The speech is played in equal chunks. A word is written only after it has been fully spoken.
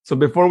So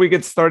before we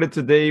get started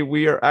today,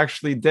 we are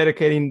actually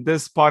dedicating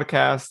this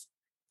podcast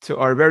to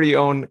our very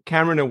own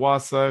Cameron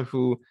Iwasa,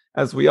 who,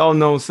 as we all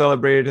know,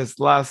 celebrated his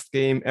last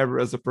game ever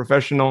as a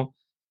professional.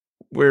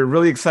 We're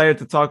really excited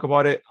to talk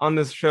about it on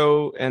this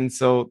show. And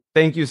so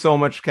thank you so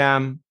much,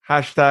 Cam.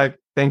 Hashtag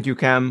thank you,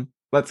 Cam.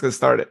 Let's get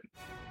started.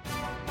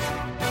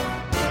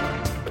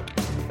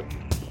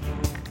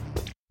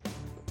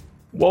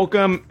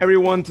 Welcome,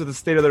 everyone, to the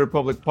State of the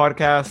Republic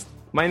podcast.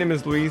 My name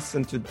is Luis,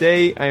 and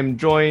today I am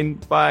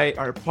joined by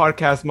our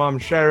podcast mom,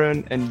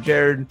 Sharon, and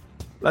Jared.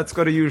 Let's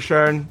go to you,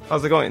 Sharon.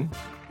 How's it going?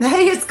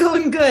 Hey, it's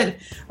going good.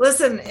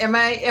 Listen, am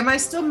I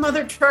still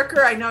Mother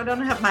Trucker? I know I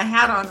don't have my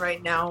hat on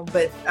right now,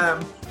 but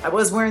I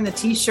was wearing the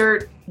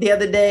T-shirt the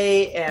other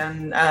day,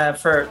 and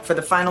for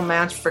the final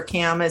match for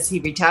Cam as he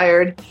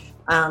retired.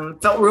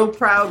 Felt real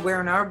proud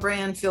wearing our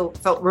brand.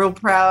 Felt real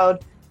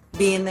proud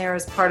being there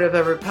as part of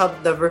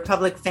the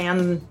Republic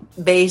fan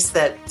base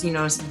that,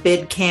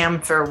 bid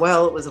Cam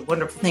farewell. It was a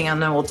wonderful thing. I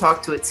know we'll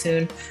talk to it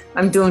soon.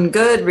 I'm doing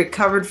good,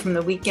 recovered from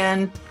the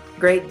weekend.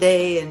 Great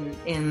day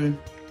in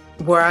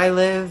where I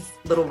live.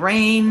 Little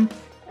rain.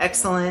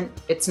 Excellent.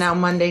 It's now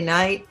Monday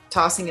night.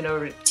 Tossing it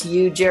over to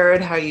you,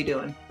 Jared. How are you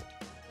doing?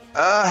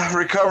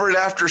 Recovered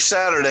after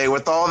Saturday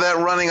with all that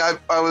running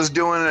I was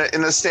doing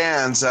in the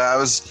stands. I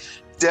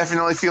was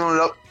definitely feeling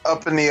it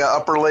up in the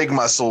upper leg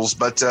muscles,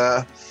 but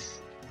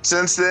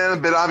since then, a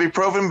bit of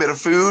ibuprofen, bit of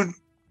food,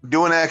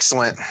 doing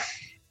excellent.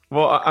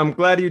 Well, I'm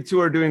glad you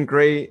two are doing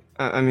great.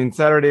 I mean,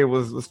 Saturday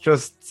was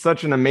just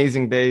such an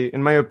amazing day.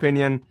 In my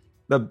opinion,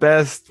 the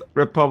best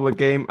Republic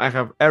game I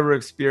have ever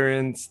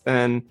experienced.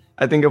 And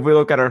I think if we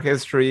look at our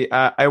history,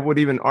 I would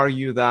even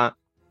argue that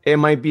it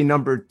might be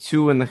number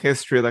 2 in the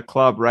history of the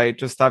club, right?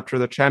 Just after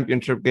the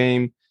championship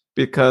game,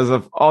 because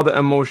of all the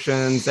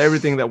emotions,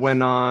 everything that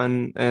went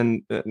on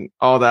and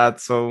all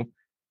that. So,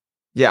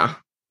 yeah.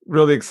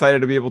 Really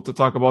excited to be able to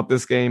talk about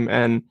this game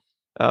and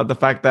the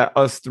fact that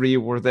us three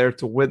were there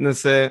to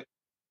witness it.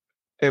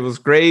 It was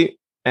great,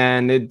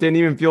 and it didn't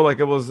even feel like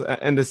it was an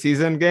end of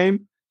season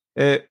game.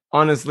 It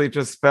honestly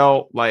just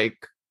felt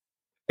like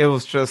it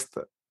was just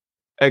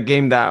a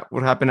game that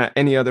would happen at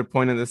any other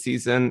point in the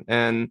season.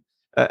 And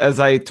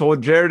as I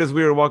told Jared as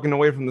we were walking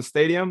away from the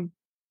stadium,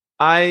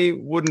 I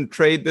wouldn't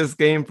trade this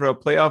game for a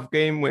playoff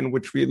game in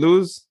which we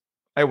lose.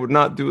 I would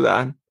not do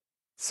that.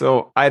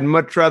 So I'd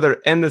much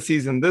rather end the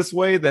season this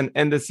way than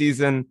end the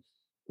season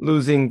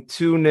losing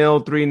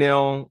 2-0,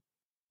 3-0.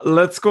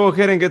 Let's go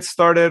ahead and get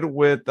started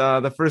with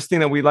the first thing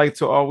that we like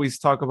to always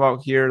talk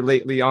about here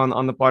lately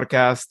on the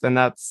podcast, and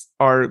that's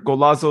our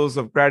golazos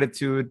of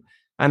gratitude.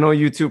 I know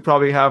you two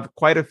probably have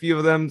quite a few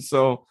of them,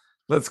 so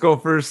let's go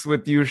first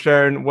with you,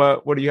 Sharon.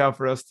 What do you have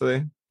for us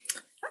today?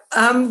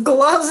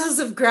 Golazos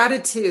of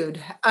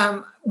gratitude.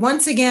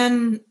 Once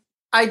again,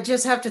 I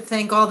just have to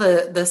thank all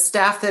the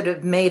staff that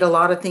have made a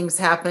lot of things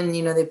happen.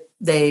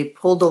 They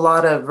pulled a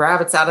lot of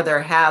rabbits out of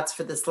their hats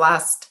for this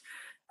last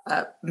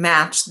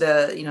match,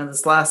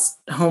 this last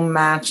home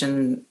match.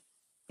 And,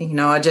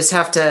 I just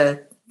have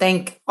to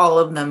thank all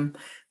of them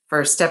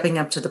for stepping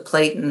up to the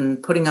plate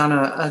and putting on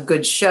a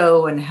good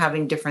show and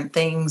having different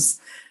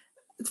things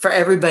for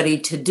everybody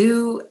to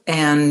do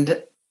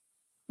and,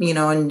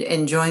 and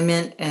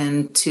enjoyment.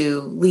 And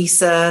to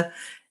Lisa,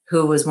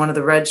 who was one of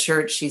the red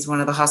shirts. She's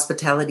one of the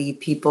hospitality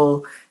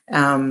people.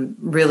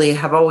 Really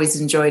have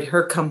always enjoyed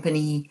her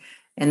company.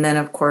 And then,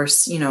 of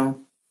course,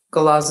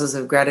 golazos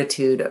of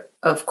gratitude,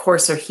 of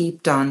course, are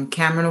heaped on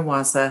Cameron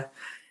Iwasa.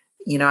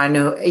 I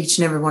know each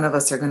and every one of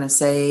us are going to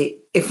say,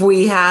 if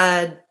we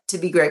had to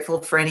be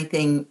grateful for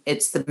anything,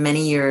 it's the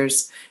many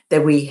years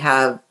that we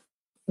have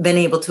been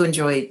able to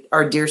enjoy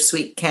our dear,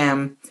 sweet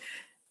Cam,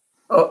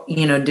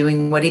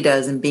 doing what he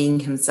does and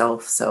being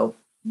himself. So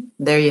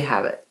there you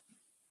have it.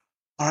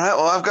 All right.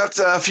 Well, I've got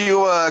a few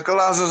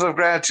golazos of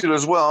gratitude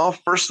as well.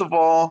 First of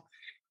all,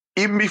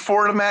 even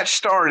before the match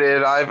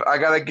started, I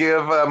got to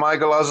give my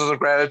golazos of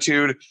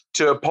gratitude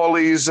to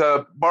Pauli's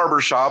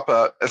Barbershop.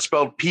 It's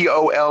spelled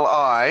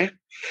Poli,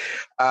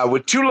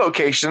 with 2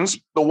 locations.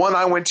 The one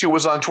I went to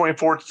was on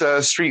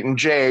 24th Street in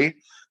J.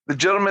 The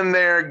gentleman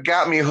there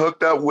got me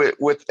hooked up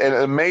with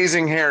an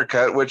amazing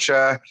haircut, which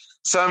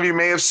some of you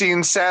may have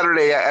seen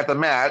Saturday at the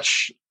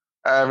match.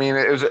 I mean,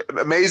 it was an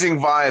amazing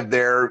vibe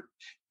there.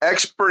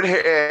 Expert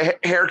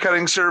hair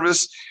cutting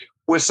service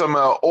with some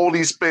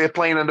oldies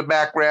playing in the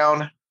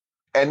background.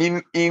 And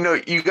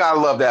you gotta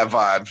love that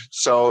vibe.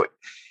 So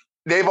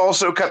they've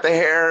also cut the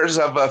hairs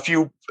of a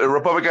few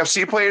Republic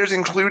FC players,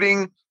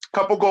 including a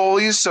couple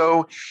goalies.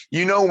 So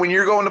when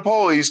you're going to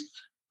Pauli's,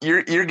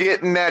 you're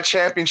getting that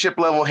championship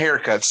level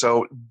haircut.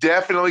 So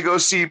definitely go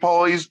see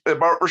Pauli's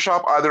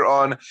Barbershop either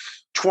on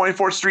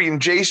 24th Street and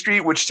J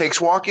Street, which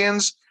takes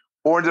walk-ins,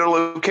 or their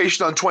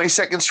location on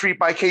 22nd Street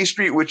by K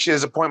Street, which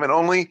is appointment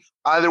only.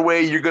 Either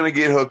way, you're going to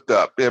get hooked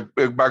up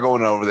by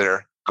going over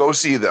there. Go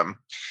see them.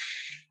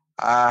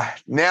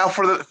 Now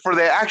for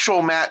the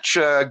actual match,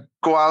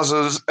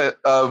 golazos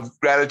of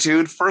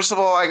gratitude. First of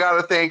all, I got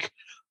to thank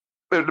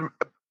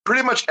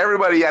pretty much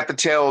everybody at the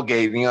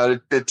tailgate.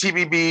 The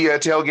TBB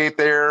tailgate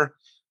there.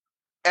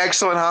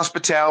 Excellent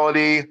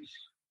hospitality.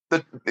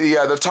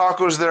 the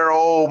tacos there.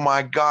 Oh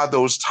my God,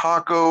 those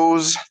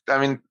tacos! I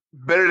mean,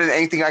 better than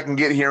anything I can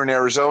get here in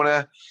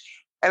Arizona.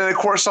 And then, of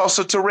course,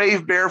 also to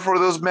Rave Bear for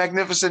those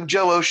magnificent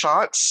Jello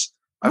shots.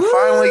 I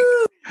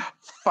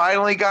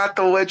finally got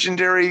the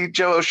legendary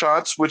Jello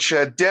shots, which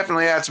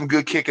definitely had some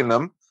good kick in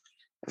them.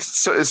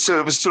 So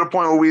it was to the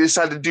point where we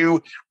decided to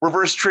do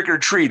reverse trick or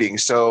treating,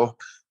 so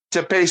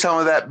to pay some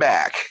of that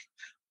back.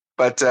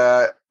 But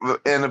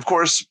and of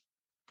course,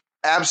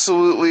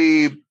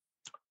 absolutely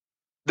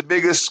the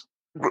biggest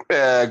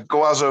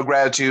Golazo of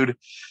gratitude,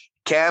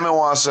 Cam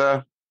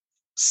Iwasa,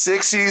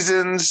 6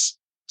 seasons,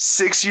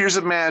 6 years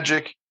of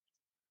magic,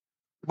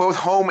 both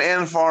home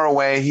and far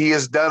away. He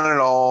has done it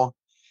all.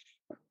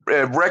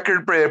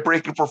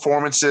 Record-breaking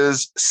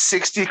performances,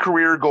 60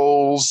 career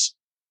goals.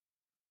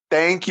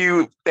 Thank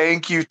you,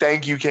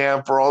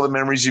 Cam, for all the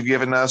memories you've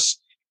given us.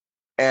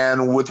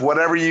 And with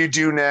whatever you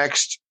do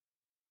next,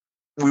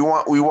 we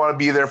want to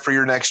be there for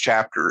your next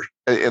chapter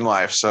in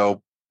life.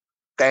 So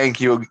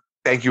thank you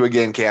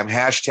again, Cam.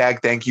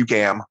 Hashtag thank you,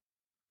 Cam.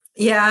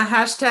 Yeah,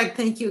 hashtag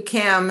thank you,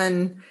 Cam.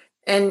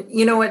 And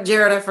you know what,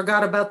 Jared, I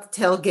forgot about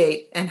the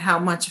tailgate and how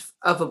much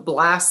of a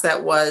blast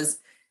that was.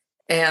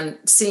 And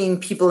seeing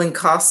people in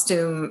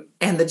costume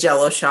and the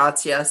Jello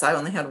shots. Yes, I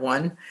only had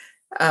one.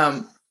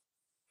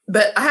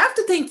 But I have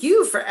to thank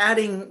you for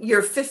adding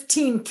your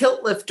 15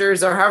 kilt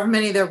lifters or however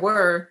many there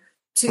were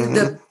to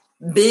the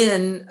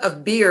bin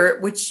of beer,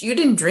 which you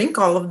didn't drink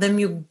all of them.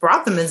 You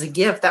brought them as a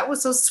gift. That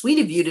was so sweet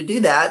of you to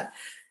do that.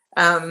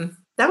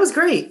 That was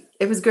great.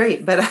 It was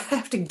great. But I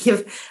have to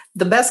give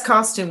the best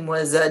costume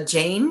was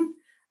Jane.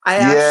 I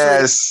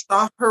actually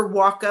saw her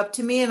walk up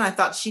to me and I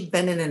thought she'd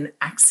been in an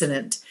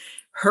accident.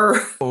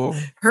 Her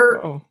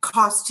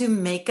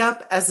costume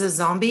makeup as a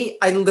zombie,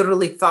 I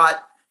literally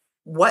thought,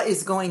 what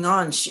is going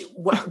on?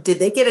 Did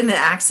they get in an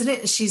accident?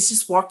 And she's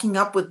just walking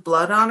up with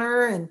blood on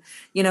her. And,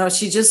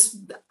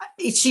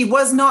 she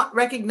was not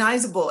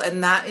recognizable.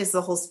 And that is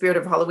the whole spirit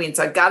of Halloween.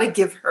 So I got to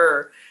give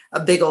her a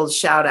big old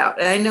shout out.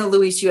 And I know,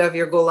 Luis, you have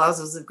your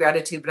golazos of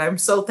gratitude, but I'm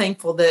so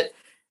thankful that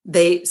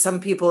some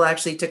people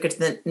actually took it to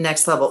the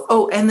next level.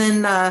 Oh, and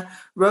then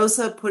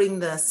Rosa putting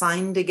the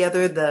sign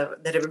together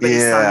that everybody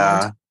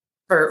signed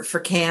for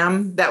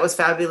Cam. That was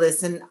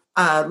fabulous. And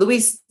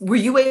Luis, were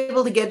you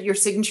able to get your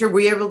signature? Were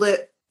you able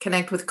to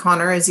connect with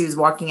Connor as he was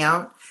walking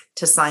out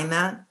to sign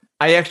that?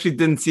 I actually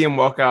didn't see him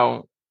walk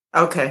out.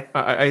 Okay.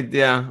 I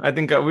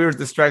think we were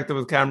distracted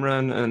with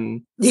Cameron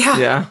and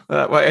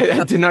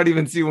I did not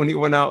even see when he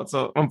went out.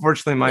 So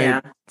unfortunately,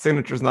 my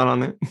signature's not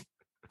on it.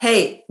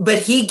 Hey, but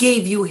he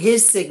gave you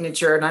his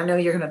signature, and I know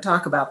you're going to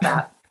talk about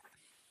that.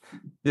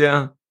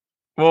 Yeah.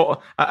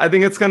 Well, I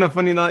think it's kind of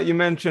funny that you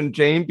mentioned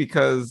Jane,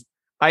 because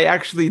I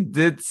actually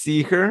did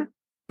see her,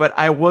 but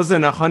I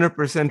wasn't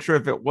 100% sure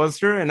if it was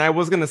her. And I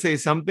was going to say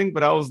something,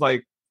 but I was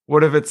like,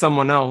 what if it's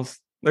someone else?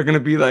 They're going to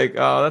be like,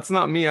 that's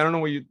not me. I don't know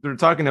what they're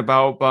talking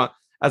about. But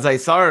as I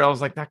saw her, I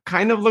was like, that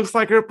kind of looks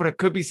like her, but it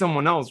could be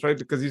someone else, right?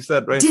 Because you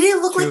said, right? Did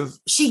it look like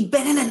she'd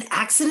been in an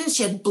accident?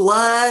 She had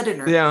blood in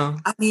her. Yeah.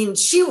 I mean,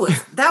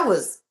 that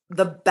was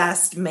the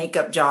best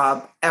makeup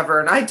job ever.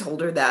 And I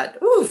told her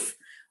that. Oof,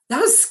 that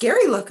was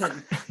scary looking.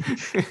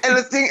 And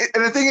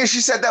the thing is,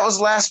 she said that was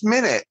last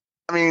minute.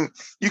 I mean,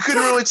 you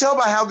couldn't really tell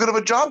by how good of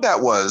a job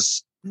that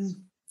was.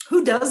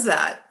 Who does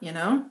that,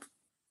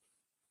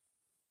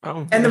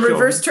 Oh, and the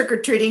reverse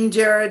trick-or-treating,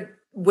 Jared,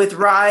 with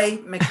Rye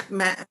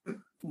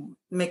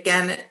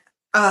McGann.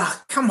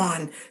 Come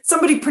on.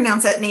 Somebody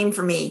pronounce that name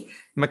for me.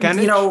 McCann?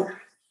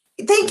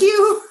 Thank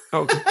you.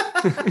 Okay.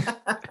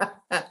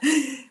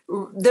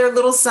 Their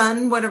little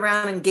son went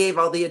around and gave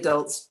all the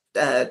adults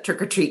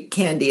trick-or-treat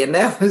candy, and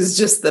that was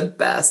just the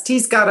best.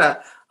 He's got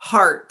a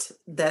heart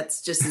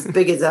that's just as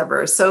big as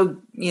ever. So,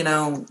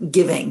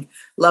 giving.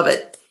 Love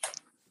it.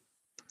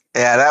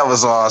 Yeah, that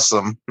was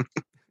awesome.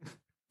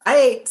 I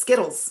ate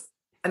Skittles,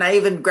 and I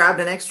even grabbed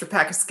an extra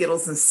pack of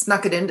Skittles and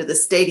snuck it into the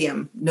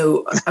stadium.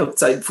 No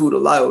outside food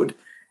allowed.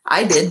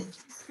 I did.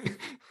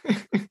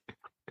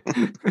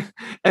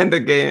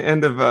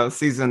 End of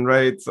season,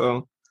 right?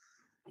 So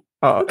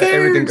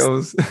everything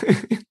goes.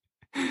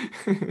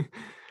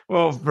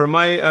 Well, for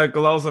my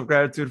goals of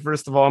gratitude,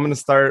 first of all, I'm going to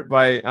start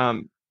by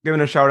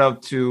giving a shout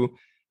out to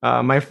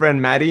my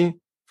friend Maddie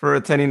for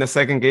attending the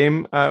second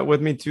game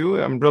with me too.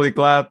 I'm really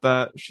glad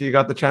that she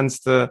got the chance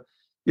to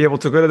be able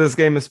to go to this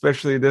game,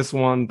 especially this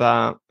one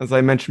that, as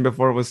I mentioned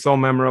before, was so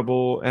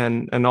memorable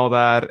and all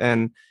that.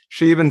 And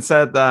she even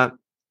said that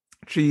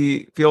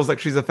she feels like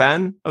she's a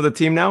fan of the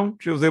team now.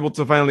 She was able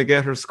to finally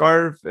get her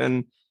scarf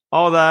and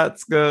all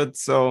that's good.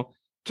 So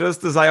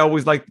just as I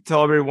always like to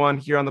tell everyone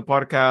here on the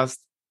podcast,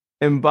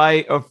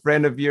 invite a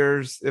friend of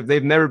yours. If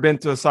they've never been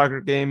to a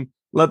soccer game,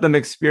 let them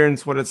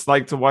experience what it's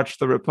like to watch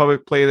the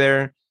Republic play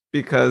there,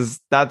 because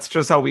that's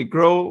just how we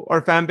grow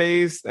our fan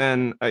base.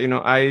 And,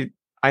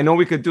 I know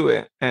we could do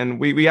it. And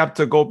we have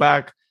to go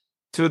back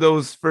to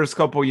those first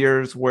couple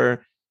years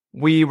where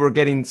we were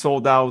getting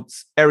sold out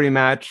every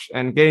match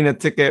and getting a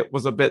ticket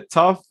was a bit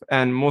tough.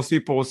 And most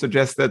people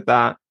suggested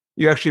that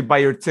you actually buy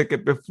your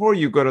ticket before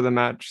you go to the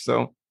match.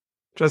 So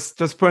just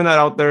putting that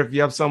out there. If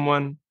you have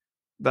someone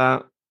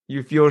that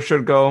you feel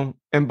should go,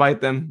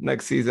 invite them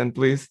next season,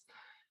 please.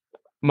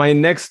 My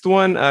next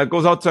one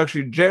goes out to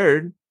actually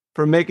Jared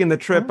for making the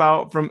trip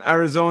out from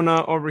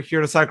Arizona over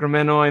here to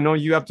Sacramento. I know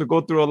you have to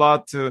go through a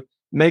lot to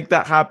make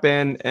that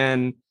happen.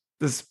 And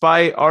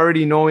despite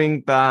already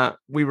knowing that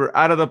we were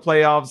out of the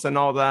playoffs and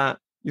all that,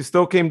 you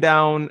still came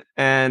down.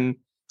 And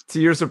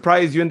to your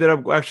surprise, you ended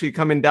up actually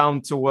coming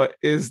down to what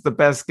is the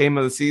best game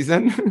of the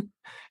season.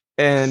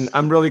 And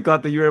I'm really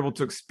glad that you were able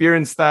to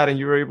experience that and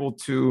you were able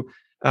to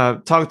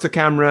talk to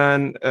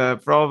Cameron.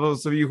 For all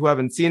those of you who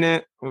haven't seen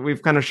it,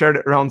 we've kind of shared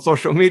it around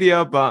social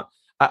media, but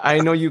I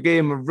know you gave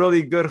him a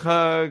really good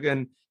hug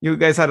and you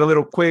guys had a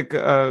little quick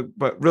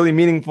but really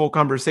meaningful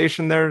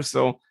conversation there.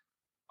 So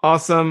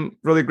awesome,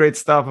 really great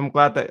stuff. I'm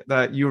glad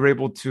that you were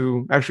able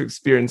to actually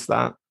experience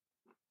that.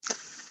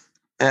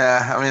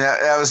 Yeah, I mean,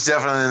 that was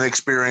definitely an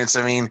experience.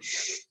 I mean,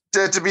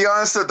 to be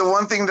honest, the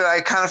one thing that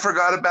I kind of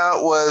forgot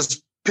about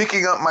was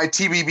picking up my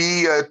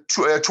TBB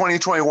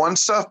 2021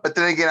 stuff. But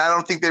then again, I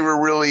don't think they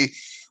were really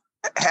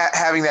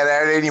having that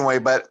added anyway.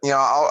 But, you know,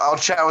 I'll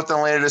chat with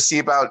them later to see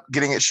about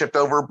getting it shipped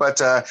over.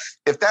 But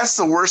if that's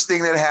the worst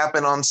thing that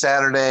happened on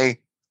Saturday,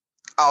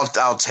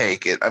 I'll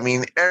take it. I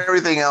mean,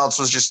 everything else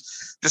was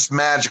just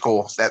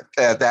magical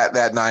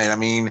that night. I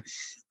mean,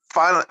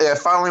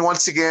 finally,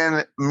 once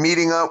again,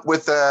 meeting up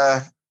with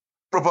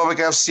Republic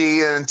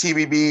FC and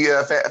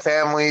TBB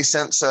family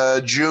since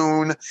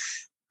June,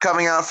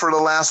 coming out for the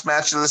last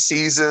match of the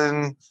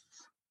season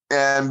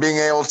and being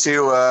able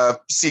to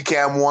see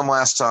Cam one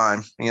last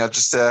time, you know,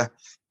 just to,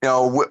 you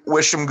know,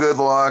 wish him good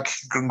luck,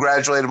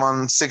 congratulate him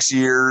on 6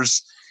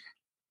 years.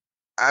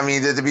 I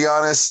mean, to be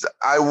honest,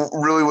 I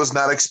really was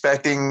not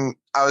expecting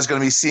I was going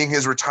to be seeing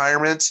his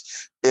retirement.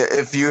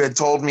 If you had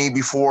told me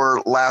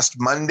before last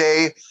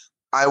Monday,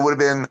 I would have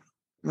been,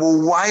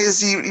 well, why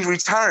is he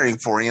retiring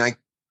for? You know, like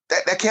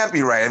that can't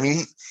be right. I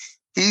mean,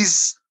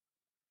 he's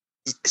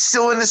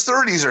still in his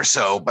 30s or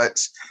so, but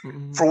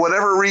for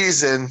whatever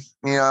reason,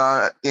 you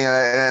know,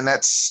 and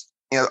that's,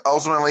 you know,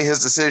 ultimately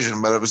his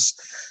decision. But it was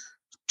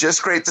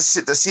just great to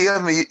see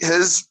him.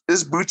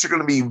 His boots are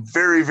going to be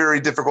very, very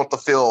difficult to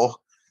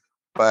fill,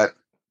 but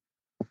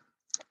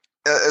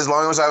as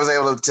long as I was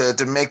able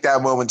to make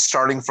that moment,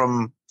 starting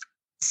from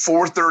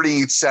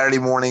 4:30 Saturday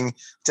morning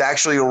to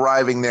actually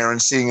arriving there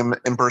and seeing him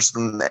in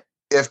person,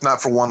 if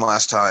not for one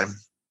last time.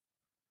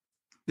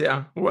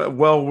 Yeah,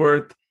 well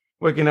worth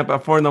waking up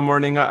at 4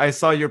 a.m. I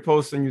saw your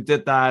post and you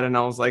did that, and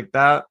I was like,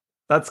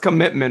 that's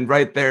commitment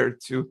right there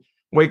to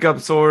wake up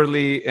so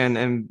early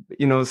and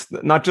you know,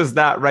 not just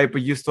that, right,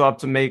 but you still have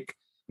to make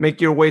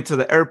your way to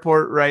the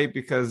airport, right,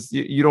 because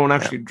you don't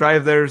actually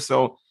drive there,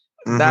 so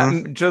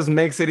that just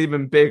makes it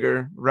even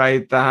bigger,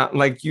 right, that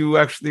like you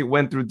actually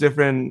went through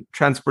different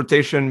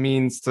transportation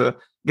means to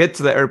get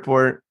to the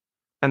airport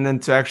and then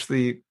to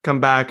actually come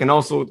back and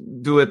also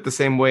do it the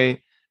same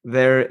way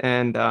there.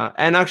 And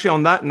actually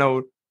on that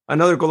note,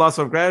 another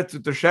golazo of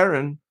gratitude to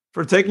Sharon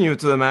for taking you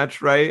to the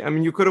match, right? I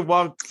mean, you could have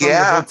walked from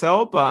the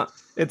hotel, but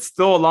it's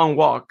still a long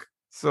walk.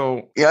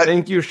 So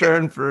thank you,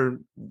 Sharon, for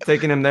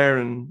taking him there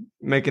and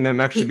making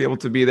him actually be able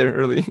to be there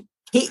early.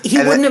 He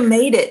wouldn't have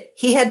made it.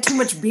 He had too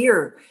much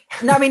beer.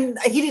 No, I mean,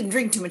 he didn't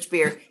drink too much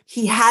beer.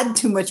 He had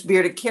too much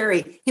beer to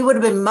carry. He would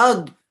have been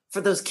mugged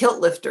for those kilt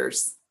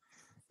lifters.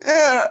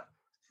 Yeah,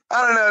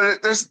 I don't know.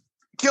 There's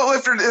kilt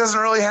lifter doesn't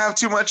really have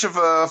too much of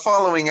a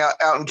following out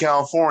in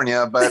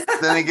California, but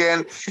then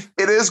again,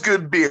 it is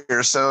good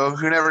beer, so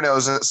who never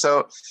knows it.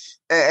 So,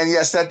 and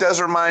yes, that does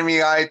remind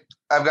me. I've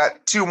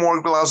got two more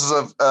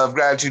glasses of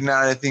gratitude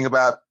now to think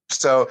about.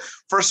 So,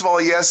 first of all,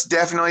 yes,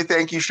 definitely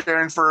thank you,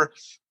 Sharon, for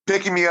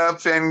picking me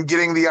up and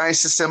getting the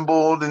ice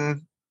assembled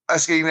and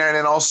us getting there. And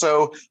then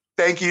also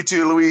thank you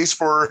to Luis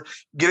for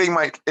getting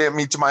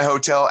me to my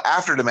hotel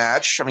after the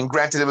match. I mean,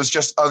 granted, it was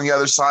just on the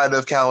other side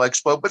of Cal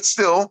Expo, but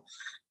still,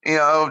 you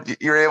know,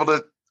 you're able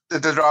to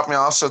drop me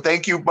off. So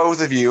thank you,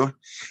 both of you.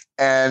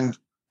 And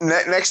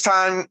next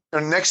time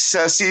or next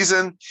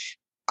season,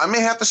 I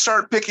may have to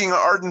start picking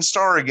Ardent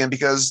Star again,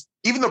 because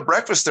even the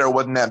breakfast there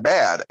wasn't that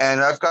bad.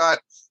 And I've got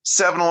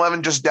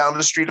 7-Eleven just down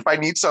the street if I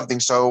need something.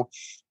 So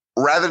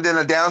rather than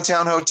a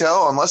downtown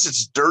hotel, unless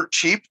it's dirt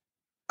cheap,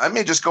 I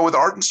may just go with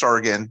Ardent Star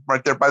again,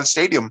 right there by the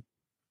stadium.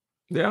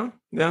 Yeah,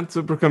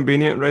 super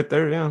convenient right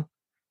there. Yeah,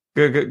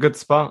 good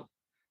spot.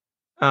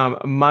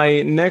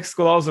 My next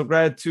calls of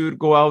gratitude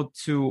go out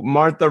to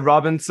Martha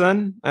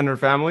Robinson and her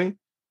family,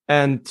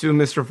 and to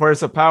Mr.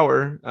 Fuerza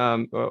Power,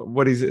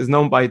 what is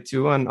known by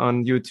too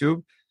on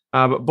YouTube.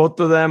 But both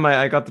of them,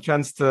 I got the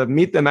chance to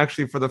meet them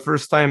actually for the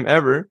first time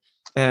ever,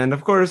 and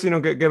of course, you know,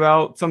 give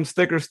out some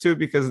stickers too,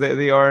 because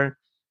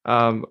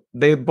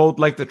they both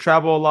like to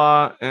travel a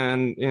lot,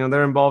 and you know,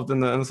 they're involved in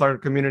the soccer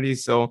community.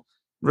 So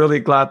really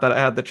glad that I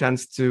had the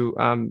chance to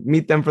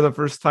meet them for the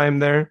first time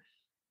there.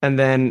 And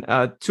then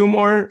two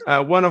more.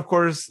 One, of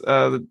course,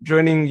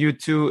 joining you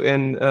two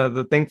in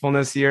the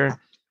thankfulness here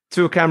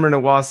to Cameron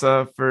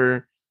Iwasa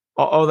for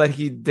all that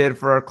he did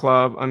for our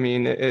club. I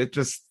mean,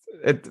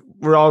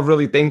 we're all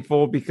really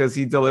thankful because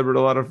he delivered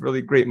a lot of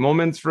really great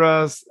moments for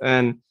us.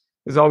 And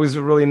He's always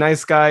a really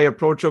nice guy,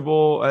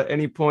 approachable at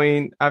any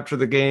point after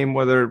the game,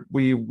 whether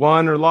we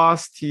won or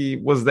lost, he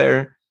was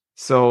there.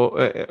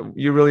 So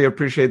you really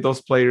appreciate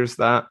those players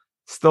that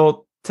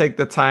still take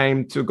the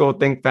time to go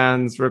thank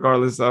fans,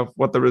 regardless of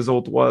what the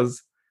result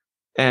was.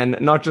 And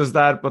not just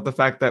that, but the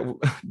fact that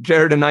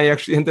Jared and I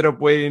actually ended up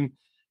waiting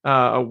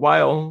a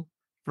while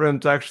for him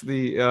to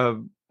actually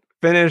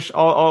finish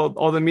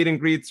all the meet and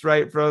greets,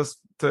 right, for us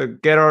to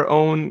get our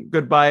own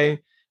goodbye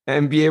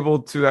and be able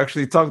to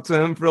actually talk to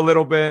him for a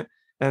little bit.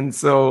 And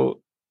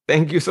so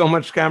thank you so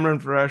much, Cameron,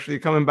 for actually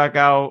coming back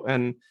out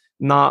and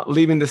not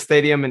leaving the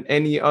stadium in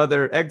any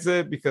other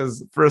exit,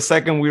 because for a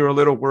second we were a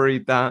little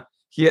worried that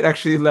he had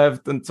actually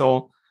left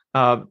until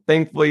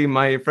thankfully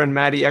my friend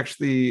Maddie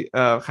actually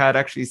had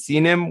actually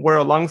seen him wear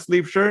a long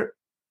sleeve shirt.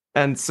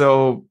 And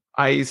so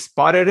I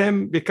spotted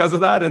him because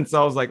of that. And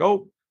so I was like,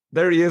 oh,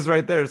 there he is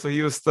right there. So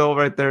he was still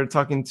right there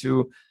talking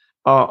to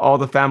all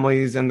the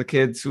families and the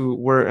kids who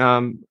were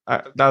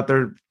out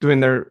there doing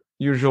their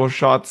usual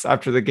shots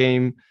after the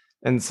game.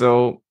 And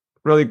so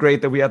really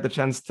great that we had the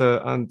chance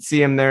to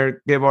see him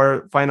there, give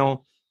our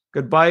final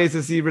goodbyes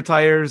as he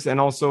retires, and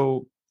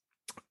also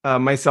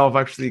myself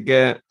actually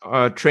get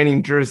a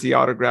training jersey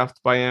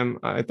autographed by him.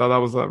 I thought that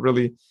was a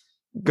really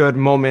good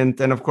moment.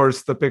 And of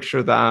course, the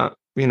picture that,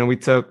 we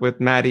took with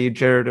Maddie,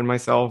 Jared, and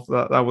myself,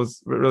 that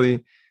was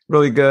really,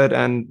 really good.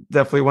 And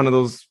definitely one of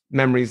those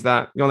memories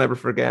that you'll never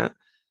forget.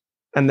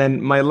 And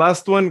then my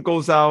last one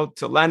goes out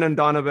to Landon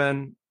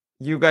Donovan.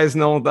 You guys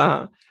know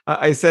that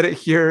I said it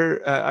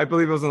here. I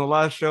believe it was in the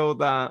last show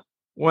that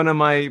one of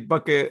my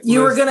bucket.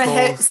 You were going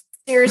to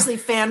seriously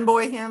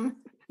fanboy him.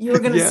 You were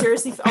going to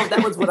seriously. Oh,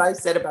 that was what I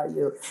said about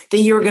you. That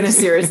you were going to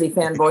seriously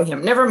fanboy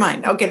him. Never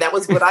mind. Okay, that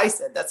was what I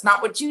said. That's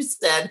not what you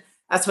said.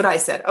 That's what I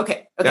said.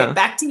 Okay. Yeah.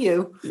 Back to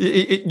you.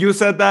 You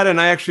said that, and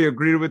I actually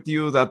agreed with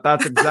you that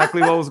that's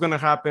exactly what was going to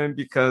happen,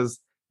 because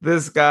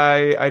this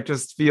guy, I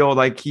just feel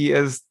like he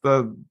is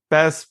the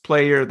best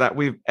player that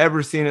we've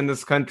ever seen in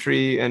this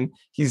country, and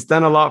he's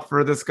done a lot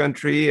for this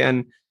country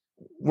and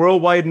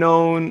worldwide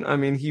known. I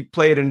mean, he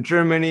played in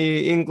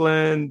Germany,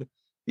 England,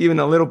 even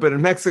a little bit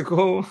in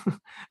Mexico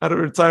out of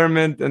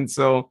retirement. And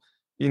so,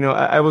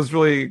 I was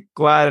really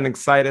glad and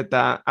excited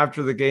that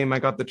after the game, I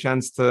got the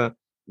chance to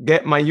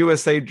get my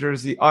USA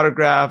jersey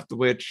autographed,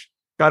 which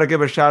got to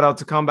give a shout out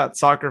to Combat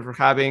Soccer for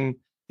having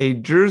a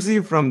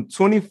jersey from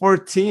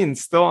 2014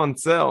 still on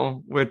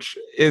sale, which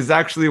is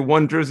actually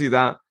one jersey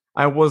that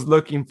I was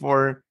looking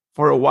for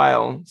a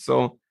while.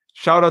 So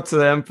shout out to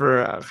them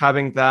for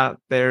having that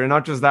there. And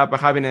not just that, but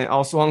having it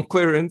also on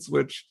clearance,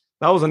 which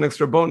that was an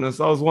extra bonus.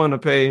 I was willing to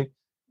pay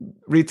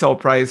retail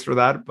price for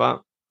that,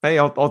 but hey,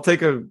 I'll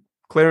take a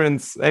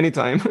clearance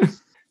anytime.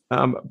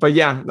 But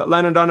yeah,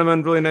 Landon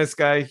Donovan, really nice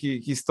guy.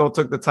 He still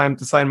took the time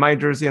to sign my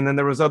jersey. And then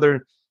there was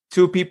other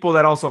two people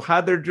that also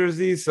had their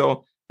jerseys.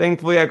 So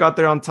thankfully I got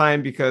there on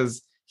time,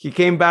 because he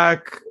came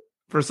back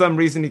for some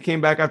reason. He came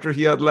back after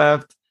he had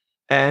left.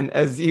 And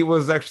as he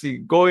was actually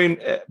going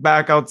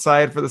back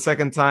outside for the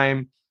second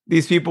time,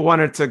 these people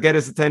wanted to get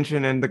his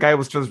attention, and the guy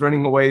was just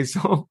running away.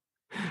 So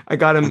I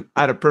got him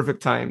at a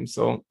perfect time.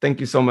 So thank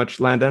you so much,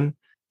 Landon.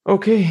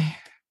 Okay,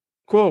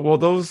 cool. Well,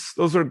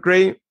 those are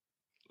great.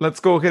 Let's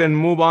go ahead and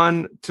move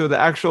on to the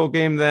actual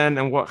game then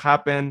and what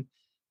happened.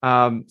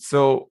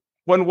 So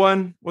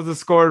 1-1 was the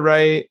score,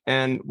 right?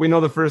 And we know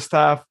the first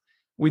half,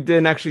 we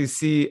didn't actually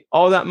see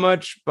all that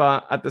much,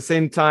 but at the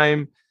same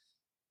time,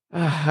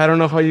 I don't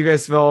know how you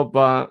guys felt,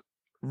 but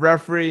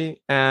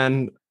referee,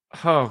 and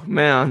oh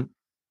man,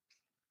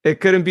 it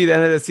couldn't be the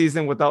end of the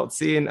season without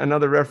seeing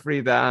another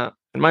referee that,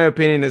 in my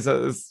opinion,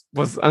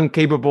 was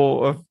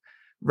incapable of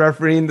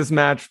refereeing this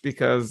match,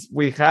 because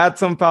we had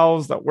some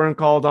fouls that weren't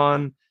called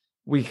on.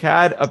 We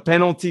had a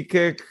penalty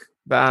kick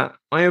that,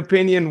 my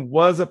opinion,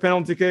 was a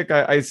penalty kick.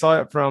 I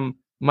saw it from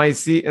my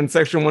seat in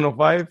section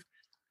 105,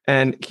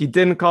 and he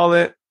didn't call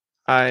it.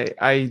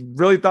 I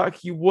really thought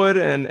he would,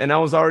 and I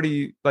was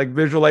already like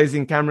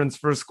visualizing Cameron's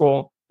first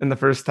goal in the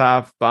first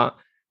half. But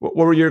what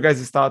were your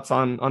guys' thoughts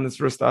on this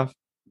first half?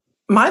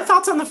 My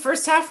thoughts on the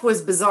first half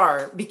was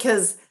bizarre,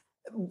 because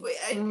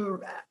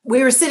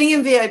we were sitting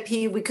in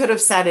VIP. We could have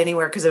sat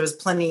anywhere because there was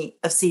plenty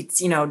of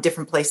seats,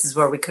 different places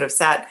where we could have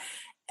sat.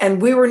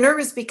 And we were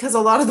nervous because a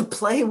lot of the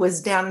play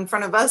was down in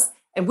front of us,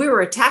 and we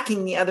were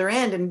attacking the other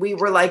end. And we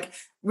were like,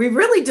 we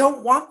really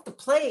don't want the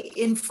play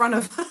in front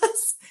of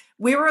us.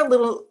 We were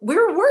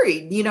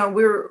worried, we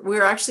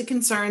were actually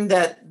concerned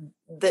that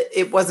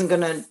it wasn't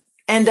going to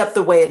end up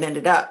the way it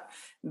ended up,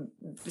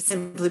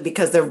 simply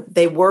because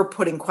they were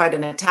putting quite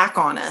an attack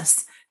on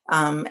us.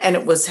 And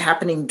it was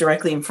happening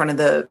directly in front of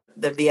the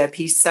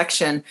VIP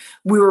section.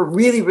 We were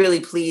really, really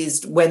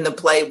pleased when the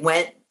play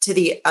went to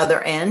the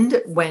other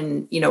end,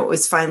 when, it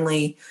was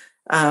finally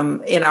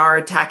in our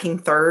attacking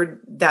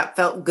third. That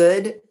felt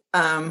good.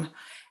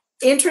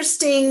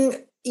 Interesting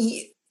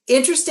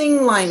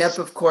lineup,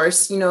 of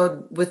course,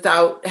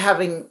 without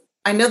having,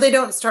 I know they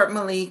don't start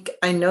Malik.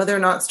 I know they're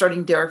not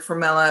starting Derek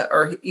Formella,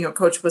 or,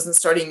 coach wasn't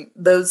starting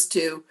those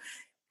two.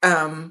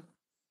 There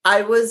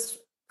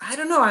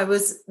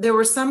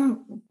were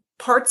some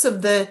parts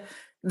of the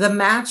the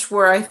match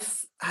where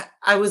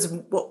I was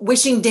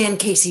wishing Dan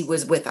Casey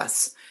was with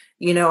us.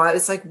 I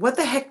was like, what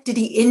the heck did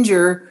he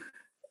injure?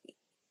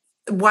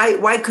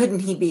 Why couldn't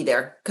he be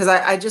there? Because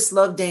I just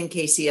love Dan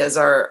Casey as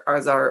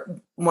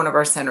our one of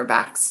our center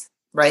backs,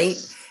 right?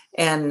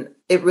 And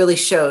it really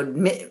showed.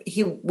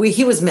 He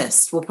was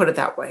missed. We'll put it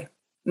that way.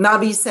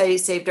 Nabi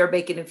saved our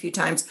bacon a few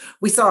times.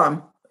 We saw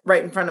him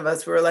right in front of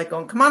us. We were like,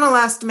 going, come on,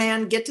 last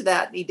man, get to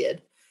that. And he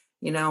did.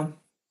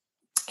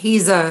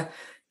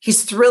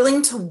 He's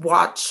thrilling to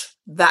watch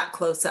that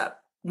close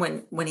up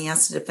when he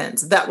has to defend.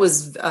 So that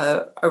was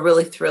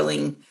very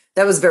thrilling.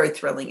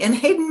 And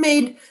Hayden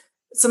made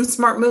some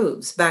smart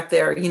moves back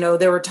there.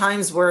 There were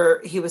times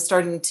where he was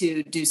starting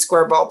to do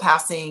square ball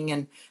passing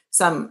and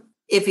some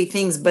iffy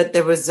things, but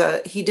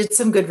he did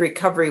some good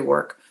recovery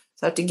work.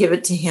 So I have to give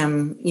it to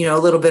him, a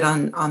little bit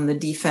on the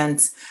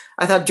defense.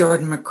 I thought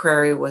Jordan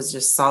McCrary was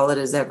just solid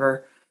as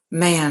ever.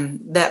 Man,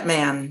 that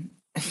man,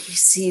 he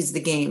sees the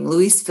game.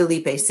 Luis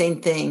Felipe,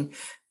 same thing.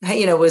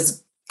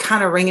 Was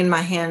kind of wringing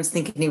my hands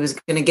thinking he was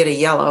going to get a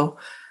yellow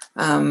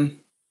in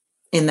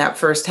that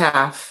first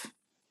half.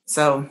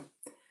 So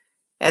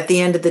at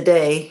the end of the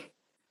day,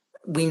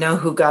 we know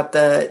who got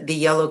the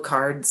yellow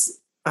cards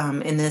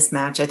in this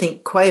match. I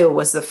think Cuello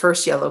was the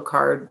first yellow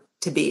card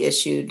to be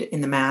issued in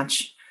the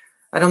match.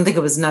 I don't think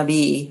it was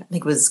Nabi. I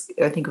think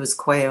it was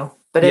Cuello.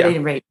 But at any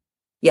rate,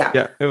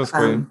 yeah, it was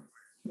Cuello.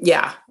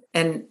 Yeah,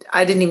 and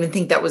I didn't even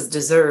think that was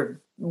deserved.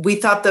 We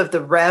thought that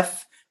the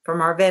ref,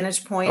 from our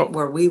vantage point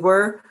where we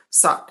were,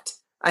 sucked.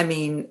 I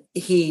mean,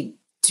 he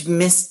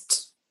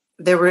missed.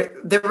 There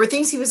were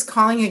things he was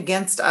calling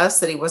against us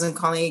that he wasn't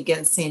calling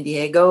against San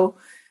Diego.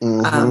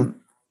 Mm-hmm.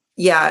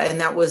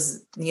 And that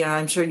was,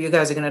 I'm sure you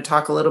guys are going to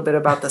talk a little bit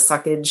about the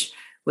suckage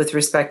with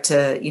respect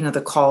to,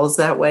 the calls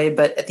that way.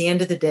 But at the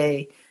end of the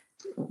day,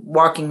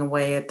 walking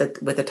away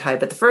with a tie.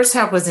 But the first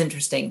half was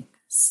interesting.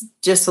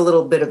 Just a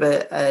little bit of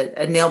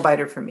a nail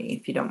biter for me,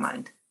 if you don't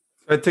mind.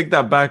 I take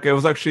that back. It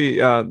was actually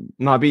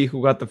Nabi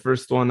who got the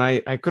first one. I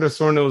could have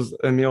sworn it was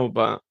Emil,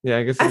 but yeah,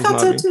 I guess it was Nabi. I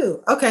thought so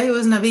too. Okay, it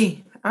was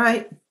Nabi. All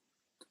right.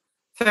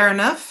 Fair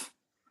enough.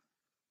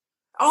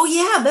 Oh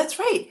yeah, that's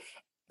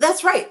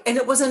right. And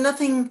it was a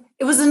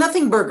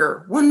nothing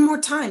burger. One more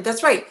time.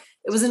 That's right.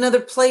 It was another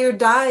player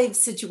dive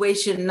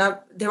situation. I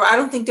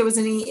don't think there was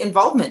any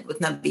involvement with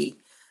Nabi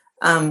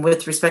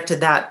with respect to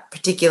that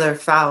particular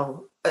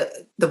foul.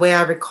 The way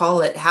I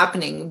recall it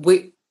happening,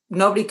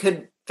 nobody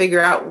could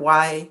figure out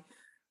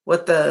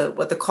what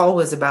the call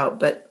was about.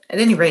 But at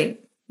any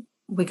rate,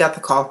 we got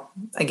the call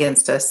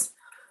against us.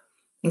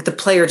 I think the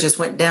player just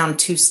went down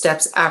 2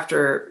 steps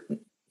after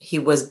he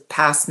was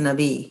past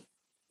Nabi,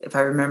 if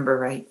I remember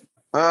right.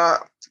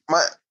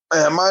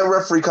 My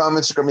referee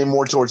comments are going to be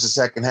more towards the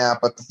second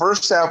half, but the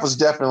first half was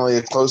definitely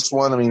a close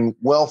one. I mean,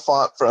 well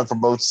fought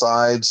from both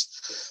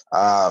sides.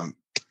 And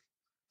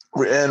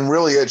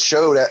really it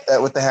showed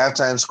with the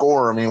halftime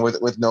score. I mean,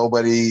 with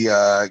nobody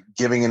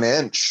giving an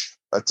inch.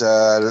 But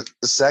the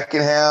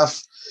second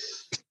half,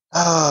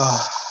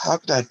 how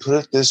could I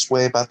put it this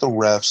way about the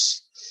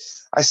refs?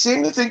 I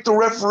seem to think the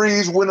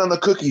referees went on the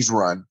cookies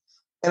run.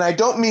 And I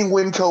don't mean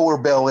Winco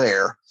or Bel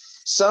Air.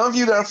 Some of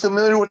you that are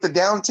familiar with the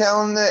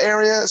downtown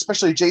area,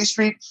 especially J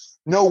Street,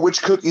 know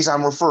which cookies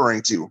I'm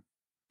referring to.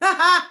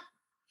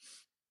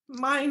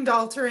 Mind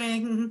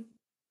altering.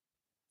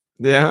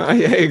 Yeah, I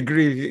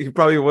agree. He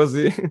probably was.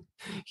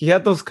 He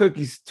had those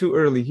cookies too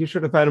early. He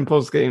should have had them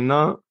post game,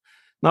 not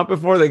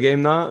before the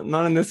game, not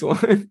in this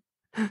one,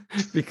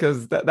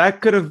 because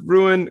that could have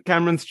ruined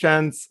Cameron's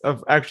chance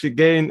of actually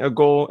getting a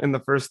goal in the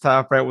first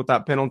half, right, with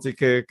that penalty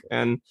kick.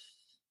 And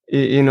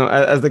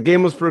as the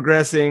game was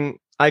progressing,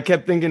 I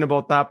kept thinking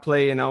about that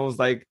play, and I was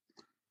like,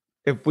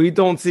 if we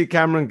don't see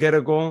Cameron get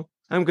a goal,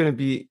 I'm going to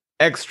be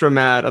extra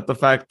mad at the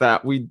fact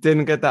that we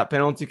didn't get that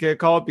penalty kick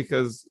called,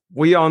 because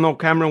we all know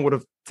Cameron would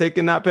have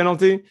taken that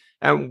penalty.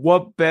 And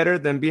what better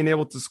than being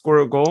able to score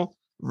a goal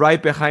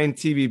right behind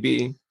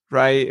TVB,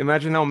 right?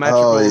 Imagine how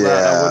magical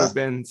that would have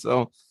been.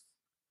 So,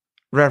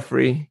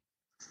 referee,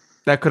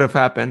 that could have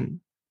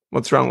happened.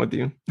 What's wrong with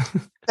you?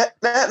 that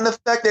and the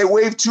fact they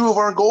waved 2 of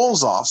our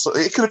goals off. So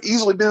it could have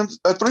easily been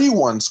a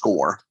 3-1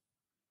 score.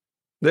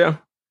 Yeah.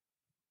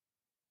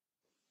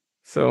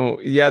 So,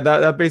 yeah,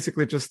 that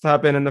basically just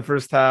happened in the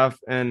first half.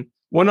 And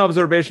one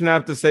observation I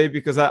have to say,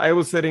 because I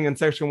was sitting in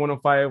section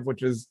 105,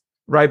 which is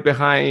right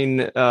behind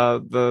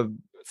the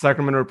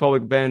Sacramento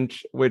Republic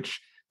bench, which,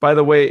 by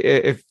the way,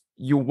 if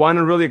you want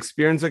to really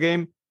experience a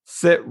game,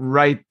 sit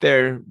right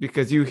there,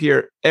 because you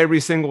hear every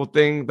single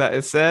thing that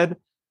is said,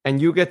 and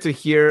you get to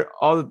hear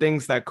all the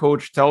things that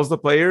coach tells the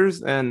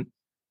players. And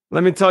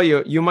let me tell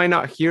you, you might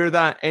not hear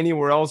that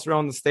anywhere else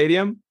around the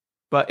stadium,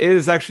 but it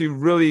is actually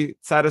really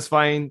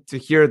satisfying to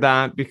hear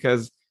that,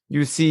 because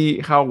you see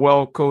how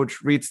well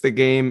coach reads the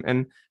game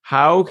and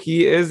how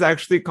he is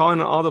actually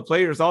calling all the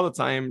players all the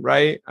time,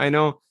 right? I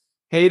know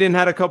Hayden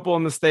had a couple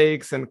of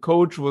mistakes and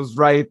coach was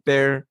right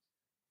there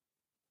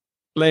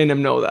letting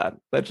him know that.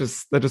 Let's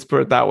just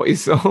put it that way.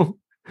 So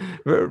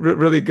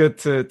really good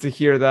to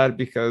hear that,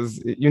 because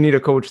you need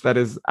a coach that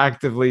is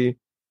actively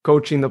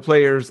coaching the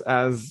players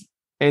as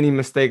any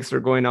mistakes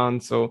are going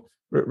on. So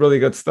really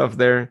good stuff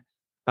there.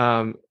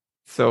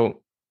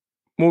 So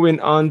moving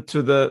on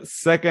to the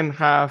second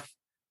half,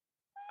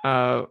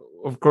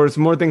 of course,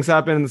 more things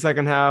happen in the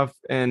second half.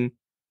 And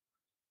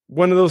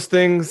one of those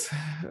things,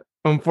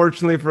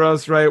 unfortunately for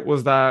us, right,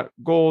 was that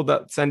goal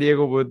that San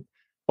Diego would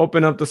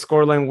open up the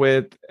scoreline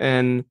with.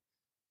 And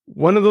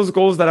one of those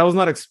goals that I was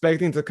not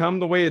expecting to come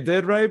the way it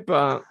did, right?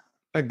 But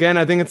again,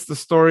 I think it's the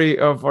story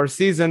of our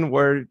season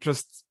where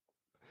just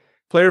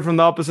player from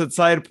the opposite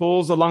side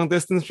pulls a long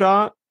distance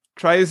shot,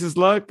 tries his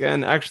luck,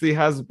 and actually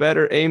has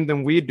better aim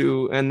than we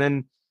do. And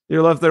then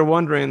you're left there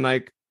wondering,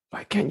 like,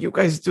 why can't you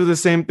guys do the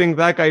same thing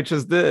that guy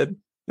just did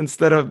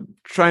instead of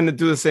trying to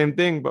do the same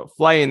thing but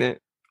flying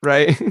it,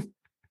 right?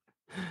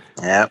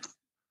 Yep.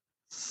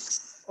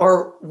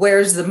 Or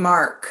where's the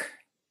mark?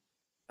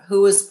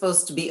 Who was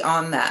supposed to be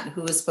on that?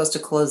 Who was supposed to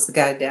close the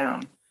guy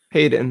down?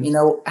 Hayden. You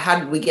know, how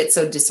did we get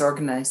so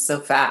disorganized so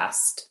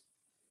fast?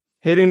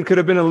 Hayden could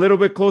have been a little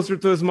bit closer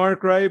to his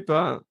mark, right?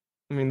 But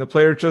I mean, the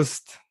player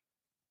just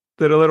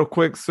did a little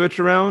quick switch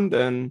around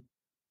and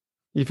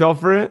he fell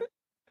for it.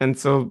 And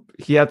so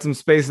he had some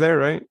space there,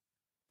 right?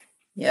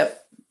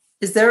 Yep.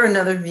 Is there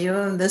another view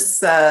of this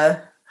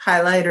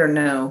highlight or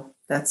no?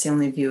 That's the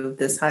only view of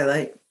this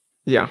highlight?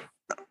 Yeah.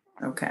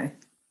 Okay.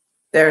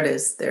 There it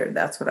is. There.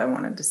 That's what I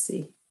wanted to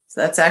see. So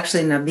that's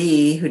actually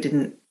Nabi who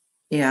didn't.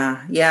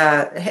 Yeah.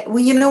 Well,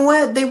 you know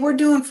what? They were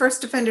doing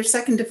first defender,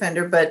 second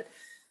defender, but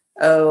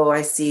oh,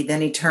 I see. Then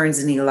he turns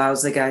and he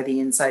allows the guy the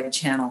inside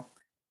channel.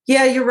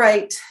 Yeah, you're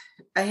right.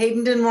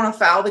 Hayden didn't want to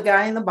foul the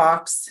guy in the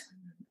box,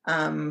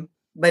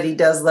 but he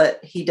does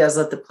let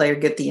the player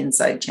get the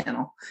inside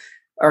channel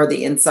or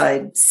the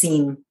inside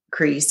seam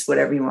crease,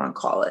 whatever you want to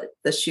call it,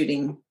 the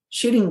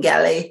shooting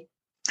galley.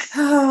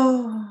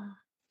 Oh.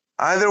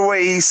 Either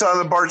way, he saw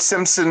the Bart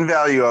Simpson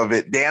value of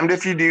it. Damned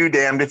if you do,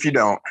 damned if you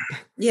don't.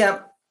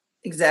 Yep,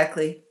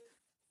 exactly.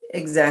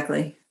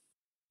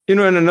 You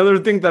know, and another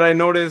thing that I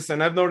noticed,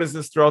 and I've noticed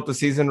this throughout the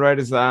season, right,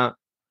 is that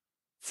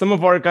some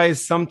of our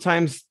guys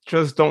sometimes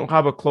just don't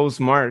have a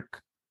close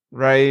mark,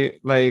 right?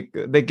 Like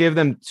they give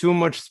them too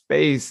much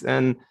space.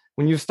 And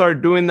when you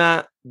start doing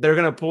that, they're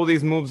going to pull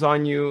these moves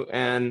on you.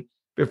 And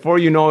before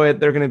you know it,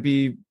 they're going to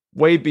be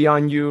way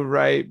beyond you,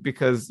 right?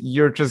 Because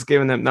you're just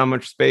giving them that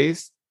much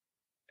space.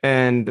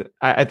 And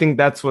I think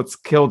that's what's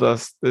killed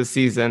us this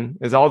season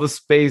is all the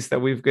space that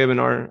we've given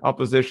our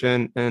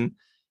opposition and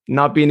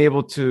not being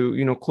able to,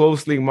 you know,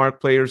 closely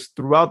mark players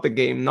throughout the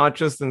game, not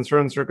just in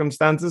certain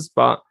circumstances,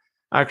 but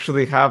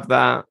actually have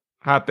that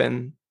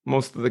happen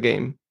most of the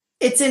game.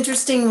 It's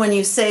interesting when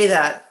you say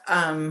that.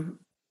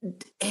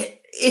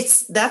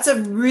 That's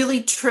a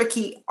really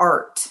tricky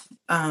art.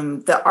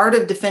 The art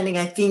of defending,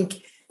 I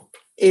think,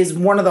 is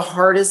one of the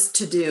hardest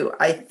to do.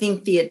 I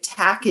think the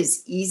attack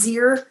is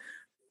easier.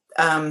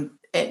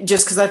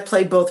 Just because I've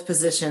played both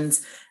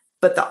positions,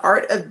 but the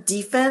art of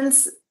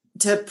defense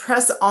to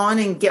press on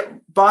and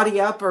get body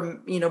up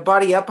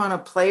on a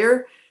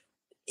player.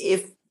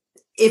 If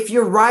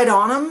you're right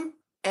on them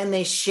and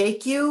they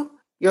shake you,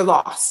 you're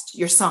lost,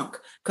 you're sunk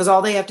because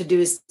all they have to do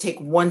is take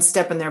one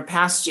step and they're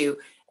past you.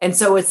 And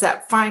so it's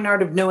that fine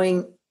art of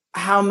knowing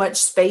how much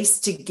space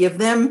to give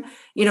them.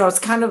 You know, it's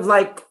kind of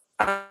like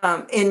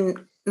not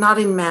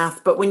in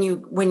math, but when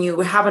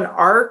you have an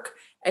arc,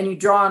 and you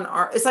draw an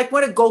arc. It's like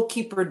what a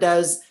goalkeeper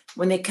does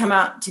when they come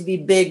out to be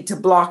big to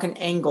block an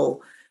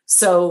angle.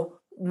 So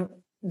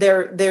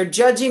they're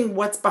judging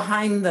what's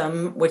behind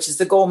them, which is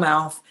the goal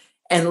mouth,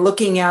 and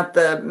looking at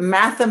the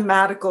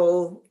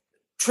mathematical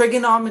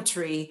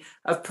trigonometry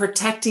of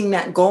protecting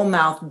that goal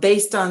mouth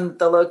based on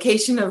the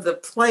location of the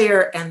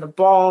player and the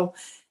ball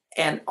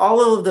and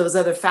all of those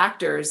other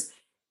factors.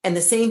 And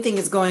the same thing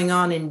is going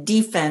on in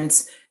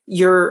defense.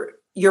 Your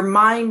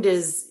mind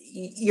is,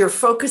 you're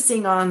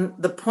focusing on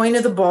the point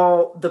of the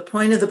ball, the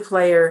point of the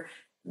player,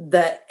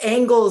 the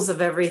angles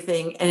of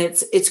everything. And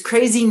it's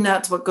crazy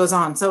nuts what goes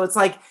on. So it's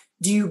like,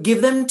 do you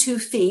give them 2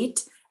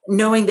 feet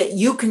knowing that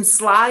you can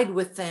slide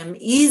with them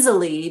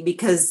easily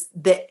because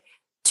the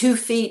 2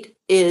 feet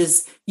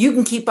is, you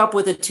can keep up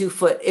with a 2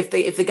 foot. If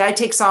the guy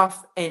takes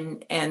off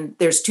and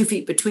there's 2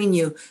 feet between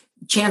you,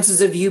 chances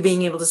of you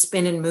being able to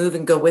spin and move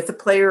and go with the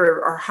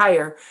player are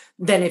higher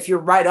than if you're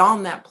right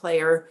on that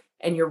player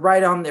and you're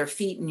right on their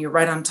feet and you're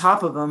right on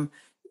top of them.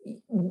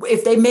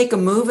 If they make a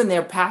move and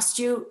they're past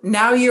you,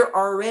 now you're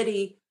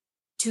already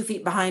 2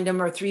 feet behind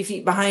them or 3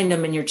 feet behind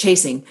them and you're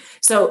chasing.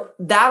 So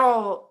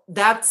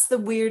that's the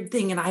weird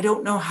thing. And I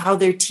don't know how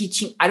they're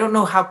teaching. I don't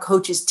know how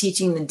coach is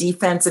teaching the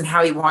defense and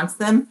how he wants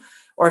them,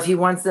 or if he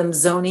wants them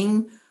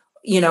zoning.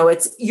 You know,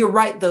 you're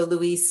right though,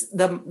 Luis.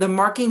 The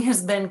marking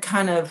has been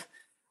kind of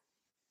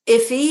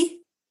iffy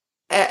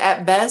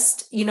at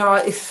best, you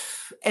know,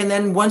 and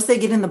then once they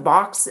get in the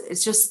box,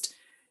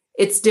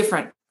 it's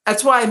different.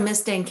 That's why I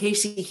miss Dan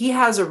Casey. He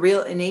has a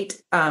real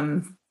innate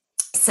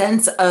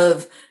sense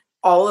of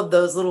all of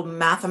those little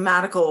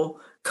mathematical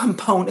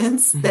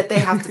components that they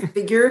have to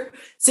figure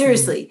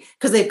seriously,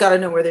 because they've got to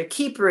know where their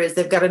keeper is.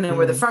 They've got to know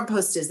where the front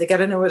post is. They got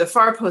to know where the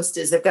far post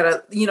is. They've got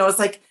to, you know, it's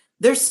like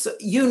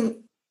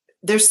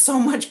there's so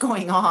much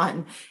going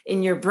on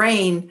in your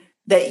brain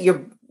that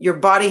your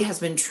body has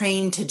been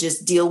trained to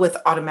just deal with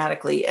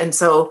automatically. And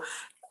so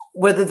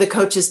whether the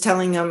coach is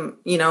telling them,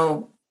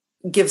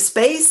 give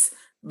space,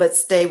 but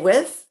stay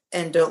with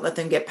and don't let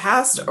them get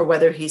past, or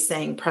whether he's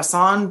saying press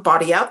on,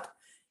 body up,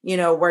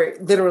 where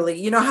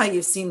literally, how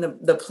you've seen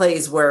the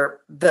plays where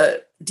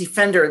the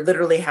defender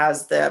literally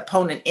has the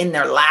opponent in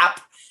their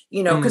lap,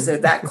 because they're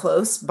that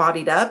close,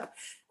 bodied up,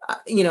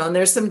 and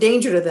there's some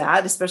danger to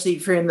that, especially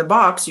if you're in the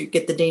box. You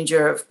get the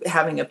danger of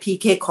having a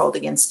PK called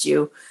against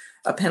you,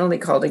 a penalty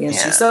called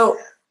against you.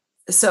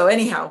 So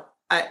anyhow,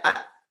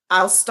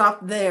 I'll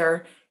stop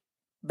there.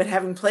 But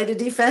having played a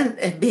defense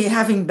and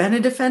having been a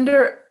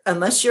defender,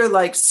 unless you're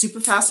like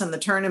super fast on the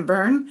turn and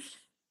burn,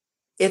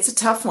 it's a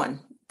tough one.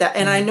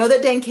 And I know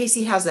that Dan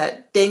Casey has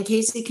that. Dan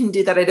Casey can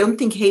do that. I don't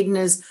think Hayden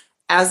is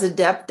as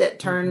adept at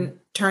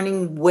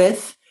turning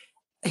with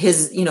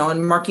his,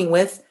 and marking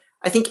with.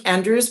 I think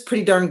Andrew is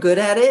pretty darn good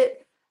at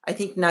it. I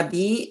think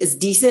Nabi is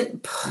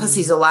decent, plus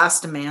he's a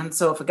last man.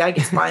 So if a guy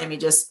gets by him, he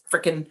just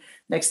freaking,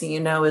 next thing you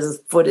know,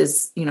 his foot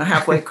is,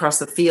 halfway across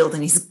the field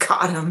and he's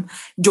got him.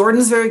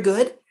 Jordan's very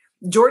good.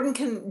 Jordan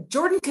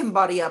can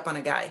body up on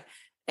a guy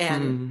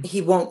and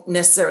he won't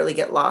necessarily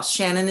get lost.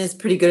 Shannon is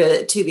pretty good at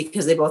it too,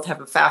 because they both have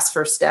a fast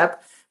first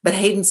step, but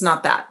Hayden's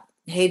not that.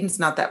 Hayden's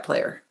not that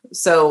player.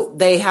 So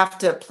they have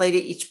to play to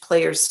each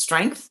player's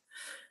strength.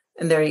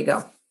 And there you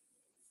go.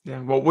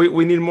 Yeah. Well,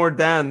 we need more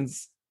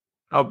Dans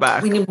out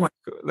back. We need more.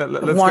 Let's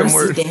get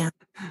more. Dan.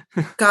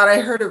 God,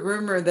 I heard a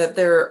rumor that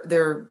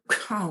they're,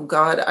 oh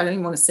God, I don't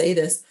even want to say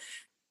this,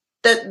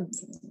 that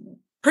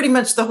pretty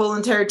much the whole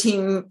entire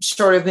team,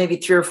 short of maybe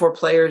 3 or 4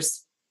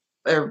 players,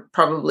 are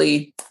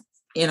probably,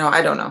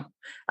 I don't know,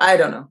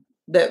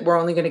 that we're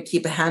only going to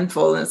keep a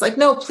handful. And it's like,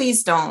 no,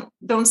 please don't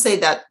say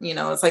that.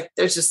 It's like,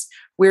 there's just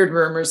weird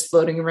rumors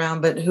floating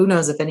around, but who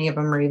knows if any of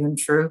them are even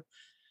true.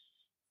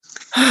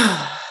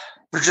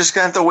 We're just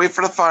going to have to wait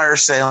for the fire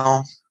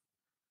sale.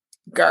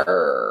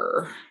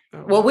 Grr.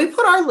 Well, we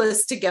put our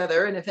list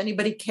together, and if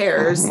anybody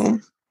cares,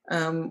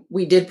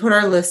 we did put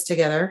our list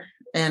together,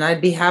 and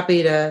I'd be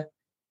happy to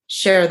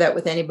share that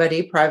with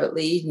anybody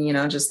privately.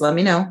 Just let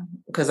me know,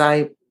 because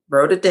I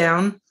wrote it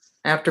down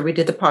after we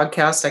did the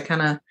podcast. I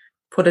kind of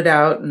put it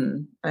out,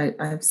 and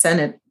I've sent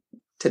it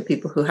to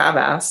people who have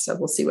asked, so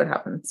we'll see what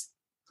happens.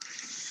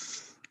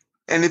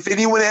 And if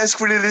anyone asks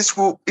for the list,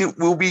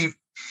 we'll be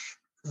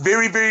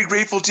very, very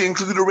grateful to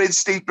include a red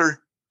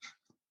stapler.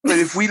 But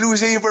if we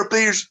lose any of our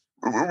players,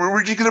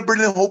 we're just going to burn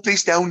the whole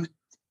place down.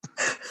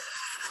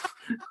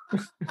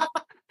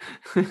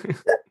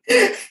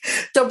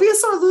 Don't be a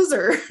sore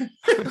loser.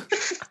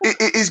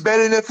 It's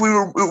bad enough we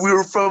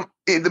were from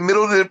in the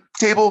middle of the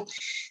table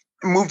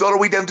and moved all the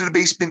way down to the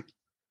basement.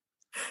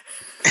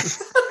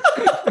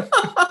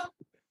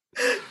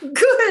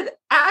 Good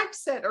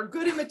accent or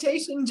good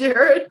imitation,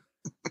 Jared.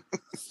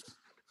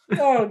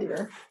 Oh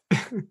dear.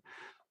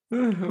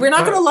 We're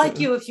not going to like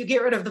you if you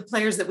get rid of the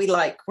players that we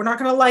like. We're not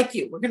going to like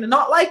you. We're going to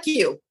not like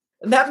you.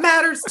 And that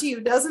matters to you,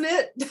 doesn't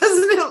it?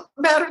 Doesn't it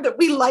matter that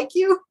we like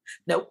you?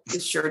 Nope,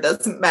 it sure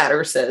doesn't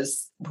matter,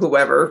 says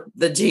whoever,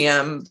 the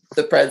GM,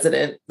 the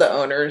president, the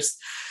owners,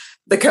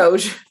 the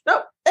coach.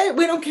 Nope, hey,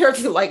 we don't care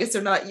if you like us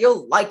or not.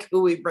 You'll like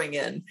who we bring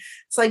in.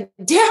 It's like,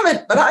 damn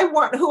it, but I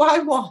want who I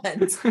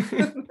want.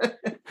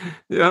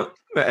 Yeah,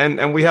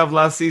 and we have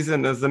last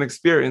season as an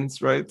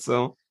experience, right?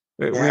 So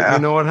we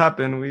know what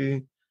happened.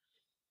 We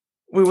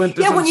went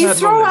through when you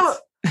throw out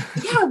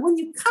when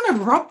you kind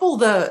of rumple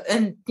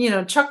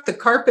chuck the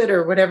carpet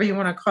or whatever you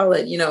want to call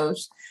it,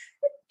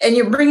 and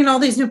you're bringing all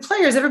these new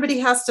players, everybody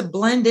has to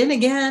blend in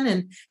again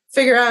and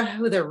figure out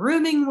who they're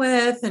rooming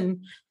with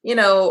and,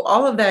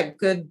 all of that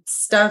good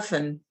stuff.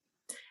 And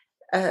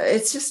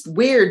it's just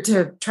weird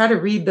to try to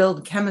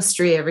rebuild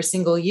chemistry every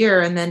single year.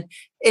 And then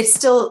it's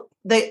still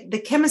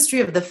the chemistry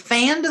of the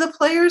fan to the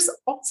players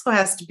also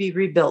has to be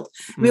rebuilt.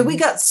 I mean, we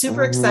got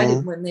super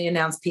excited when they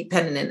announced Pete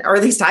Pennanen, or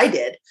at least I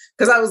did,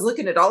 because I was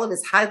looking at all of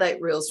his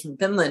highlight reels from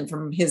Finland,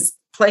 from his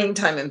playing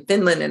time in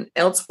Finland and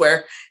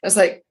elsewhere. I was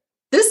like,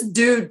 this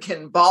dude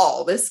can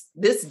ball. This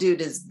dude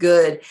is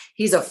good.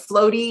 He's a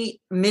floaty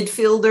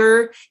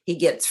midfielder. He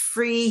gets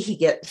free.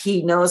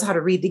 He knows how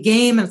to read the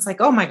game. And it's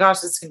like, oh my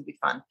gosh, this is going to be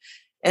fun.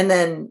 And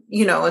then,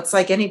 it's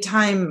like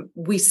anytime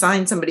we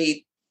sign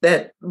somebody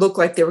that looked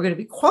like they were going to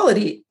be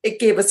quality, it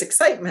gave us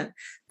excitement.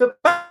 But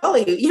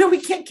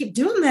we can't keep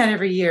doing that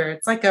every year.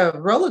 It's like a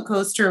roller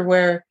coaster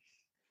where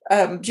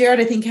Jared,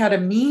 I think, had a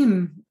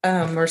meme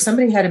or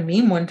somebody had a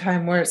meme one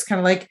time where it's kind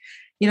of like,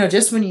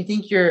 just when you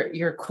think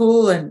you're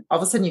cool and all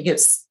of a sudden you get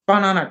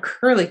spun on a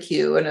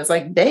curlicue, and it's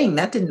like, dang,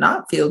 that did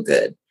not feel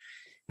good.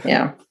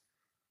 Yeah.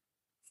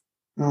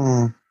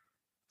 I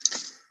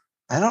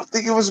don't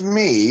think it was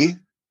me,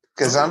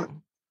 because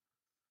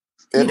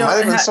it might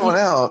have been someone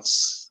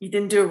else. You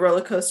didn't do a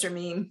roller coaster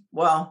meme.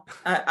 Well,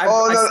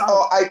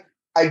 I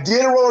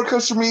did a roller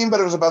coaster meme, but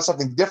it was about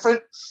something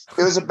different.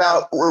 It was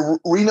about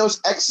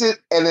Reno's exit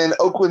and then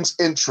Oakland's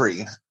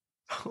entry.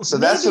 So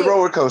that's the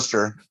roller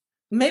coaster.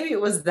 Maybe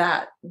it was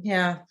that.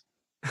 Yeah.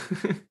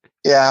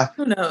 Yeah.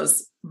 Who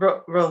knows?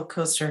 Roller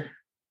coaster.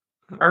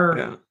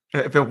 Yeah.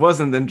 If it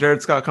wasn't, then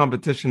Jared's got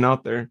competition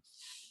out there.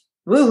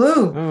 Woo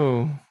woo.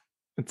 Oh,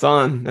 it's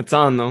on. It's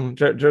on though.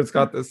 Jared's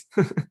got this.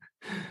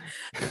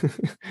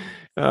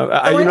 So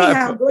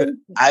anyhow,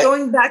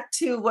 going back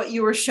to what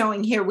you were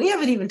showing here, we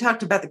haven't even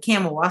talked about the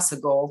Kamawasa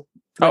goal.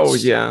 Oh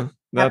yeah,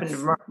 happened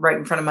right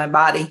in front of my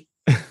body.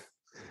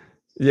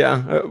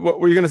 Yeah. What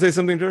were you going to say?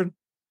 Something, Jared?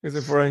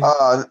 Before I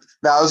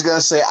was going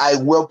to say I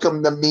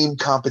welcome the meme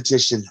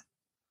competition.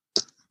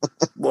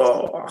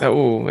 Whoa!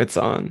 Oh, it's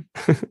on.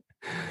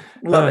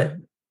 Love it.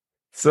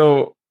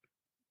 So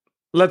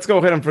let's go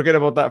ahead and forget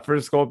about that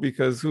first goal,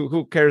 because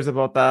who cares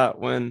about that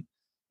when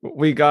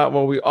we got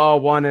what we all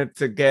wanted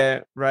to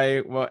get,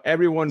 right? Well,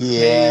 everyone paid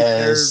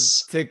their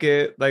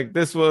ticket. Like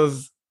this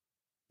was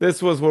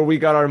where we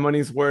got our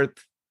money's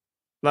worth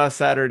last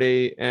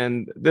Saturday,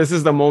 and this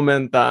is the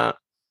moment that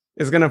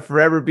is going to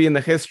forever be in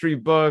the history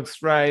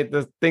books, right?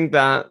 The thing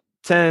that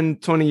 10,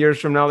 20 years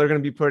from now they're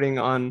going to be putting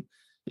on,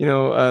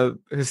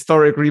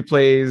 historic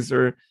replays,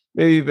 or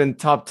maybe even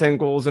top 10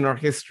 goals in our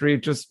history,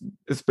 just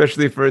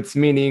especially for its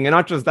meaning. And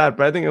not just that,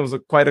 but I think it was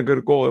quite a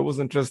good goal. It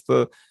wasn't just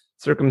a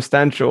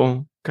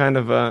circumstantial kind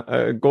of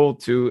a goal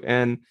too.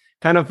 And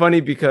kind of funny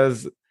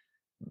because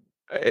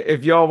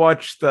if y'all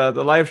watched the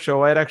live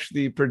show, I'd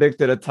actually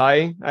predicted a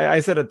tie. I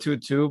said a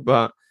 2-2,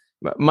 but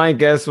my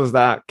guess was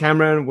that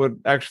Cameron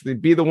would actually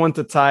be the one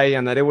to tie,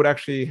 and that it would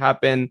actually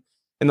happen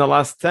in the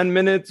last 10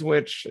 minutes,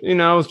 which, it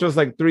was just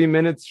like 3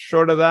 minutes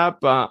short of that.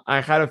 But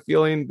I had a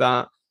feeling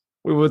that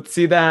we would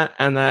see that,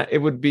 and that it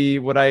would be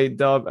what I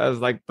dub as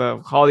like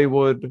the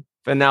Hollywood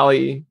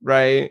finale,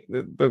 right?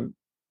 The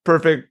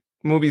perfect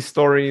movie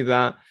story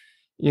that,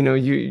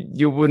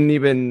 you wouldn't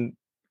even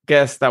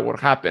guess that would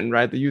happen,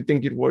 right? That you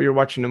think you're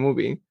watching a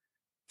movie.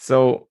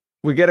 So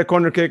we get a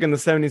corner kick in the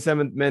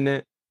 77th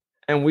minute,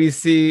 and we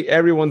see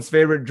everyone's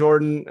favorite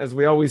Jordan, as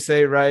we always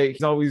say, right?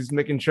 He's always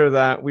making sure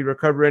that we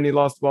recover any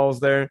lost balls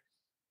there.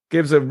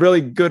 Gives a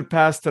really good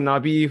pass to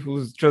Nabi,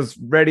 who's just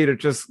ready to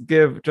just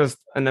give just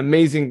an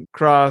amazing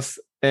cross.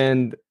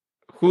 And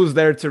who's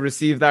there to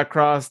receive that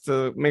cross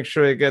to make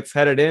sure it gets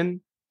headed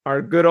in?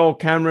 Our good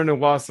old Cameron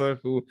Iwasa,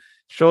 who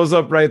shows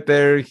up right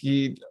there.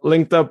 He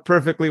linked up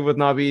perfectly with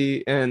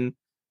Nabi. And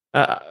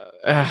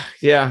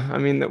yeah, I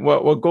mean,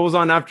 what goes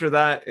on after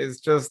that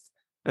is just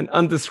an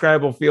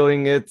undescribable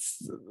feeling. It's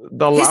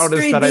the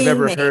loudest that I've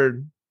ever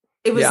heard.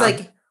 It was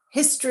like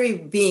history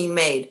being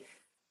made.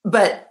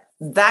 But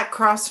that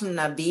cross from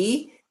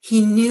Nabi,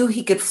 he knew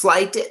he could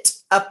flight it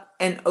up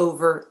and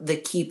over the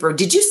keeper.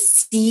 Did you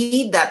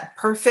see that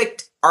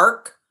perfect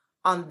arc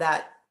on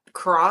that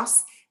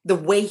cross? The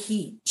way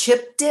he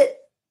chipped it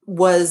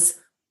was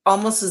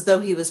almost as though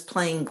he was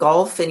playing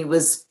golf, and he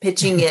was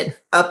pitching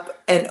it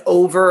up and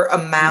over a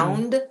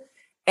mound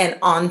and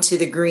onto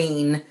the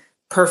green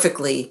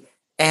perfectly.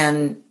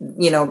 And,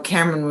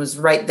 Cameron was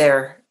right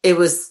there. It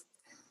was,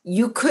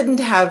 you couldn't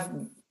have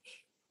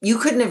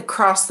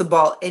crossed the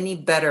ball any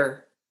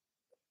better,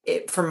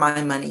 for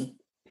my money.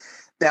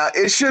 Now,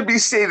 it should be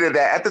stated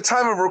that at the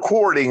time of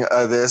recording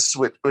of this,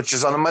 which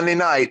is on a Monday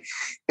night,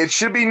 it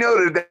should be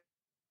noted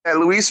that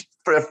Luis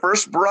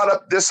first brought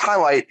up this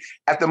highlight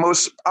at the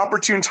most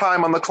opportune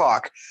time on the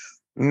clock,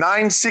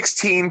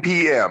 9:16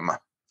 p.m.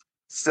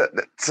 So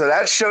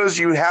that shows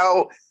you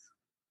how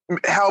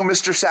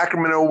Mr.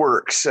 Sacramento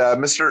works,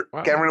 Mr.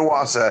 Cameron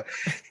Iwasa.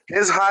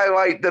 His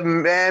highlight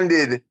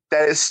demanded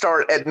that it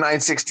start at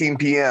 9:16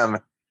 p.m.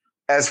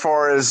 as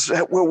far as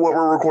what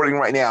we're recording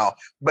right now.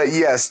 But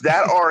yes,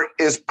 that arc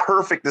is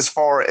perfect as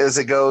far as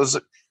it goes.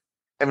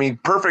 I mean,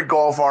 perfect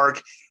golf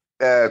arc.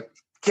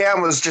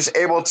 Cam was just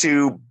able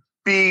to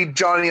be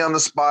Johnny on the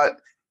spot,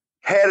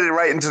 headed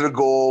right into the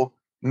goal,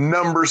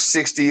 number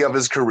 60 of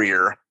his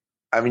career.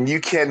 I mean, you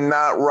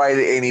cannot write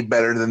it any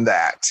better than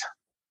that.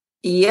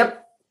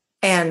 Yep.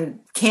 And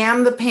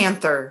Cam the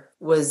Panther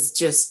was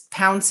just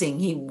pouncing.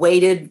 He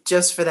waited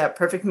just for that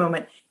perfect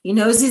moment. He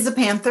knows he's a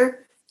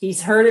Panther.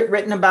 He's heard it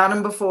written about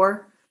him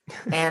before.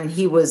 And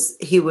he was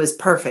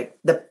perfect.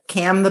 The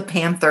Cam the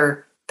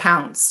Panther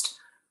pounced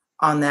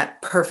on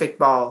that perfect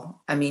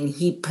ball. I mean,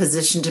 he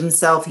positioned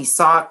himself. He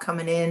saw it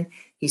coming in.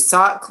 He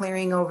saw it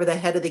clearing over the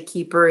head of the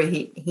keeper.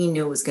 He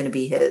knew it was going to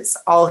be his.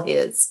 All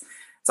his.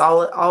 It's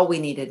all we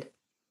needed.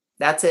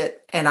 That's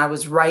it. And I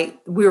was right.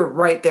 We were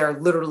right there,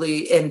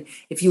 literally. And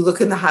if you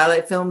look in the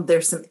highlight film,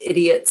 there's some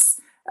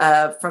idiots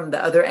from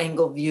the other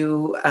angle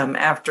view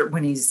after,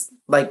 when he's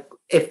like,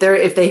 if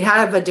they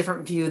have a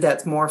different view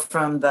that's more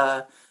from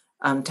the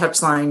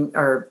touchline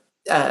or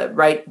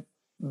right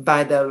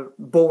by the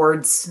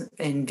boards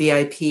in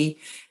VIP,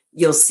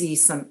 you'll see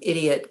some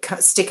idiot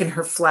sticking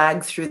her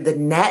flag through the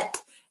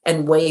net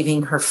and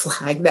waving her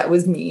flag. That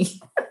was me.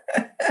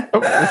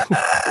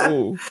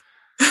 Oh.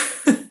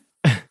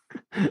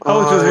 I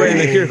was just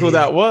waiting to hear who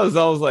that was.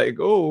 I was like,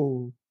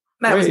 oh.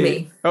 That was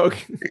me.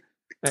 Okay.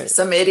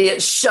 Some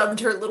idiot shoved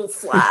her little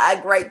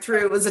flag right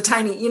through. It was a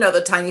tiny,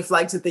 the tiny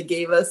flags that they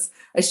gave us.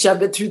 I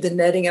shoved it through the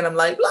netting, and I'm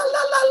like, la, la,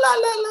 la, la,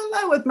 la,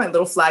 la, la, with my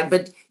little flag.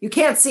 But you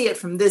can't see it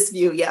from this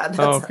view. Yeah.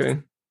 Okay.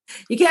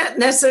 You can't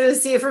necessarily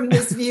see it from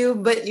this view,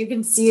 but you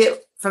can see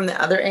it from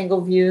the other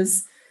angle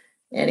views.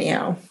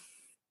 anyhow.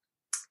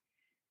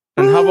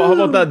 And how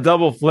about that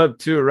double flip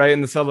too, right?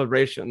 In the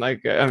celebration.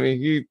 Like, I mean,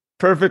 he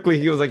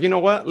was like, you know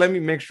what? Let me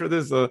make sure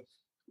this is a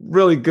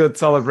really good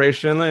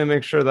celebration. Let me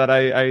make sure that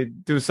I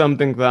do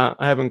something that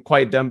I haven't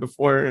quite done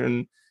before.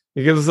 And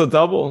he gives us a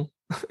double.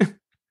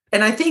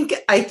 And I think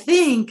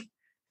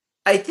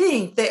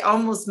they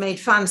almost made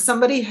fun.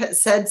 Somebody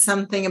said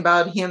something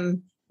about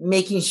him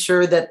making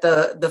sure that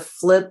the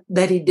flip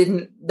that he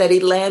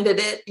landed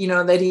it,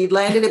 that he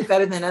landed it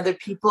better than other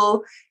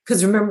people.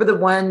 Because remember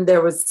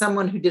there was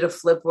someone who did a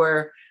flip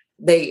where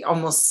they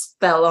almost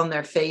fell on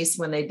their face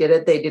when they did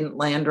it. They didn't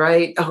land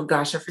right. Oh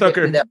gosh, I forget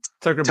who that.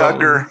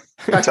 Tucker.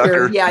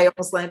 Yeah, he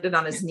almost landed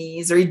on his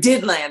knees, or he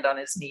did land on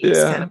his knees.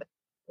 Yeah. Kind of.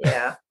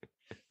 Yeah.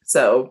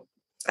 So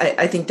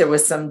I think there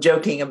was some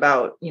joking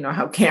about,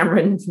 how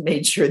Cameron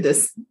made sure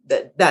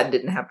that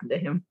didn't happen to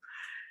him.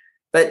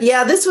 But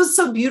yeah, this was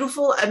so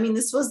beautiful. I mean,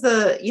 this was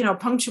the,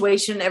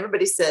 punctuation.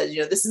 Everybody says,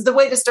 this is the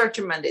way to start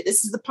your Monday.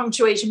 This is the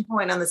punctuation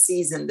point on the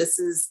season.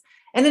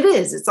 And it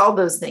is, it's all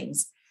those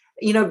things.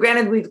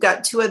 Granted, we've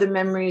got two other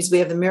memories. We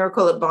have the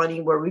Miracle at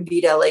Bonnie, where we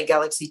beat LA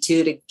Galaxy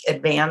 2 to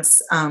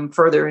advance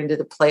further into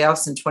the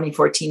playoffs in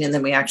 2014. And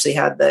then we actually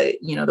had the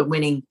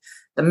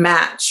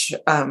match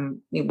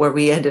where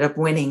we ended up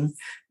winning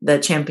the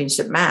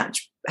championship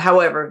match.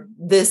 However,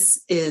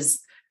 this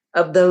is,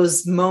 of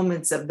those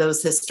moments, of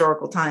those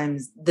historical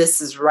times,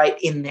 this is right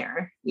in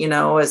there,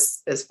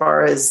 as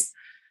far as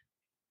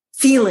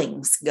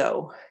feelings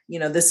go.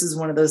 This is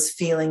one of those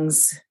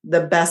feelings,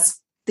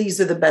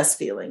 these are the best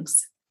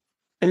feelings.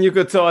 And you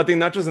could tell, I think,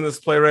 not just in this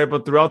play, right,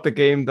 but throughout the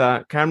game,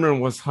 that Cameron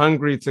was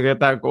hungry to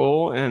get that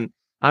goal. And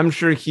I'm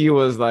sure he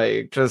was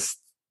like just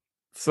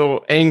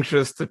so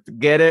anxious to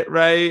get it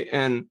right.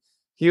 And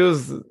he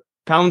was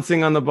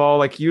pouncing on the ball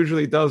like he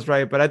usually does,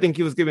 right? But I think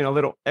he was giving a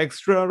little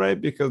extra, right?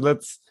 Because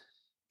let's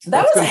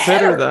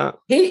consider that.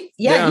 He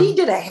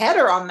did a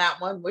header on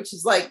that one, which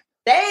is like,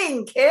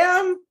 dang,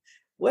 Cam,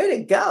 way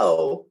to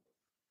go.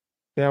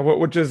 Yeah,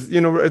 which is,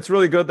 it's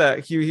really good that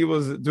he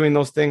was doing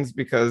those things,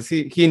 because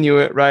he knew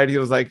it, right? He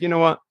was like, you know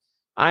what?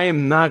 I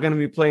am not going to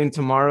be playing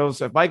tomorrow.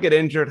 So if I get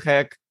injured,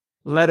 heck,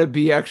 let it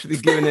be actually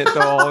giving it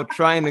the all,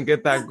 trying to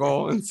get that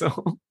goal. And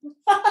so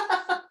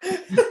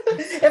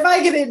if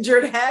I get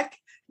injured, heck,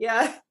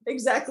 yeah,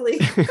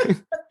 exactly.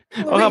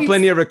 I'll have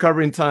plenty of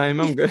recovering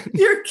time. I'm good.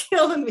 You're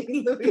killing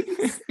me,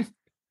 Luis.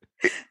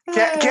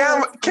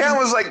 Cam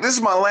was like, this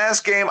is my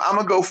last game. I'm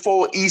gonna go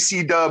full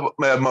EC dub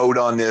mode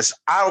on this.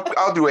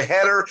 I'll do a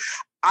header.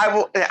 I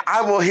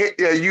will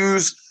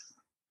use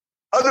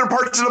other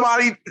parts of the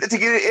body to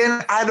get it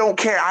in. I don't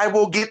care. I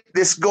will get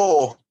this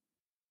goal.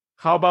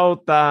 How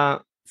about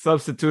that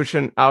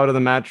substitution out of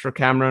the match for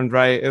Cameron,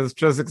 right? It was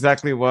just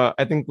exactly what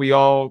I think we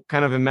all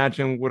kind of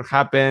imagined would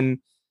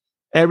happen.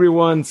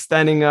 Everyone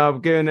standing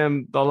up, giving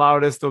him the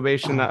loudest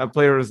ovation that a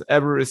player has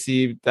ever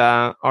received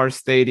at our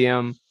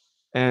stadium.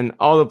 And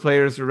all the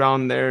players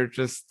around there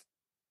just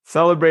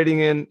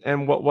celebrating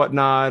and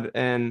whatnot.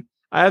 And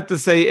I have to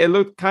say, it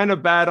looked kind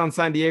of bad on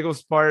San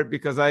Diego's part,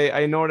 because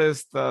I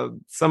noticed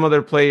some of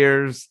their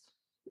players,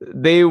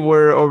 they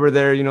were over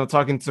there,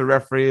 talking to the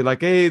referee,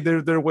 like, hey,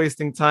 they're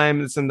wasting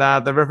time, this and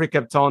that. The referee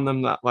kept telling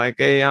them that, like,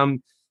 hey,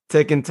 I'm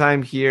taking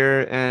time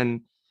here.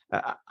 And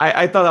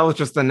I thought that was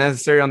just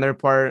unnecessary on their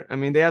part. I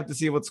mean, they have to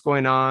see what's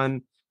going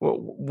on.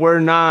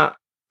 We're not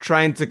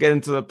trying to get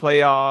into the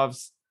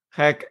playoffs.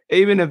 Heck,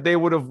 even if they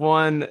would have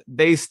won,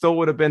 they still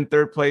would have been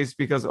third place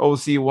because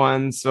OC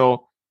won.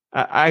 So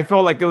I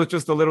felt like it was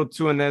just a little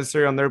too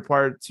unnecessary on their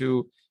part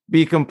to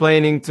be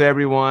complaining to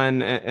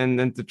everyone and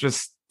then to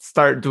just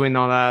start doing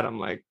all that. I'm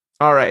like,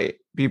 all right,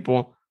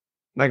 people,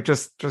 like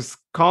just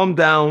calm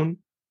down.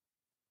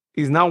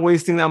 He's not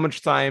wasting that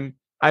much time.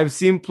 I've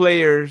seen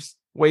players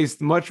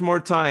waste much more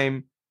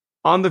time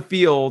on the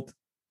field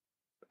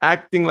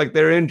acting like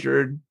they're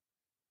injured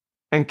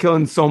and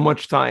killing so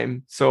much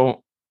time.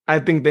 So I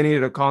think they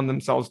needed to calm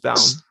themselves down.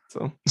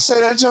 So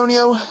San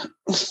Antonio.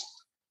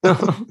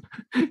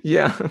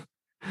 Yeah.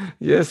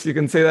 Yes, you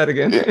can say that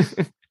again.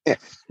 Yeah.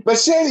 But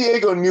San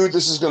Diego knew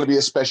this was going to be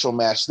a special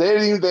match. They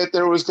knew that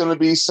there was going to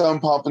be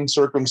some pomp and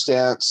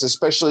circumstance,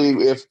 especially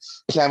if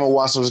Cam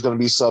Iwasa was going to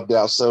be subbed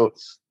out. So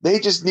they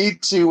just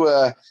need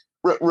to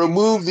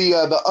remove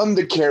the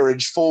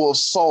undercarriage full of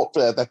salt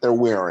that they're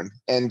wearing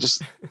and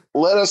just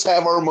let us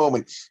have our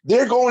moment.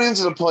 They're going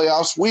into the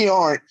playoffs. We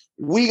aren't.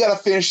 We got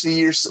to finish the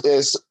year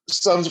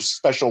some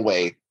special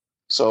way.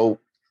 So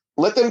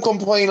let them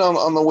complain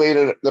on the way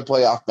to the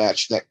playoff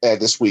match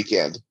this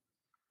weekend.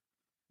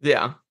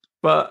 Yeah,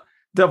 but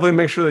definitely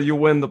make sure that you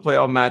win the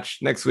playoff match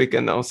next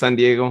weekend, though, San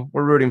Diego.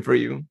 We're rooting for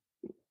you.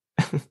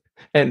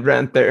 And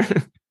rant there.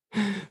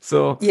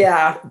 So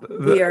yeah,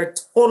 we are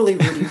totally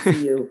rooting for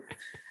you.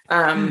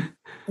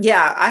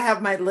 Yeah, I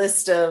have my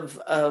list of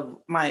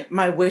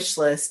my wish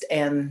list,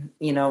 and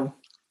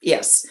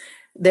yes,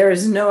 there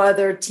is no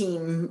other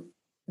team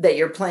that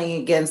you're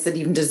playing against that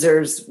even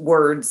deserves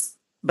words,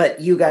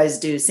 but you guys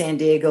do. San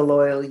Diego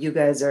Loyal, you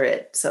guys are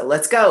it. So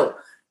let's go.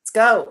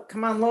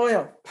 Come on,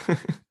 Loyal.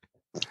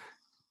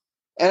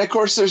 And of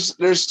course,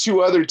 there's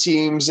two other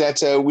teams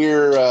that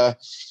we're.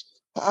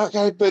 How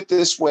can I put it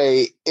this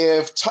way?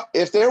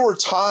 If there were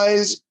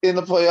ties in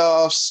the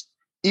playoffs,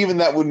 even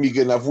that wouldn't be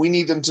good enough. We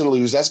need them to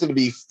lose. That's going to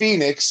be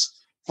Phoenix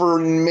for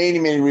many,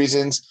 many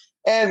reasons.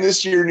 And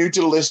this year, new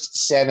to the list,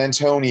 San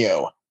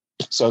Antonio.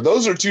 So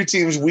those are two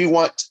teams we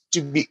want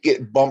to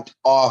get bumped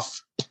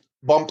off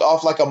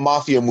like a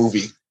mafia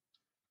movie.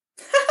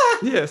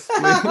 Yes.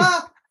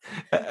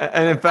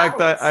 And in fact,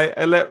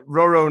 I let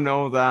Roro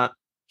know that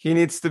he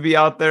needs to be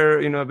out there,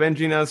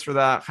 avenging us for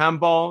that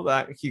handball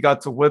that he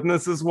got to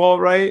witness as well,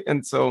 right?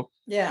 And so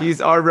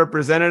he's our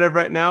representative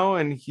right now,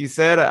 and he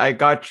said, I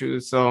got you.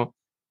 So,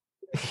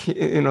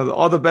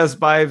 all the best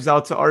vibes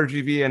out to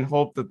RGV and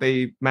hope that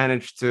they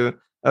manage to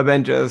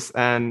avenge us.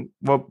 And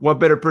what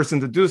better person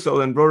to do so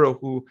than Roro,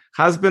 who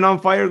has been on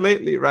fire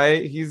lately,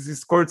 right? He's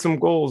scored some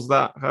goals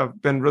that have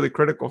been really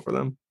critical for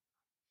them.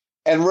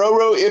 And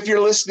Roro, if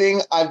you're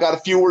listening, I've got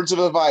a few words of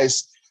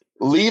advice.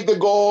 Leave the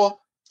goal.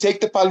 Take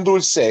the pan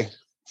dulce.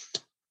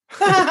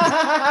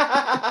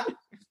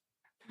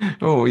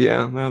 Oh,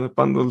 yeah. The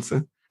pan dulce.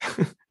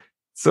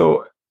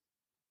 So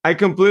I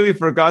completely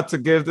forgot to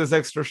give this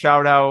extra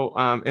shout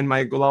out in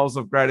my glows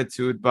of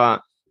gratitude,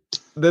 but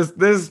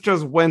this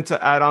just went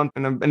to add on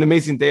an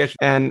amazing day,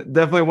 and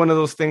definitely one of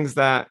those things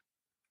that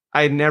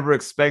I never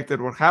expected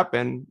would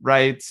happen,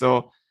 right?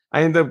 So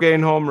I ended up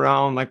getting home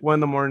around like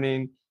 1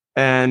 a.m,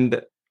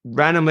 and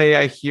randomly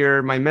I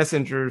hear my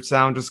messenger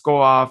sound just go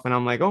off, and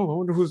I'm like, oh, I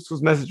wonder who's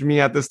messaging me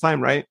at this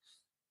time, right?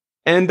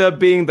 End up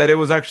being that it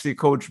was actually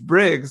Coach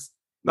Briggs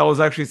that was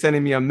actually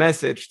sending me a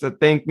message to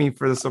thank me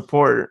for the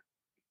support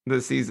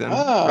this season,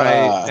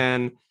 right?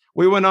 And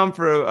we went on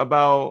for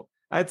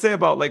I'd say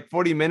about like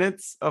 40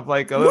 minutes of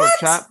like a little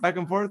chat back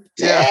and forth.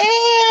 Damn!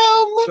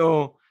 Yeah.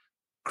 So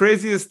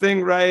craziest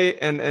thing, right?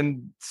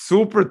 And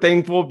super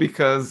thankful,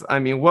 because I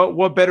mean,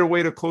 what better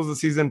way to close the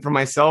season for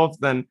myself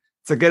than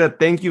to get a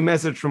thank you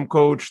message from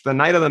Coach the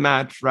night of the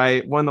match,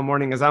 right? 1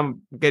 a.m. as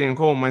I'm getting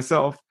home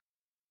myself.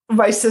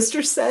 My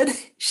sister said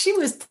she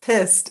was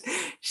pissed.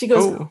 She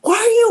goes, why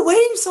are you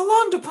waiting so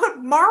long to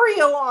put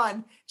Mario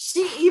on?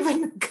 She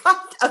even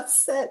got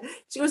upset.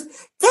 She goes,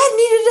 that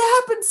needed to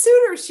happen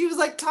sooner. She was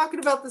like talking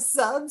about the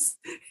subs.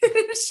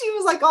 She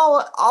was like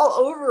all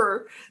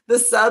over the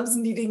subs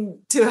needing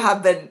to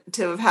have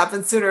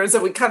happened sooner. And so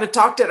we kind of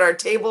talked at our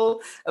table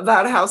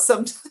about how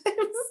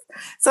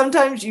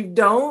sometimes you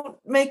don't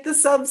make the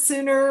subs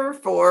sooner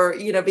for,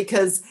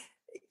 because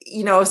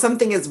if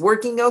something is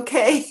working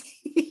okay,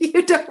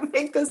 you don't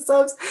make the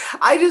subs.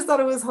 I just thought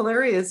it was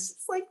hilarious.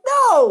 It's like,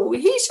 no,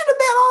 he should have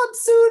been on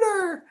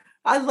sooner.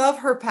 I love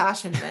her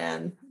passion,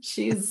 man.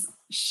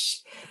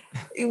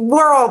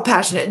 We're all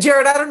passionate.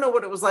 Jared, I don't know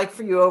what it was like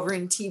for you over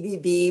in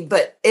TVB,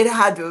 but it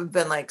had to have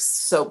been like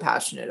so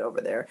passionate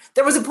over there.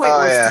 There was a point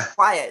where it was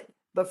quiet,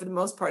 but for the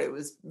most part, it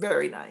was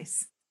very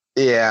nice.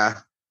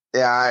 Yeah.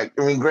 Yeah, I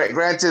mean,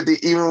 granted,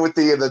 even with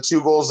the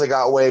 2 goals that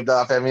got waved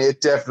off, I mean,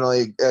 it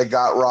definitely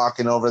got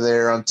rocking over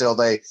there until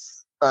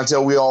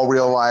we all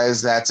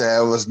realized that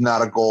it was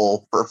not a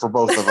goal for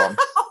both of them.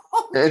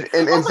 And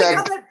in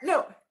fact,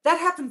 that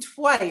happened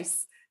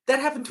twice.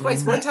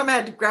 One time I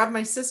had to grab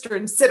my sister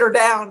and sit her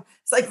down.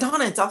 It's like,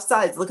 Donna, it's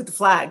offsides. Look at the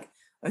flag.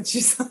 And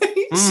she's like,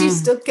 she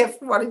still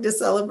kept wanting to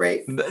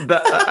celebrate.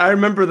 I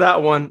remember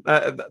that one.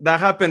 That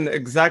happened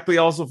exactly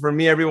also for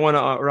me, everyone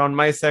around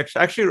my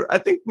section. Actually, I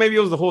think maybe it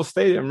was the whole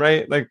stadium,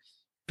 right? Like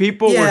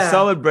people were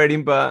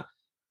celebrating, but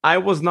I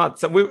was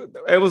not.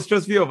 It was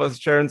just few of us,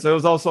 Sharon. So it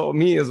was also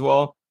me as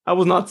well. I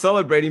was not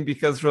celebrating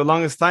because for the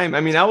longest time, I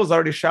mean, I was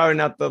already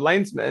shouting at the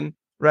linesman,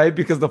 right?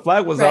 Because the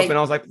flag was up, and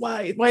I was like,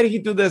 why did he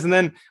do this? And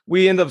then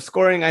we end up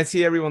scoring. I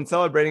see everyone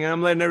celebrating, and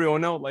I'm letting everyone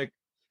know, like,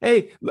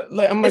 hey,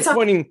 I'm like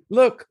pointing,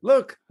 look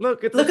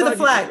at the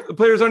flag. The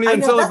players aren't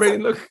even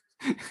celebrating. Look.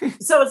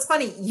 So it's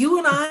funny. You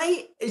and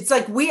I, it's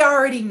like we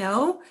already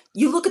know.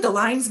 You look at the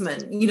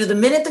linesman. The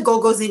minute the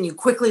goal goes in, you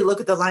quickly look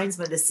at the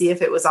linesman to see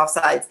if it was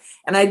offsides.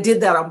 And I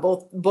did that on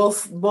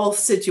both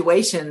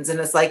situations. And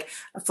it's like,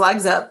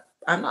 flag's up.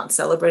 I'm not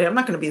celebrating. I'm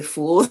not going to be a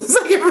fool. It's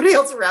like everybody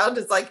else around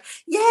is like,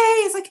 yay.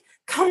 It's like,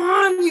 come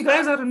on, you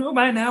guys ought to know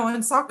by now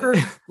in soccer.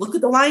 Look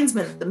at the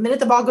linesman. The minute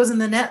the ball goes in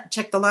the net,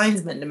 check the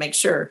linesman to make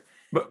sure.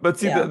 But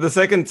see, the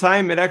second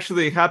time, it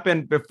actually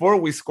happened before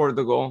we scored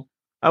the goal.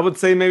 I would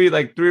say maybe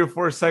like 3 or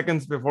 4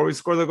 seconds before we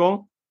scored the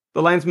goal.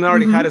 The linesman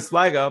already had his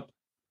flag up.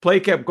 Play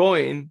kept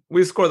going.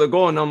 We scored the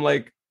goal, and I'm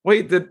like,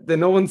 wait, did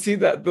no one see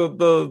that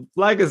the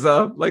flag is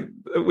up? Like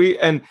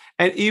and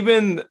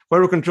even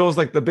whoever controls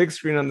like the big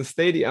screen on the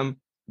stadium,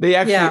 they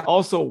actually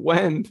also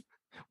went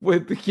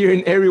with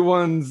hearing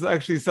everyone's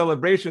actually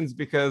celebrations,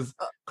 because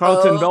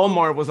Carlton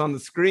Belmar was on the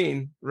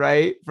screen,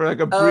 right? For like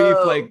a brief,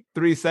 like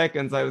 3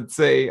 seconds, I would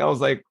say. I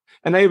was like,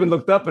 and I even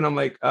looked up and I'm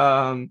like,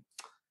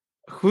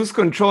 who's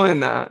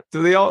controlling that?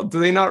 Do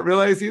they not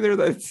realize either?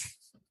 That's,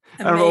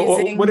 I don't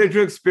know. What did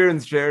you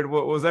experience, Jared?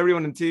 Was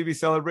everyone in TV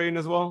celebrating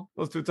as well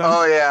those 2 times?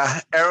 Oh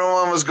yeah.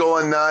 Everyone was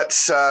going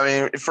nuts. I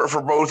mean,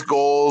 for both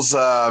goals.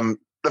 The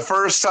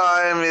first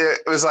time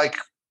it was like,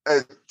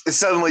 it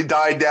suddenly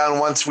died down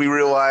once we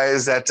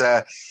realized that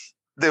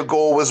the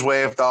goal was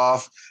waved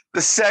off.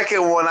 The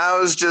second one, I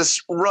was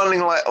just running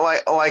like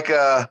running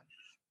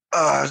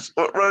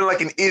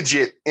like an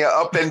idiot,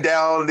 up and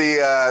down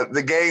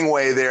the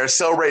gangway there,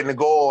 celebrating the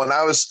goal, and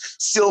I was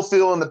still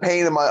feeling the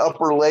pain in my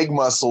upper leg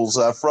muscles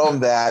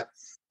from that,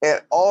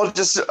 and all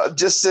just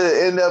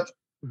to end up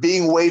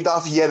being waved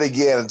off yet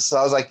again. So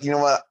I was like, you know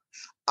what,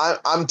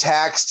 I'm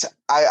taxed.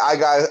 I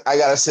got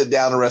to sit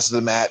down the rest of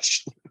the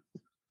match.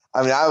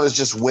 I mean, I was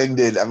just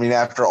winded. I mean,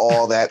 after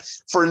all that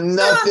for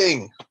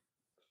nothing.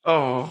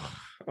 Oh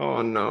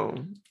no.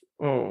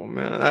 Oh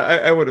man,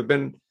 I would have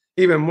been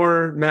even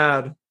more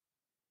mad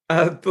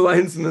at the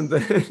linesman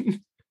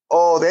then.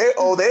 They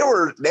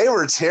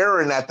were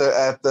tearing at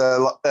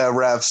the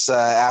refs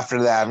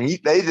after that. I mean,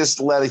 they just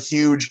let a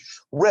huge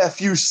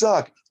 "ref, you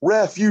suck,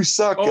 ref, you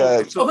suck."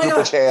 So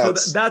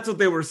that's what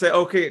they were saying.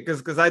 Okay,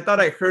 because I thought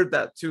I heard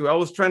that too. I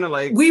was trying to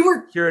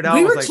hear it out.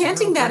 We were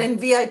chanting that in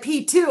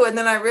VIP too, and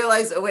then I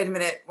realized, oh wait a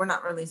minute, we're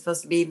not really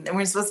supposed to be.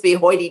 We're supposed to be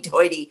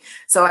hoity-toity.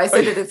 So I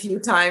said it a few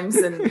times,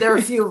 and there were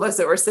a few of us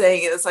that were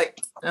saying it. It's like,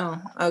 oh,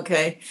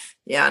 okay,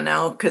 yeah,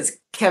 no, because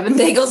Kevin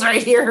Daigle's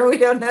right here. We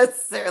don't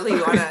necessarily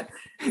want to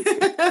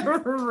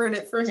ruin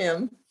it for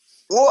him.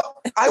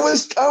 Well, I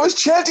was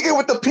chanting it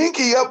with the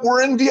pinky up.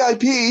 We're in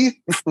VIP.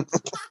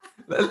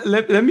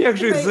 Let me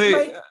actually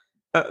say.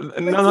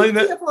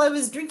 While I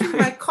was drinking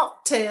my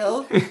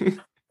cocktail.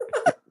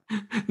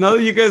 Now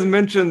that you guys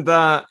mentioned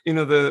that,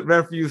 the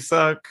referee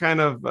suck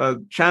kind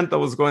of chant that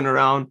was going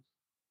around,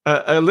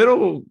 a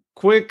little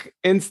quick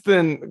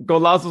instant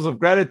golazos of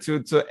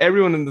gratitude to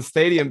everyone in the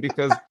stadium,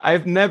 because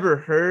I've never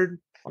heard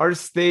our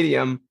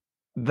stadium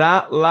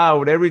that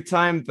loud every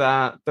time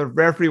that the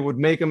referee would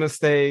make a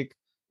mistake,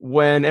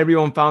 when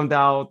everyone found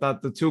out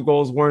that the 2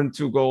 goals weren't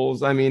 2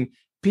 goals. I mean,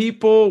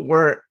 people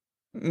were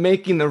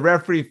making the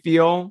referee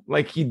feel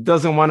like he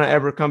doesn't want to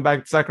ever come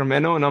back to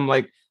Sacramento. And I'm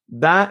like,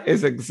 that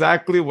is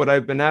exactly what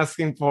I've been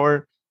asking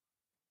for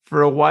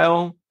a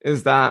while,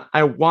 is that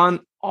I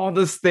want all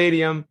the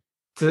stadium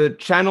to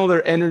channel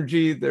their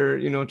energy, their,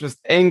 just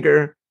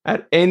anger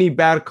at any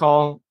bad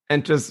call,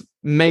 and just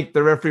make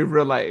the referee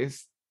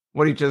realize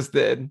what he just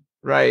did.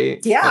 Right.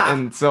 Yeah.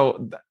 And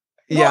so,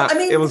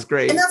 it was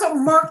great. And that's what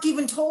Mark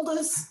even told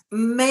us,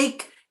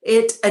 make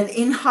it an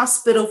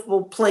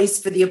inhospitable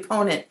place for the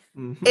opponent.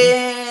 Mm-hmm.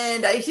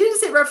 And he didn't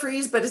say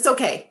referees, but it's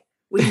okay.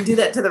 We can do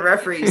that to the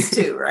referees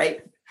too,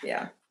 right?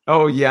 Yeah.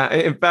 Oh, yeah.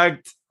 In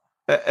fact,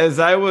 as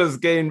I was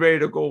getting ready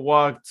to go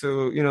walk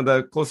to,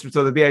 the closer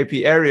to the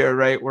VIP area,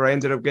 right, where I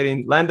ended up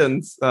getting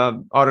Landon's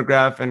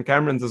autograph and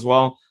Cameron's as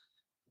well.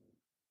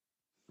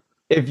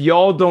 If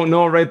y'all don't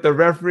know, right, the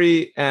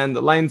referee and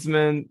the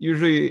linesman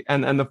usually,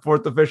 and the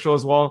fourth official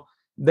as well,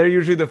 they're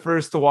usually the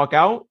first to walk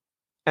out.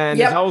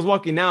 And As I was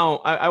walking out,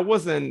 I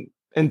wasn't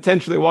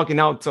intentionally walking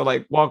out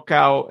to walk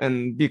out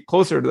and be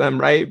closer to them,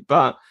 right?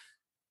 But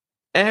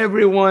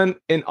everyone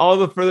in all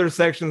the further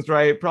sections,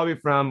 right, probably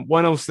from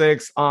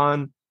 106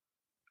 on,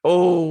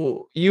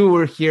 you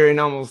were hearing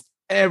almost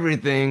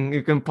everything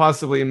you can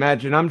possibly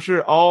imagine. I'm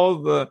sure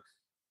all the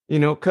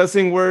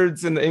cussing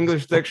words in the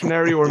English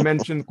dictionary were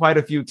mentioned quite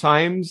a few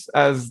times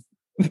as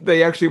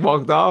they actually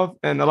walked off,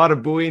 and a lot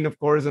of booing, of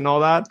course, and all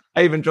that.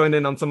 I even joined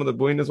in on some of the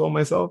booing as well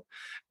myself.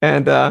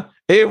 And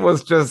it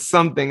was just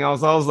something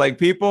else. I was like,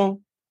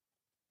 people,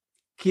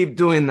 keep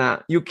doing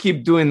that. You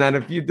keep doing that.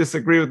 If you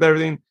disagree with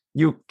everything,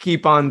 you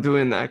keep on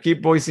doing that.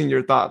 Keep voicing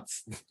your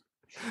thoughts.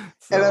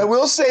 And I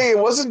will say, it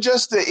wasn't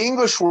just the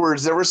English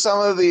words. There were some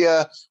of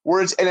the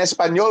words in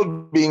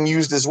Espanol being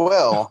used as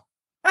well.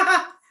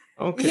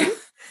 Okay. Yeah.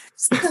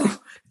 So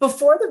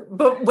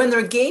but when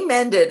their game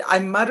ended, I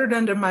muttered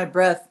under my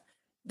breath,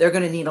 they're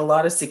going to need a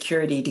lot of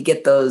security to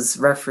get those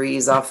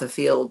referees off the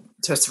field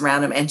to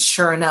surround them. And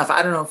sure enough,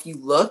 I don't know if you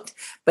looked,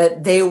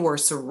 but they were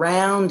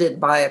surrounded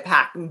by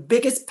a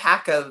biggest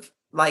pack of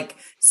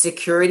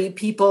security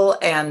people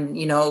and,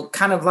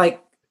 kind of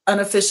like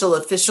unofficial,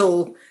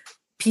 official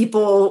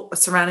people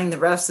surrounding the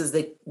refs as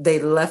they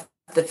left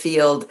the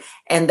field.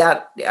 And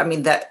that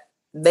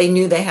they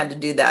knew they had to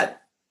do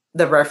that.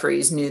 The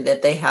referees knew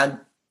that they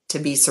had to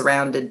be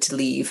surrounded to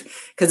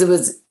leave,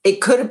 because it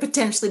could have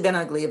potentially been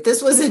ugly if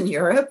this was in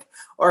Europe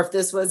or if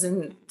this was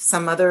in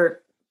some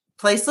other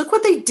place. Look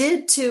what they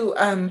did to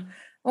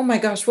oh my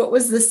gosh, what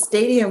was the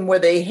stadium where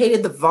they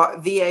hated the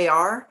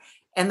VAR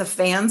and the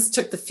fans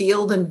took the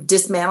field and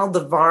dismantled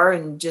the VAR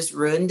and just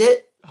ruined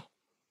it?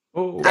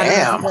 Oh, I don't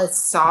know if you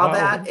guys saw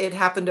that. It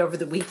happened over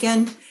the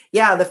weekend.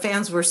 Yeah, the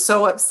fans were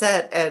so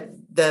upset at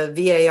the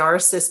VAR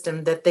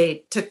system that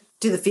they took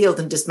to the field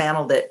and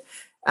dismantled it.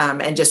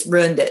 And just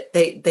ruined it.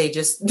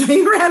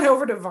 They ran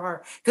over to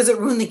VAR because it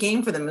ruined the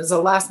game for them. It was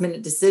a last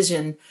minute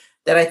decision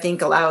that I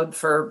think allowed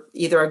for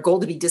either a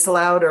goal to be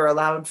disallowed or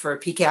allowed for a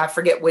PK. I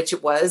forget which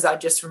it was. I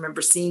just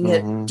remember seeing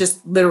it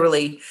just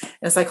literally. And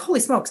it's like,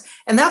 holy smokes.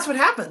 And that's what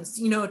happens,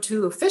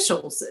 to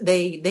officials.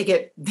 They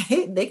get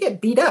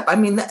beat up. I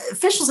mean, the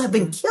officials have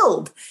been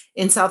killed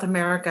in South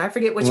America. I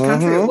forget which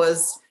country it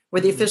was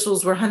where the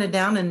officials were hunted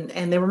down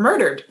and they were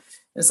murdered.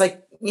 It's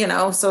like,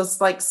 so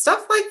it's like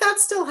stuff like that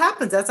still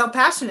happens. That's how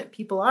passionate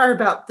people are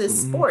about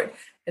this sport.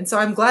 And so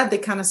I'm glad they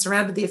kind of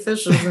surrounded the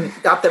officials and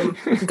got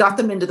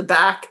them into the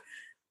back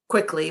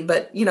quickly.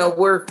 But we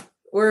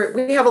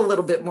have a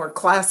little bit more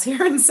class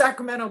here in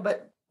Sacramento,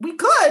 but we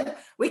could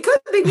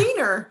be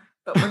meaner,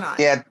 but we're not.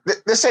 Yeah,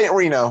 this ain't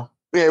Reno.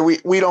 Yeah,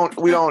 we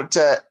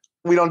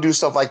don't do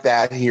stuff like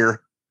that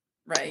here.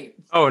 Right.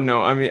 Oh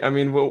no, I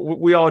mean,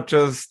 we all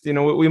just,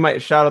 we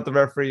might shout at the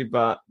referee,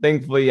 but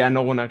thankfully,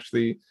 no one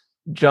actually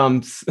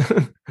jumps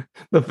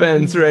the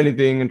fence or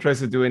anything and tries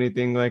to do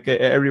anything. Like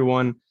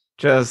everyone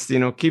just,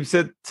 keeps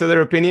it to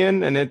their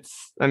opinion, and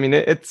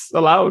it's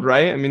allowed,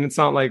 right? I mean, it's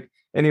not like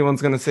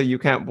anyone's gonna say you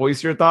can't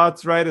voice your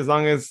thoughts, right? As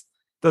long as it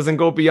doesn't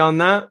go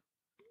beyond that,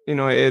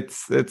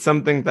 it's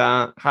something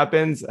that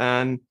happens,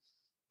 and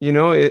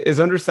it is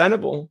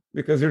understandable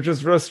because you're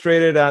just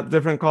frustrated at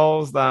different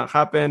calls that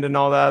happened and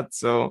all that.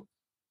 So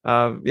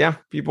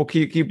people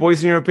keep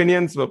voicing your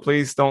opinions, but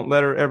please don't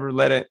ever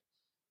let it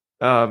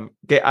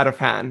get out of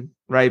hand,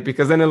 right?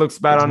 Because then it looks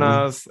bad on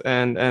us.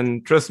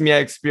 And trust me, I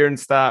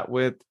experienced that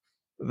with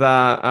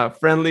the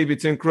friendly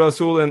between Cruz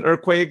Azul and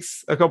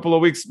Earthquakes a couple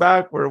of weeks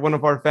back, where one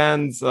of our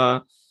fans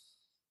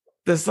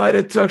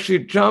decided to actually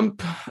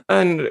jump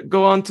and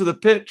go onto the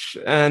pitch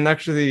and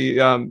actually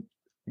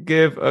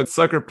give a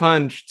sucker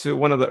punch to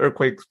one of the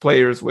Earthquakes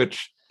players,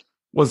 which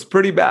was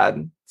pretty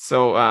bad.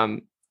 So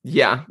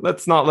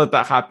let's not let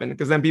that happen,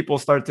 because then people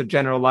start to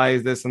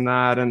generalize this and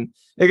that, and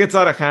it gets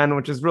out of hand,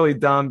 which is really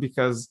dumb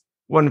because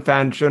one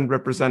fan shouldn't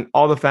represent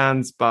all the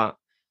fans. But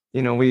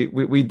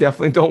we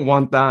definitely don't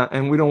want that,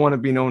 and we don't want to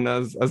be known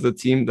as the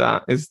team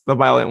that is the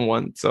violent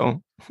one.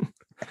 So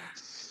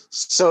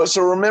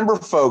remember,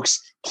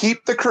 folks,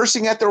 keep the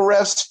cursing at the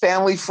refs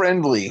family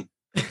friendly.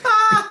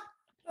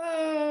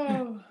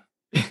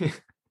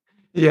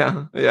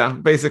 Yeah,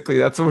 basically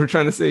that's what we're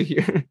trying to say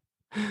here.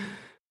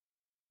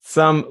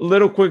 Some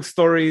little quick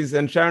stories,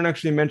 and Sharon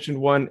actually mentioned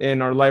one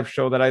in our live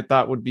show that I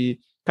thought would be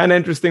kind of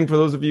interesting for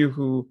those of you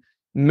who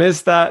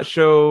missed that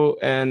show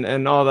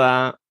and all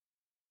that.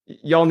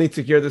 Y'all need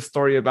to hear the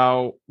story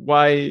about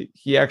why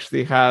he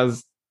actually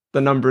has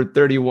the number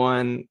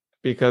 31,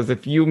 because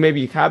if you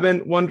maybe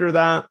haven't wondered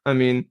that, I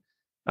mean,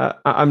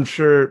 I'm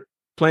sure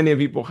plenty of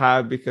people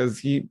have, because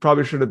he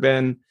probably should have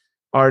been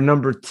our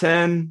number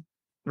 10,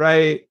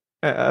 right,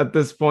 at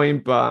this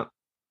point. But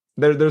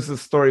there's a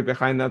story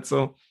behind that.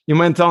 So you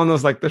mind telling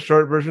us like the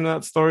short version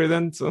of that story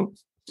then? So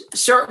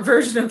short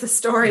version of the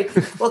story.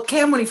 Well,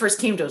 Cam, when he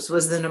first came to us,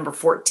 was the number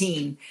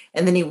 14,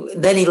 and then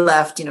he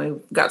left. He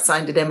got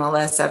signed at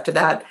MLS after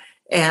that,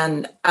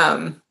 and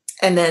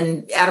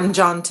then Adam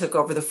John took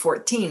over the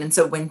 14. And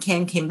so when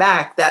Cam came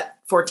back, that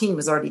 14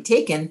 was already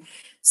taken.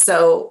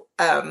 So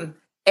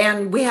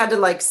and we had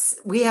to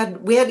we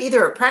had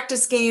either a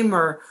practice game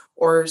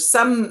or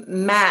some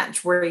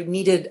match where he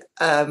needed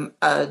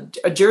a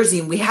jersey,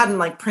 and we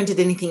hadn't printed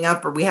anything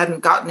up, or we hadn't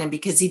gotten it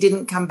because he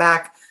didn't come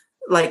back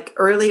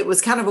early. It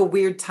was kind of a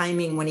weird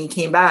timing when he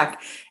came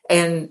back.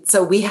 And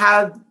so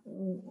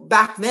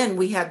back then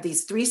we had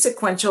these 3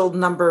 sequential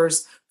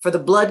numbers for the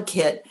blood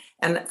kit.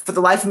 And for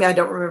the life of me, I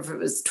don't remember if it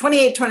was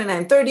 28,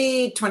 29,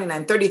 30,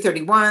 29, 30,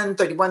 31,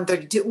 31,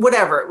 32,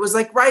 whatever. It was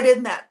right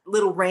in that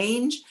little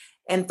range.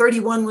 And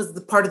 31 was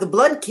the part of the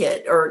blood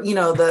kit, or,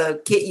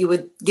 the kit you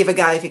would give a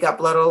guy if he got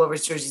blood all over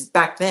his jerseys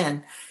back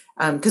then.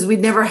 Because we'd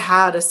never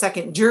had a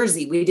second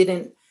jersey. We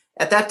didn't,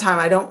 at that time,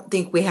 I don't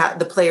think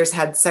the players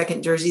had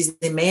second jerseys.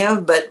 They may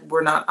have, but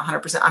we're not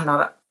 100%. I'm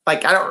not, I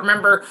don't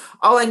remember.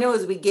 All I know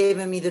is we gave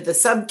him either the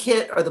sub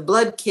kit or the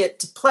blood kit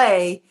to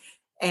play.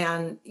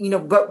 And,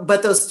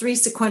 but those 3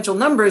 sequential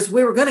numbers,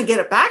 we were going to get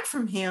it back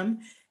from him.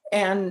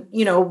 And,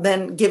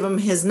 then give him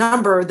his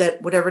number,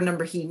 that whatever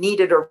number he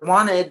needed or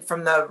wanted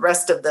from the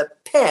rest of the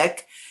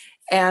pick.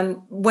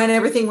 And when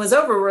everything was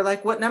over, we're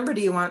like, what number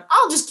do you want?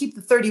 I'll just keep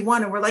the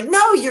 31. And we're like,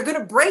 no, you're going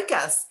to break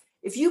us.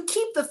 If you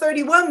keep the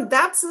 31,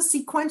 that's a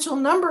sequential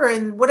number,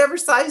 and whatever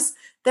size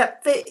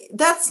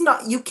that's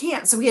not, you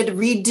can't. So we had to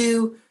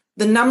redo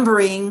the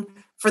numbering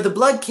for the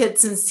blood kit,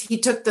 since he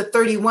took the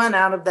 31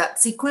 out of that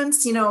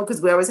sequence,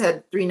 because we always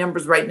had 3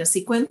 numbers right in a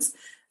sequence.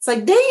 It's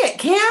like, dang it,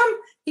 Cam.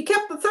 He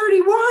kept the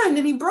 31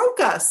 and he broke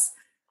us.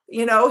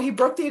 He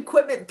broke the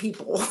equipment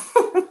people.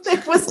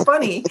 It was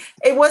funny.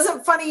 It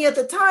wasn't funny at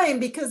the time,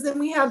 because then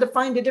we had to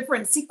find a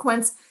different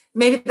sequence.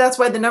 Maybe that's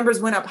why the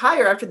numbers went up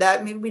higher after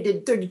that. Maybe we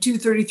did 32,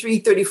 33,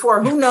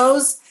 34. Who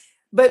knows?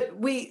 But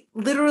we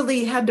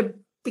literally had to,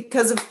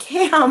 because of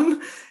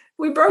Cam,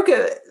 we broke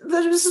it.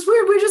 This is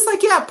weird. We're just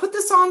like, yeah, put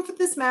this on for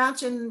this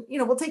match, and,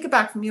 we'll take it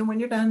back from you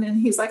when you're done.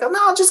 And he's like, oh, no,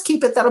 I'll just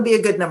keep it. That'll be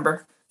a good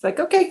number. It's like,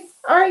 okay,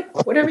 all right,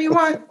 whatever you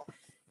want.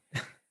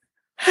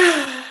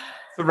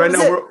 So right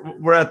now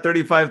we're at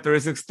 35,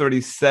 36,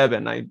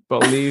 37, I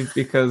believe,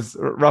 because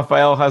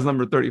Rafael has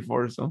number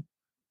 34. So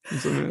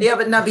yeah,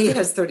 but Nabi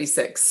has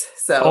 36.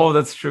 So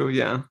that's true.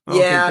 Yeah.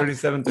 Yeah.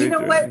 37, 33. You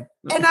know what?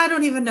 And I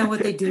don't even know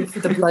what they do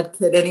for the blood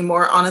kit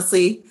anymore.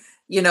 Honestly,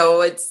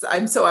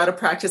 I'm so out of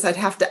practice. I'd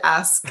have to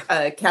ask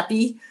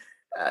Cappy,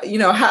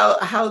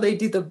 how they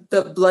do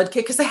the blood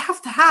kit, because they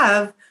have to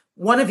have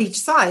one of each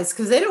size,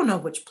 because they don't know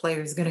which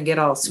player is going to get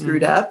all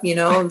screwed up,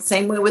 and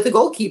same way with the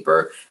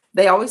goalkeeper.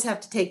 they always have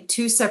to take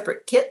 2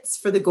 separate kits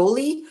for the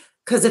goalie,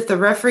 because if the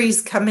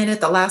referees come in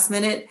at the last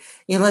minute,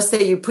 let's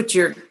say you put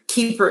your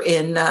keeper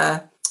in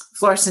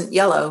fluorescent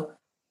yellow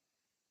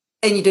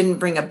and you didn't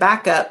bring a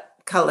backup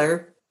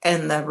color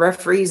and the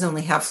referees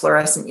only have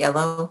fluorescent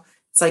yellow,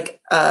 it's like,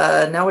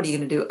 now what are you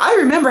going to do? I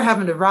remember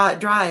having to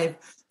drive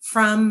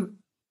from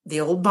the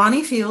old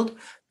Bonnie Field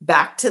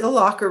back to the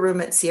locker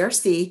room at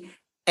CRC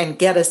and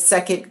get a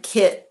second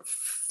kit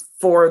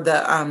for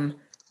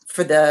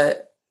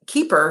the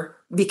keeper,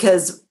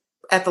 because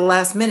at the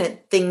last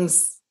minute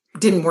things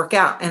didn't work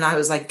out. And I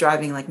was like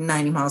driving like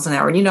 90 miles an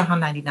hour. And you know how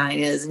 99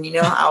 is, and you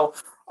know how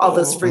all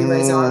those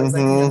freeways are. I was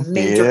like in a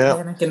major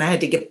panic, and I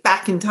had to get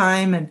back in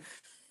time. And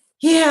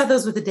yeah,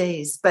 those were the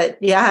days. But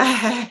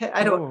yeah,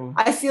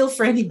 I feel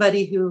for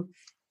anybody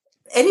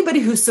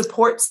who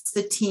supports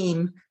the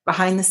team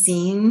behind the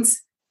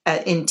scenes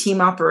in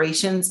team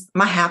operations.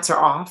 My hats are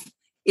off.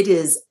 It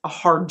is a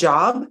hard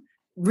job,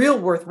 real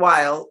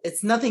worthwhile.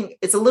 It's nothing.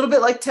 It's a little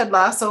bit like Ted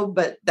Lasso,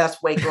 but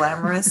that's way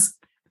glamorous.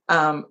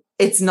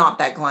 It's not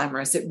that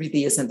glamorous. It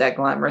really isn't that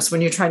glamorous when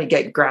you're trying to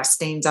get grass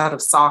stains out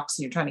of socks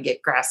and you're trying to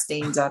get grass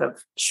stains out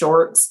of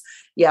shorts.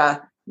 Yeah,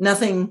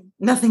 nothing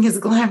is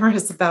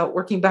glamorous about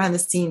working behind the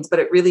scenes, but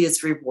it really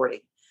is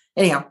rewarding.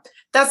 Anyhow,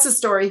 that's the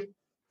story.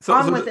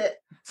 With it.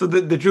 So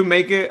did you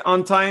make it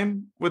on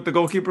time with the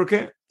goalkeeper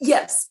kit?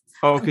 Yes.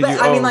 Oh, right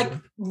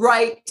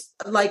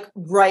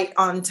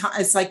on time.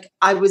 It's like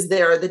I was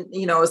there.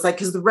 It's like,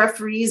 because the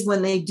referees,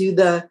 when they do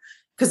the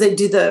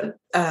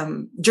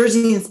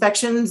jersey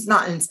inspections,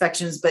 not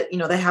inspections, but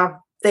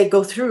they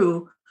go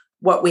through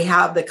what we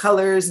have, the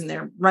colors, and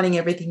they're running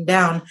everything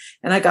down.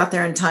 And I got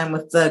there in time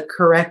with the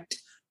correct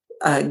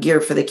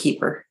gear for the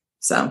keeper.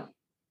 So,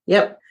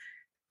 yep.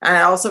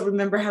 I also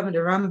remember having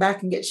to run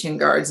back and get shin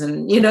guards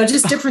and,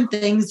 just different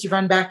things. You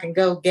run back and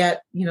go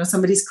get,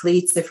 somebody's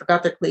cleats. They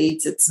forgot their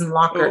cleats. It's in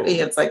locker. Oh.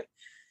 It's like,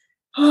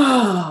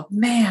 oh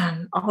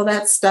man, all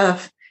that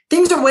stuff.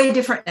 Things are way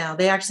different now.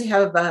 They actually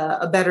have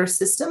a better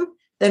system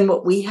than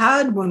what we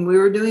had when we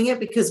were doing it,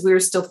 because we were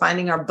still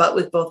finding our butt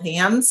with both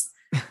hands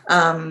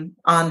on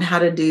how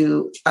to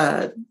do.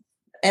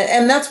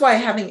 And that's why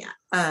having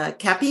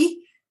Cappy,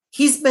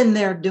 he's been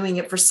there doing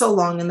it for so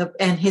long,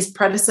 and his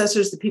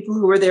predecessors, the people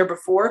who were there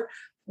before,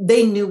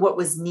 they knew what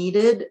was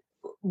needed.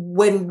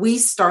 When we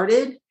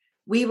started,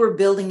 we were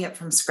building it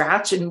from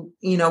scratch, and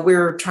we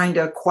were trying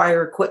to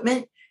acquire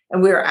equipment,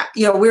 and we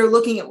were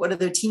looking at what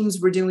other teams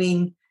were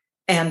doing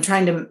and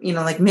trying to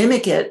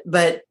mimic it.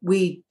 But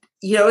it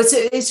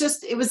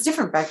was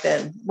different back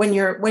then. When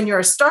you're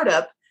a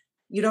startup,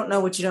 you don't know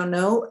what you don't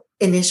know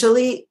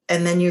initially,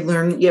 and then you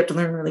have to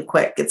learn really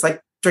quick. It's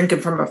like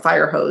drinking from a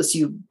fire hose.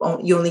 You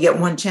only get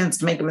one chance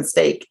to make a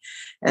mistake,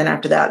 and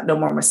after that, no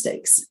more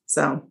mistakes.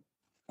 So,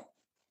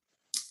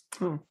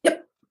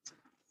 Yep,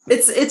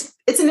 it's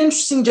an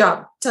interesting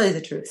job, to tell you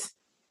the truth.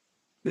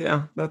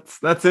 Yeah,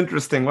 that's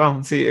interesting.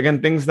 Wow, see,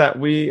 again, things that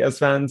we as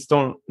fans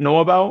don't know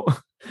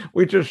about.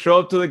 We just show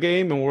up to the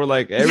game and we're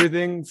like,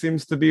 everything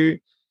seems to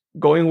be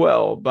going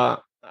well,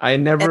 but I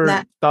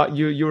never thought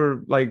you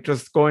were like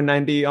just going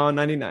 90 on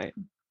 99.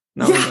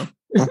 No, yeah.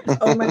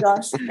 Oh my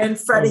gosh. And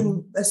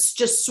fretting,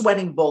 just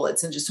sweating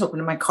bullets and just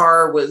hoping my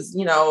car was,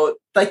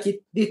 like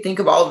you think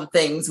of all the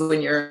things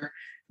when you're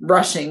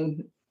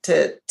rushing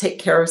to take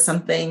care of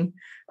something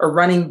or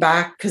running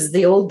back. Because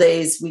the old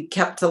days, we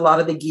kept a lot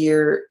of the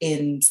gear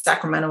in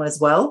Sacramento as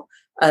well.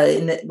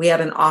 We had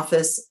an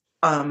office,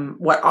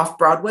 right off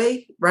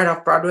Broadway.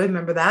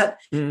 Remember that?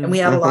 And we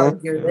had a lot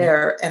of gear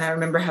there. And I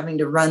remember having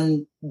to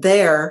run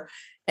there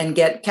and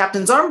get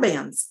captain's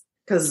armbands,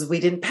 because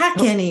we didn't pack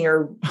any,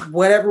 or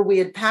whatever we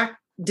had packed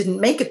didn't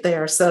make it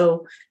there.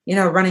 So,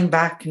 running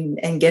back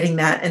and getting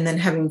that, and then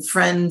having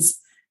friends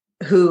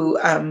who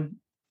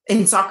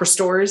in soccer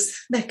stores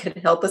that could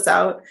help us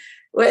out.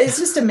 Well, it's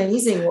just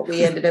amazing what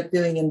we ended up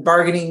doing and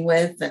bargaining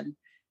with, and,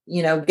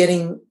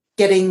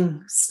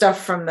 getting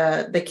stuff from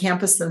the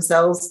campus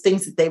themselves,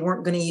 things that they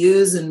weren't going to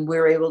use. And we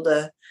were able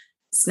to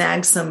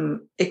snag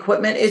some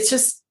equipment. It's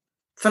just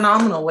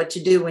phenomenal what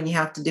you do when you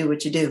have to do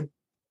what you do.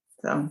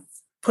 So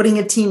putting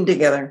a team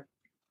together.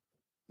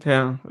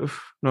 Yeah.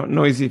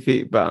 No easy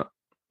feat, but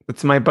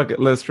it's my bucket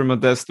list for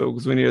Modesto,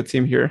 because we need a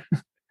team here.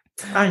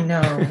 I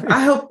know.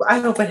 I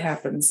hope it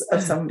happens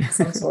of some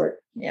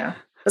sort. Yeah.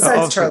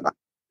 Besides Charlotte.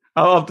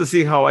 I'll have to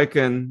see how I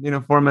can,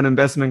 form an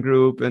investment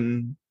group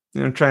and,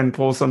 try and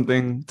pull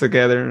something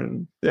together.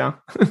 And yeah.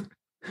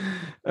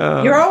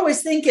 You're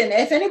always thinking,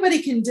 if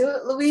anybody can do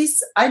it,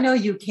 Luis, I know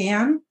you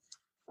can.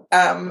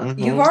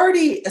 You've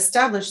already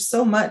established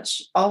so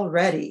much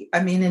already.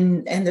 I mean,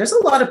 and there's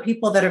a lot of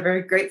people that are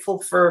very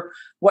grateful for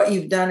what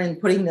you've done in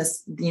putting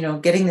this,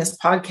 getting this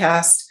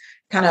podcast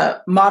kind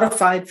of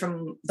modified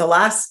from the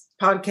last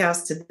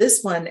podcast to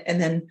this one, and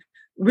then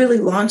really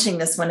launching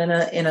this one in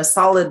a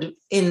solid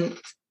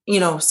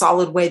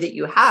way that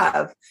you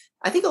have.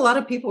 I think a lot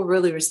of people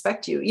really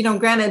respect you.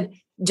 Granted,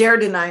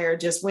 Jared and I are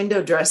just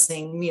window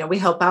dressing, we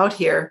help out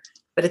here,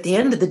 but at the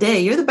end of the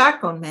day, you're the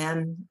backbone,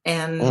 man.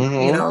 And,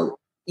 and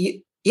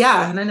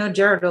I know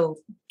Jared will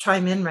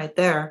chime in right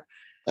there.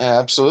 Yeah,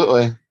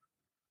 absolutely.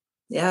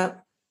 Yeah.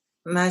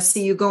 And I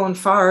see you going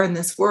far in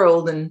this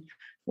world, and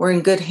we're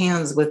in good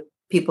hands with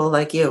people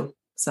like you.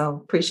 So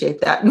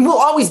appreciate that. And we'll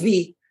always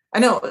be, I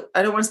know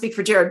I don't want to speak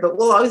for Jared, but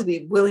we'll always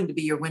be willing to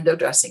be your window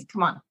dressing.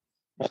 Come on.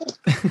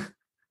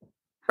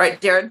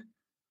 Right, Jared?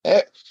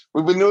 Yeah,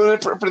 we've been doing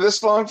it for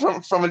this long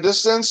from a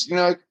distance.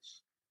 We're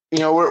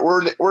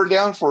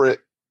down for it.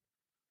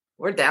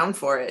 We're down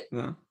for it.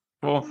 Yeah.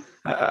 Well,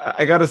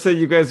 I got to say,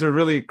 you guys are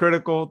really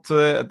critical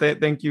to it.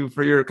 Thank you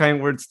for your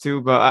kind words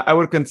too. But I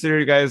would consider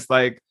you guys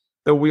like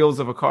the wheels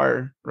of a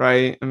car,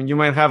 right? I mean, you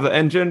might have the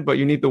engine, but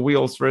you need the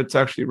wheels for it to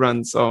actually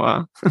run.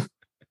 So,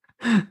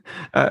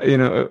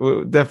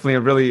 definitely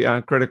a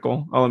really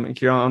critical element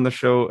here on the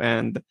show.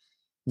 And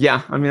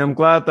yeah, I mean, I'm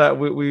glad that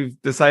we've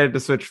decided to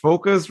switch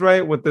focus,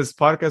 right, with this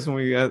podcast when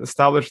we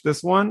established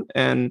this one.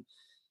 And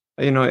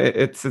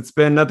it's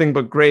been nothing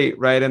but great,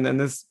 right? And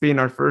this being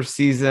our first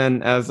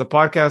season as a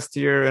podcast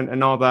here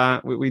and all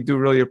that, we do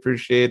really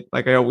appreciate,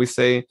 like I always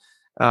say,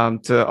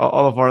 to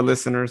all of our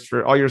listeners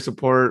for all your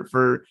support,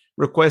 for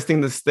requesting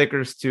the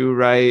stickers too,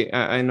 right?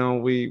 I know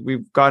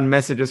we've gotten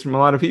messages from a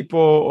lot of people,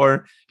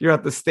 or you're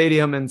at the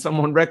stadium and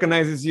someone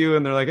recognizes you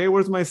and they're like, hey,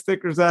 where's my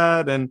stickers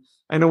at? And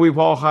I know we've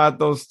all had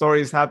those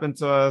stories happen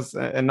to us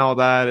and all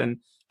that. And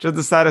just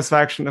the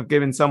satisfaction of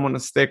giving someone a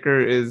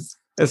sticker is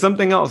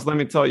something else, let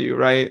me tell you,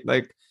 right?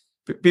 Like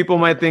people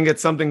might think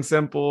it's something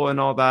simple and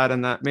all that,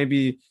 and that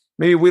maybe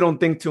we don't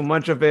think too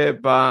much of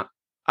it, but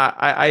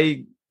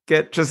I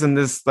get just in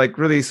this like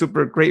really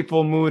super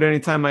grateful mood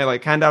anytime I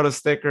like hand out a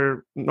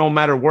sticker, no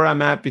matter where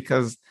I'm at,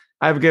 because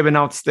I've given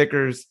out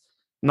stickers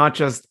not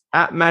just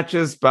at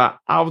matches, but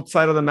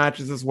outside of the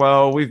matches as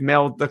well. We've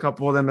mailed a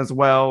couple of them as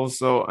well.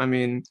 So, I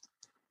mean,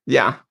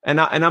 yeah.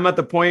 And I'm at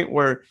the point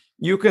where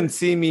you can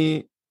see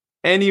me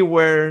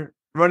anywhere,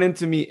 run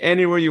into me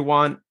anywhere you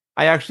want.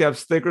 I actually have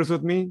stickers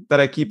with me that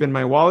I keep in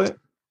my wallet,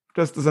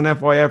 just as an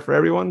FYI for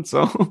everyone.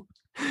 So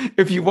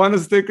if you want a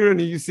sticker and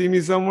you see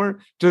me somewhere,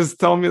 just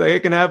tell me like I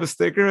can have a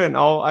sticker and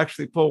I'll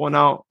actually pull one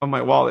out of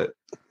my wallet.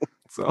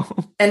 So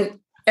and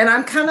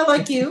I'm kind of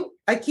like you.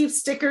 I keep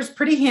stickers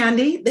pretty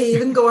handy. They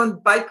even go on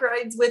bike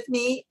rides with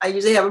me. I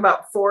usually have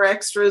about 4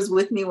 extras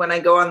with me when I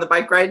go on the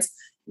bike rides.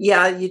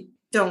 Yeah,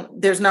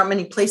 there's not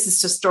many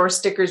places to store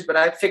stickers, but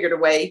I figured a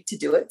way to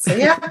do it. So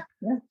yeah,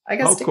 I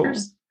got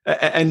stickers. Cool.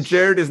 And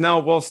Jared is now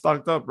well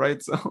stocked up,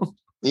 right? So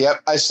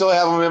yep, I still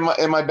have them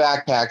in my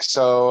backpack.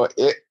 So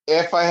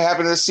if I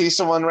happen to see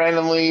someone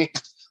randomly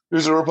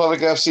who's a Republic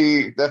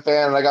FC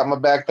fan and I got my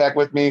backpack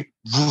with me,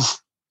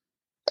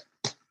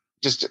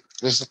 just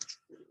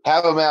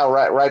have them out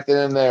right then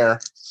and there.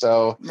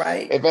 So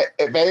right.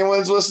 If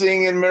anyone's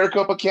listening in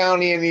Maricopa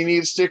County and you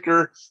need a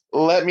sticker,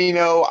 let me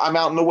know. I'm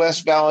out in the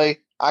West Valley.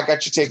 I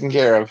got you taken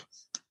care of.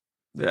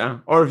 Yeah.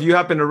 Or if you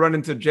happen to run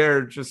into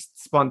Jared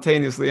just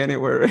spontaneously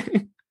anywhere,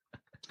 right?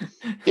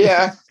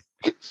 Yeah.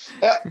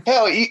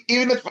 Hell,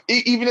 even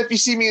if you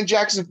see me in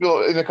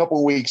Jacksonville in a couple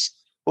of weeks,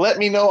 let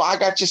me know. I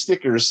got your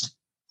stickers.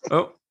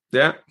 Oh,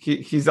 yeah.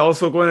 He's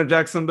also going to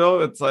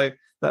Jacksonville. It's like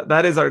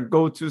that is our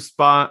go-to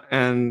spot.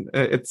 And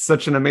it's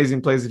such an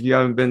amazing place if you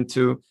haven't been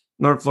to.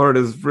 North Florida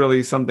is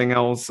really something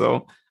else.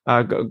 So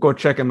go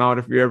check him out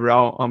if you're ever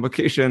out on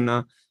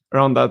vacation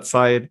around that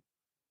side.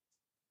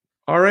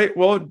 All right.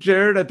 Well,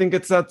 Jared, I think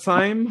it's that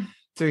time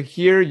to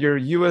hear your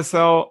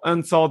USL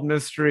Unsolved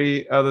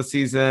Mystery of the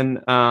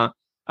season.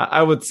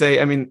 I would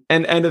say, I mean,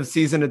 an end of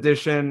season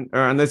edition,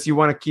 or unless you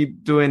want to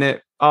keep doing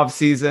it off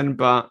season,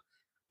 but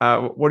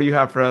what do you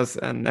have for us?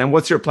 And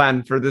what's your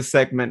plan for this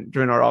segment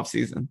during our off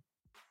season?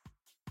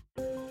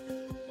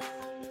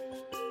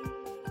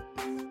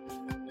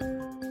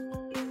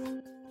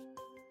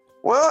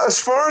 Well, as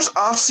far as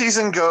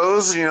off-season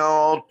goes,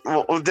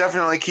 we'll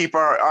definitely keep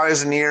our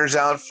eyes and ears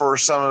out for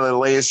some of the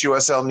latest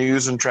USL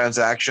news and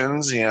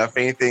transactions. If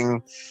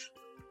anything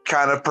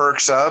kind of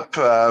perks up,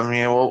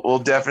 we'll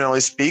definitely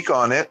speak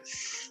on it.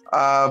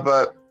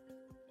 But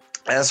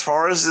as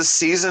far as this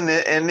season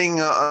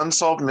ending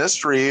Unsolved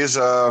Mysteries,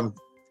 I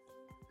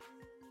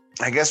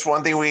guess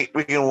one thing we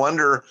can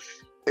wonder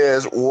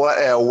is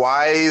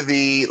why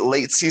the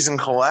late season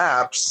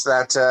collapse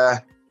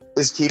that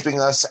is keeping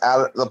us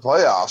out of the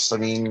playoffs. I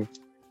mean,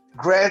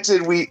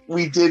 granted,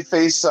 we did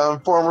face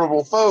some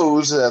formidable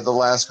foes the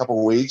last couple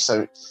of weeks.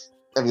 I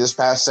mean, this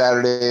past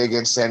Saturday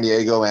against San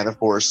Diego and, of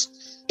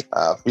course,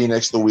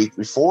 Phoenix the week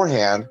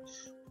beforehand.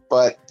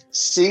 But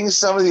seeing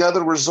some of the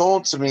other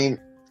results, I mean,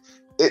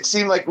 it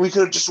seemed like we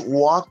could have just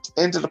walked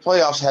into the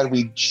playoffs had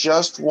we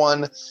just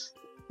won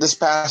this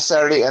past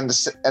Saturday and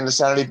the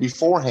Saturday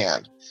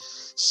beforehand.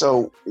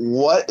 So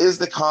what is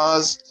the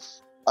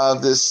cause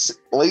of this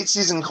late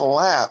season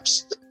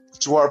collapse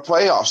to our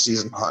playoff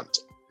season hunt?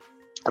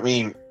 I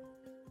mean,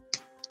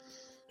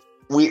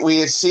 we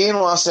had seen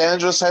Los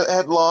Angeles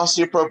had lost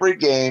the appropriate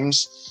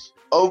games.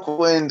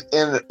 Oakland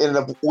ended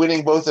up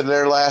winning both of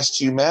their last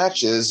 2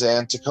 matches,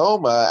 and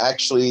Tacoma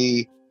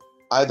actually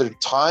either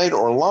tied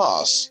or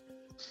lost.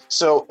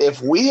 So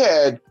if we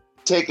had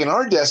taken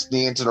our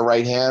destiny into the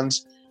right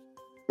hands,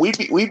 we'd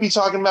be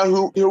talking about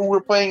who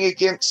we're playing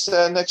against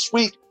next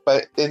week.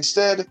 But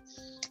instead,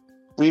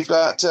 we've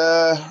got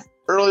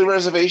early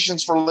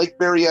reservations for Lake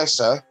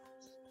Berryessa.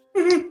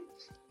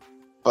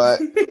 But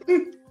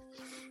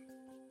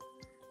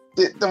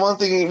the one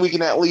thing we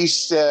can at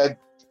least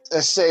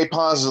say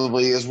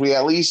positively is we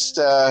at least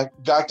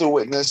got to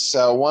witness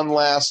one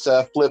last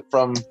flip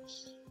from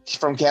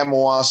Cam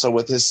Iwasa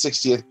with his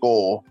 60th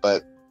goal.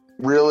 But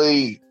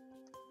really,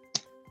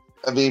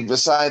 I mean,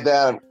 beside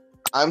that,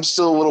 I'm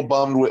still a little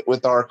bummed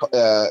with our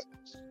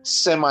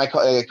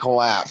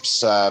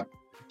semi-collapse.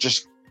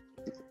 Just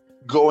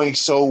going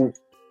so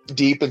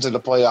deep into the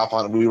playoff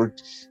hunt. We were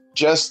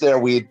just there.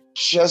 We had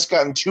just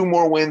gotten 2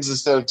 more wins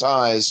instead of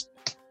ties.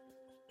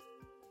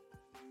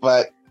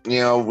 But,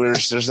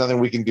 there's nothing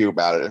we can do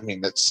about it. I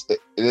mean, it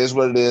is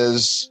what it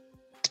is.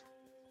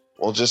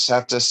 We'll just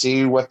have to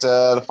see what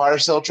the fire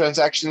sale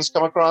transactions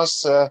come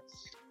across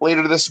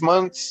later this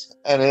month.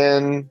 And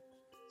then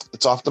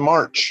it's off to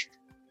March.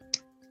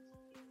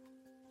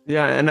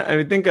 Yeah, and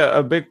I think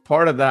a big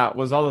part of that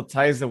was all the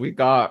ties that we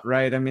got,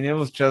 right? I mean, it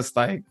was just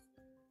like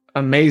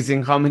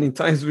amazing how many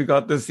ties we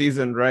got this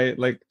season, right?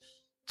 Like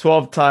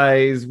 12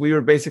 ties. We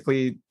were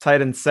basically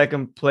tied in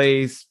second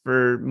place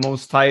for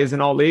most ties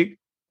in all league.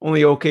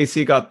 Only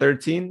OKC got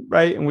 13,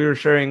 right? And we were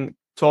sharing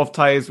 12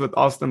 ties with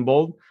Austin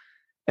Bold.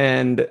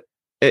 And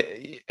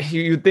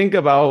you think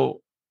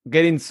about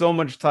getting so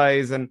much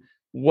ties and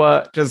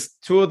what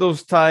just 2 of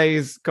those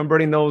ties,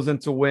 converting those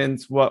into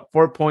wins, what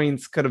 4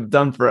 points could have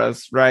done for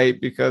us, right?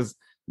 Because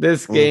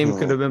this game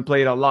could have been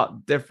played a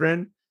lot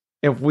different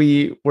if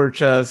we were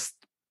just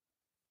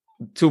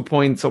 2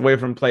 points away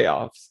from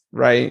playoffs,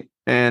 right?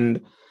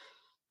 And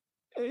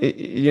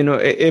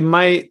it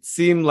might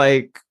seem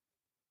like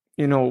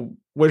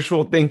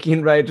wishful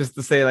thinking, right? Just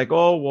to say like,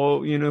 oh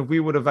well, if we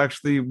would have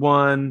actually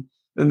won,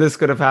 then this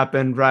could have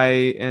happened,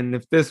 right? And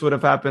if this would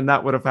have happened,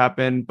 that would have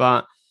happened.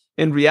 But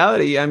in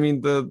reality, I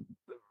mean, the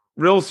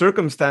real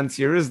circumstance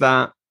here is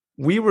that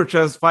we were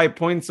just 5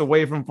 points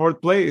away from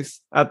 4th place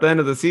at the end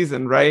of the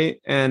season,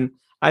 right? And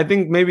I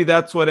think maybe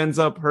that's what ends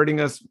up hurting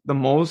us the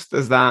most,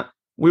 is that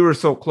we were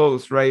so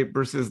close, right?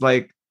 Versus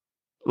like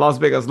Las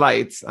Vegas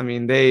Lights. I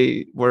mean,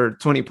 they were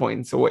 20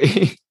 points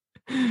away,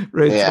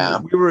 right? Yeah.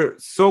 So we were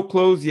so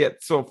close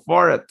yet so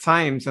far at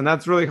times. And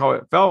that's really how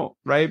it felt,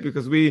 right?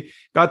 Because we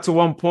got to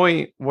one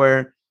point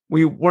where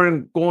we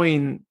weren't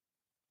going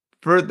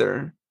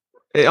further.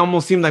 It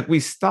almost seemed like we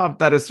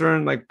stopped at a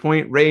certain like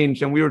point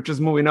range and we were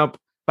just moving up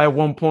by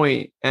 1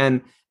 point.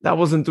 And that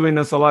wasn't doing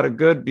us a lot of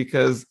good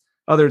because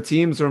other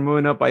teams were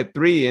moving up by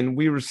 3 and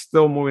we were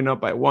still moving up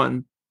by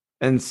 1.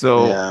 And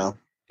so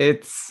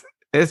it's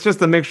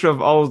just a mixture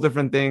of all those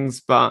different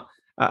things. But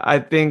I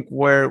think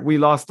where we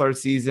lost our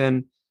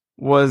season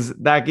was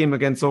that game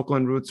against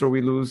Oakland Roots, where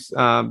we lose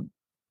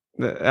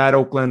at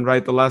Oakland,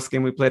 right? The last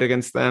game we played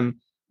against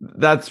them.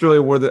 That's really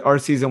where our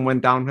season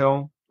went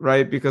downhill,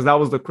 right? Because that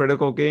was the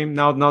critical game.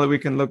 Now that we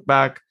can look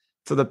back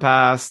to the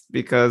past,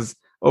 because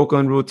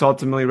Oakland Roots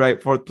ultimately, right,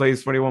 4th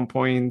place, 41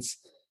 points,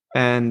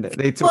 and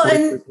they took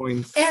 3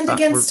 points. And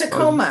against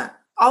Tacoma,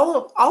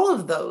 all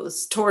of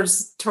those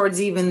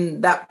towards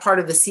even that part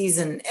of the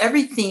season,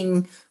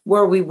 everything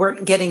where we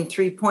weren't getting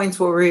 3 points,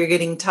 where we were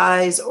getting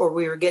ties or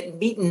we were getting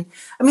beaten.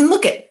 I mean,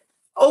 look at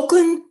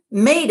Oakland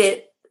made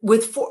it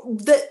with 4.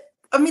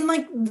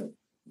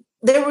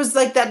 There was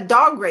like that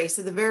dog race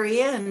at the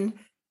very end,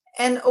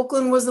 and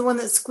Oakland was the one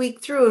that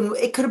squeaked through, and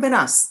it could have been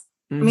us.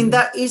 I mean,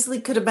 that easily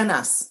could have been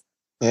us.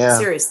 Yeah.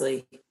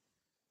 Seriously.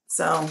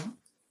 So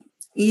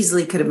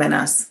easily could have been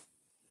us.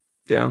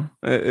 Yeah,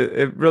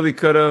 it really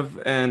could have.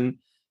 And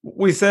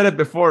we said it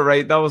before,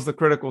 right? That was the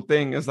critical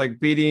thing, is like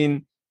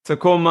beating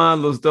Tacoma,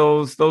 Los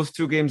Dos, those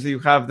 2 games that you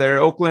have there.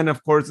 Oakland,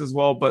 of course, as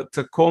well. But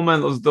Tacoma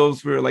and Los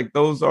Dos, we were like,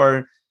 those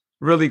are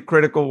really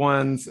critical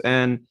ones.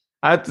 And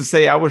I have to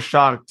say, I was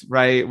shocked,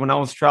 right? When I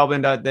was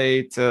traveling that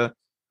day to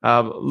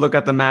look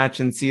at the match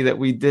and see that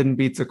we didn't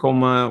beat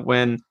Tacoma,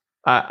 when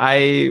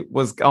I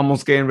was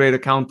almost getting ready to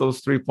count those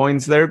 3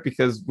 points there,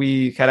 because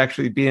we had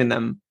actually beaten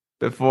them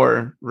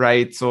before,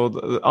 right? So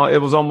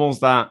it was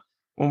almost that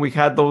when we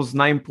had those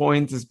 9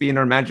 points as being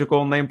our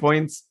magical 9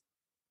 points,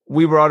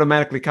 we were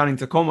automatically counting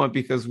Tacoma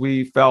because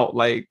we felt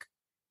like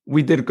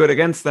we did good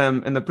against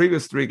them in the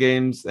previous 3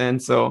 games.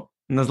 And so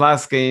in this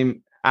last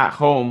game at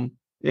home,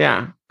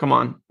 yeah, come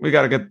on, we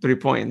got to get 3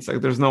 points.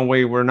 Like, there's no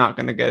way we're not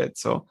going to get it.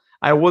 So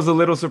I was a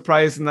little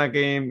surprised in that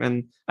game,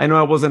 and I know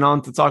I wasn't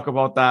on to talk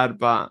about that,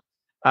 but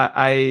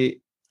I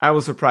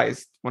was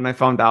surprised when I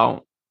found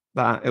out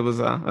that it was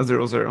a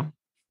 0-0.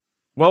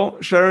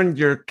 Well, Sharon,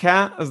 your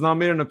cat has not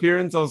made an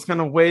appearance. I was kind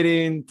of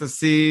waiting to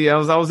see. I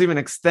was even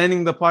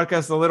extending the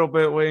podcast a little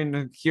bit, waiting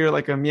to hear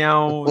like a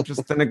meow,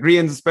 just an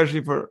agreement,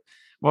 especially for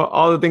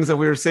all the things that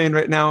we were saying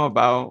right now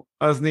about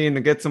us needing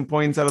to get some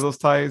points out of those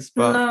ties.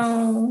 But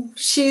no,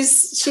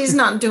 she's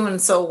not doing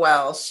so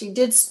well. She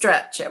did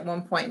stretch at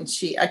one point,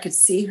 and I could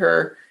see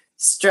her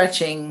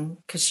stretching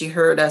because she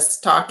heard us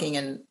talking,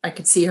 and I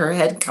could see her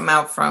head come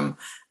out from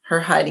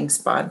her hiding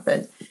spot.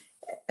 But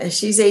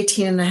she's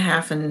 18 and a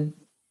half, and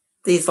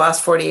these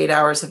last 48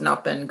 hours have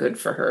not been good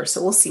for her.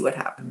 So we'll see what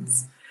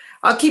happens.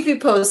 I'll keep you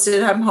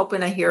posted. I'm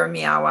hoping I hear a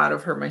meow out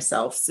of her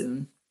myself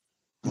soon.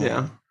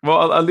 Yeah.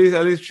 Well, at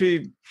least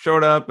she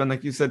showed up, and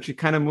like you said, she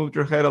kind of moved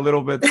her head a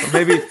little bit. So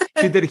maybe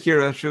she did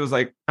hear us. She was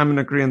like, "I'm in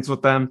agreement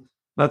with them.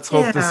 Let's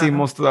hope to see Yeah.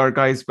 most of our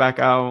guys back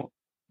out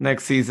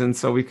next season,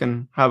 so we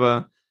can have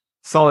a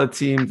solid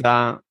team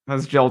that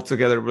has gelled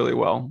together really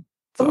well."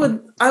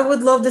 So I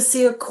would love to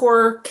see a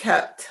core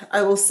kept.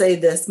 I will say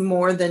this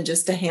more than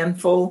just a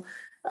handful.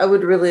 I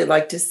would really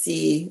like to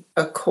see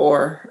a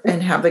core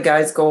and have the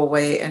guys go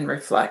away and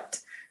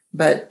reflect.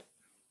 But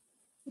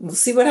we'll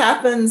see what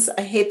happens.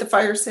 I hate the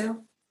fire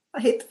sale.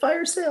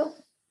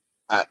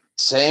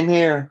 Same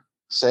here.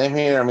 Same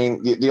here. I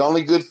mean, the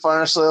only good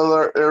fire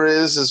sale there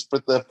is for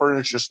the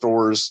furniture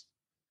stores,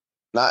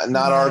 not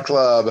our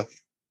club.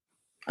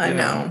 I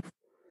know.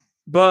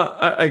 But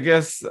I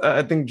guess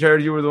I think,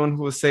 Jared, you were the one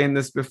who was saying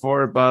this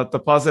before, but the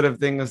positive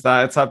thing is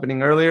that it's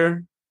happening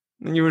earlier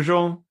than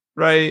usual,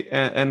 right?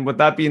 And with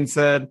that being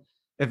said,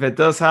 if it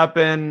does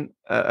happen,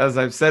 as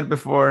I've said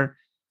before,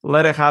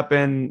 let it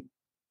happen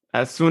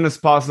as soon as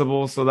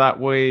possible, so that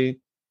way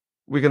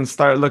we can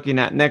start looking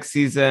at next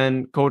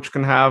season. Coach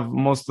can have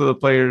most of the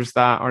players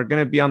that are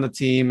going to be on the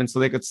team, and so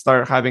they could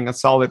start having a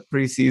solid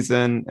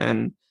preseason,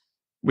 and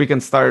we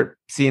can start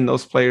seeing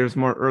those players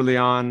more early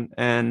on.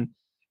 And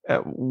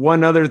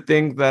one other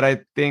thing that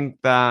I think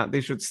that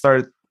they should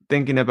start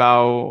thinking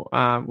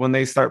about when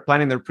they start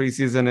planning their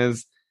preseason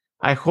is,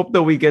 I hope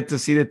that we get to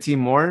see the team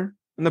more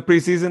in the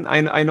preseason.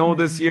 I know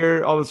this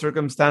year, all the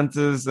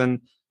circumstances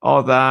and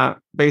all that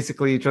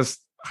basically just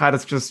had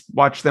us just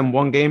watch them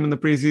one game in the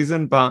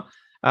preseason, but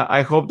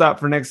I hope that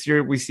for next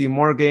year we see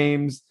more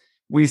games.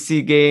 We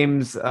see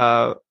games.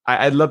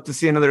 I'd love to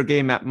see another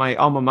game at my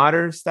alma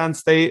mater, Stan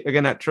State,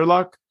 again at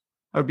Sherlock.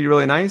 That would be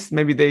really nice.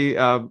 Maybe they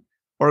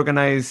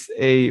organize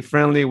a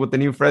friendly with the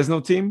new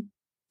Fresno team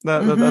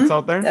that's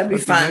out there. That'd be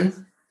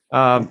fun.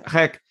 Nice.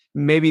 Heck,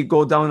 maybe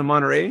go down to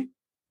Monterey,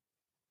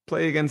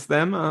 play against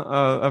them,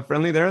 a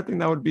friendly there. I think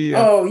that would be.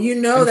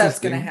 That's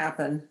going to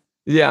happen.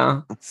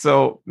 Yeah.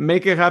 So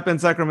make it happen,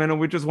 Sacramento.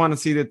 We just want to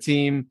see the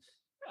team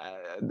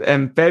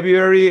in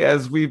February,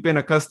 as we've been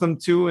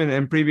accustomed to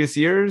in previous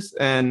years,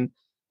 and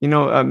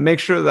make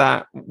sure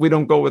that we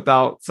don't go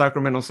without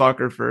Sacramento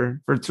soccer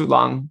for too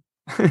long.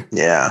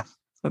 Yeah.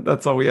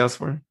 That's all we ask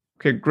for.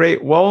 Okay,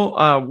 great.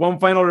 Well, one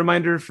final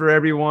reminder for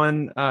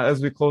everyone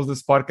as we close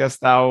this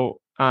podcast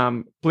out.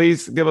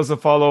 Please give us a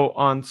follow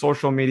on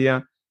social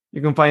media.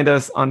 You can find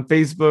us on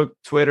Facebook,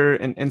 Twitter,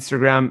 and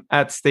Instagram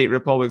at State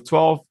Republic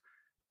 12.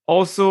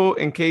 Also,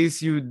 in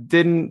case you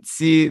didn't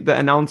see the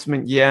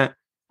announcement yet,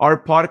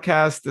 our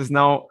podcast is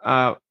now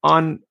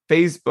on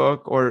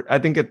Facebook, or I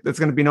think it's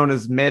going to be known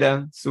as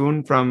Meta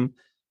soon, from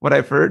what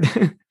I've heard.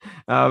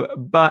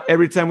 But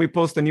every time we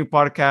post a new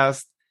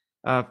podcast,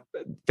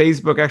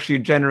 Facebook actually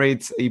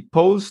generates a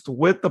post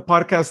with the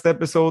podcast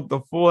episode.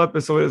 The full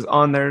episode is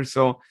on there.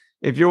 So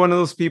if you're one of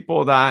those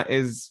people that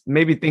is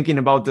maybe thinking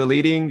about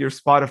deleting your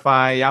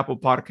Spotify, Apple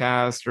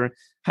Podcast, or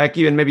heck,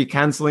 even maybe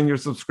canceling your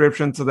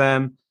subscription to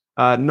them,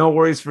 no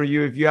worries for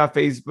you. If you have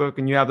Facebook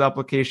and you have the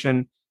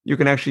application, you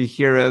can actually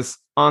hear us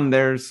on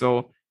there.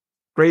 So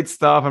great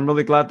stuff. I'm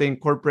really glad they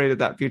incorporated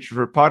that feature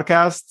for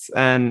podcasts,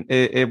 and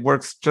it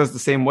works just the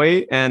same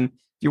way. And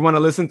if you want to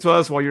listen to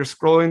us while you're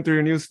scrolling through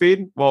your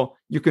newsfeed, well,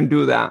 you can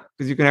do that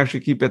because you can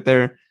actually keep it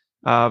there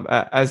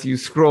as you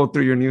scroll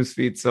through your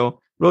newsfeed.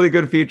 So really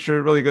good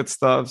feature, really good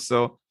stuff.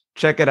 So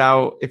check it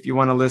out if you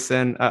want to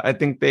listen. I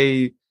think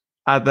they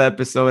add the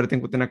episode, I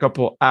think within a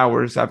couple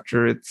hours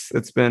after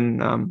it's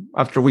been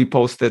after we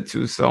post it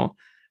too. So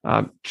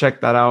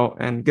check that out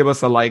and give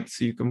us a like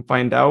so you can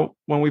find out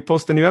when we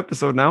post a new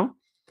episode now.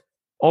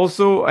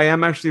 Also, I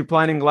am actually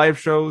planning live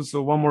shows,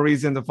 so one more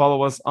reason to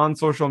follow us on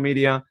social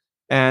media.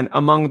 And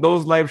among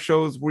those live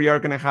shows, we are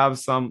going to have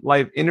some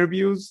live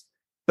interviews.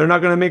 They're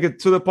not going to make it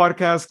to the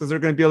podcast because they're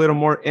going to be a little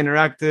more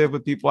interactive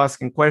with people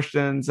asking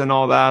questions and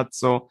all that.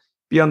 So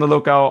be on the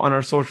lookout on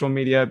our social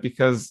media,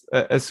 because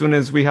as soon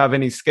as we have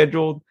any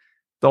scheduled,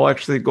 they'll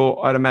actually go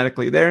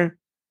automatically there.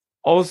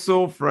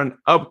 Also, for an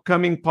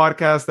upcoming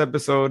podcast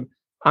episode,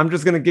 I'm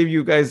just going to give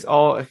you guys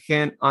all a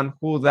hint on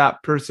who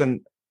that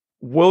person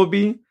will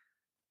be.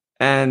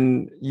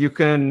 And you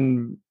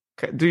can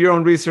do your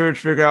own research,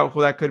 figure out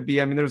who that could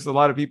be. I mean, there's a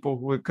lot of people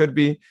who it could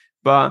be,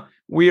 but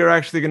we are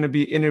actually going to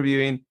be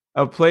interviewing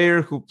a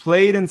player who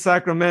played in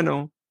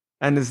Sacramento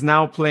and is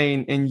now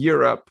playing in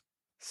Europe.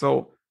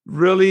 So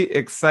really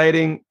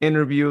exciting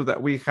interview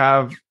that we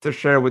have to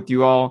share with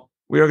you all.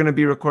 We are going to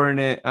be recording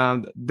it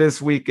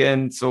this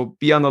weekend, so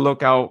be on the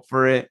lookout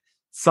for it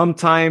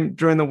sometime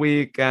during the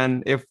week.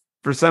 And if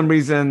for some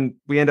reason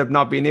we end up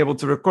not being able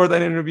to record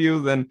that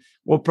interview, then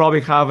we'll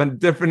probably have a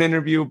different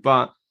interview.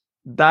 But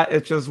that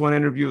is just one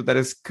interview that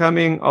is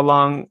coming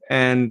along.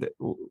 And,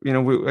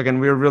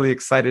 we're really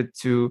excited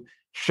to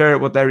share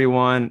it with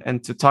everyone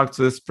and to talk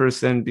to this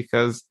person,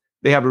 because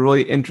they have a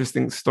really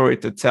interesting story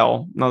to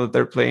tell now that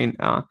they're playing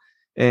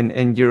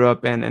in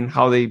Europe and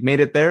how they made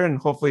it there. And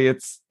hopefully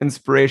it's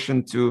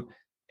inspiration to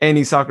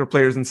any soccer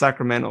players in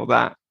Sacramento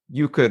that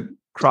you could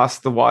cross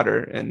the water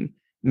and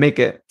make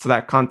it to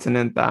that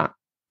continent that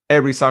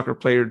every soccer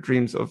player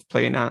dreams of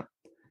playing at.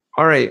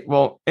 All right.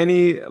 Well,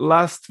 any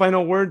last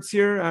final words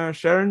here,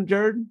 Sharon,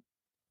 Jared?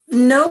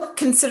 No,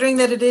 considering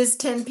that it is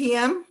 10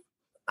 p.m.,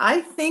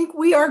 I think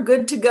we are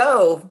good to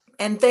go.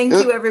 And thank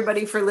you,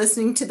 everybody, for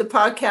listening to the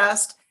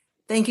podcast.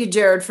 Thank you,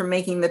 Jared, for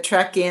making the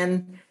trek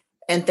in.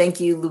 And thank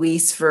you,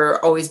 Luis,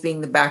 for always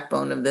being the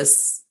backbone of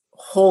this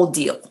whole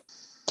deal.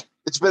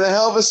 It's been a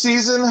hell of a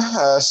season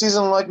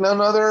like none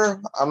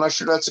other. I'm not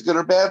sure that's a good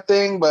or bad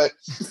thing, but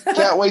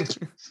can't wait.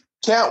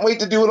 Can't wait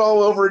to do it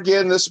all over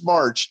again this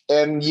March.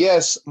 And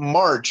yes,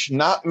 March,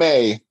 not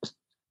May.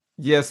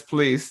 Yes,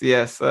 please.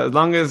 Yes. As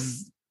long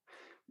as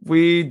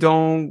we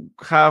don't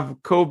have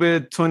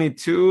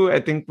COVID-22,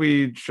 I think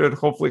we should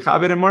hopefully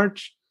have it in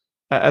March,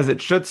 as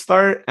it should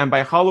start. And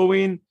by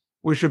Halloween,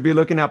 we should be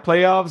looking at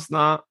playoffs,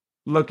 not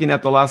looking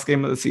at the last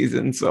game of the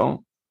season.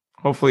 So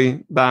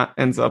hopefully that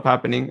ends up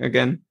happening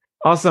again.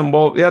 Awesome.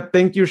 Well, yeah,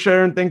 thank you,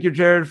 Sharon. Thank you,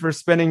 Jared, for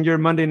spending your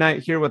Monday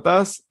night here with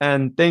us.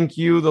 And thank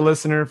you, the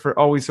listener, for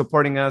always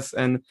supporting us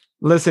and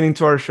listening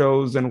to our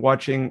shows and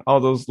watching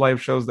all those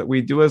live shows that we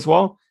do as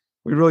well.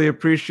 We really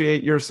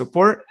appreciate your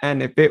support.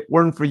 And if it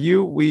weren't for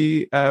you,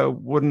 we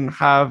wouldn't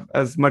have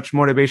as much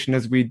motivation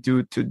as we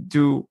do to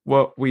do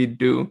what we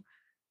do.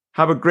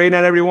 Have a great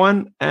night,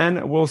 everyone.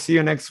 And we'll see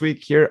you next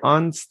week here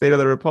on State of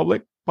the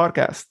Republic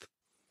podcast.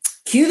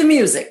 Cue the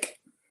music.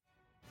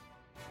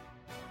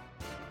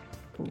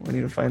 I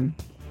need to find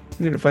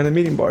the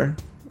meeting bar.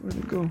 Where'd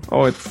it go?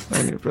 Oh,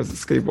 I need to press the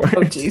escape bar.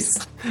 Oh,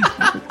 jeez.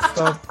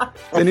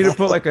 They need to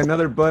put like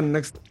another button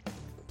next.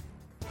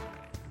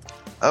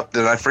 Oh,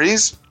 did I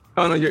freeze?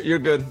 Oh no, you're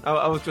good.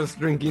 I was just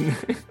drinking.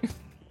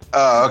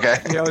 Oh, okay.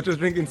 Yeah, I was just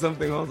drinking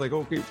something. I was like,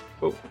 okay.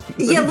 Oh,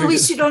 yeah,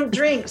 Luis, you don't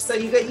drink, so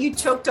you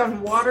choked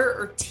on water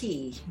or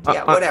tea.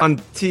 Yeah, whatever.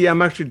 On tea,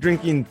 I'm actually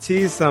drinking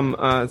tea, some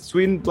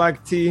sweetened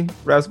black tea,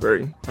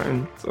 raspberry,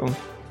 and so.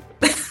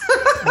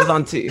 I was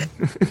on tea.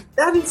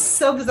 That is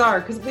so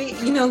bizarre because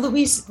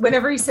Luis,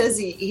 whenever he says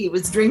he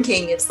was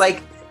drinking, it's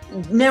like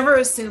never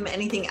assume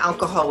anything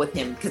alcohol with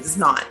him because it's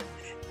not,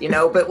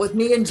 But with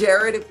me and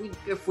Jared,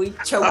 if we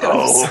choked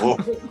on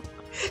something,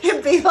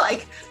 it'd be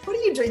like, "What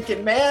are you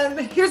drinking, man?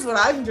 Here's what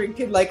I'm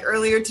drinking." Like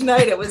earlier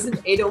tonight, it was an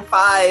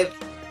 8:05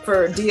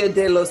 for Dia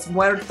de los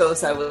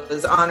Muertos. I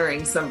was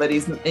honoring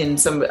somebody's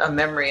a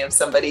memory of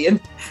somebody,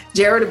 and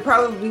Jared would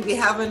probably be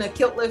having a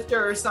kilt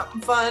lifter or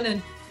something fun,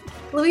 and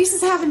Luis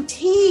is having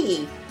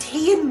tea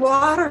and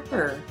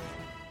water.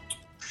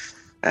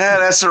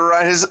 That's all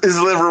right. His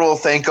liver will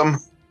thank him.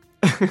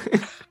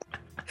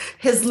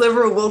 His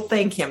liver will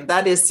thank him.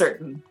 That is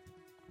certain.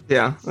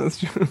 Yeah, that's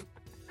true.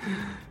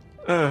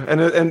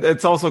 And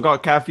it's also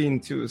got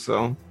caffeine too,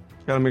 so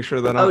gotta make sure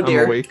that I'm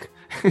awake.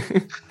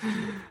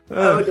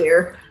 Oh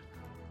dear.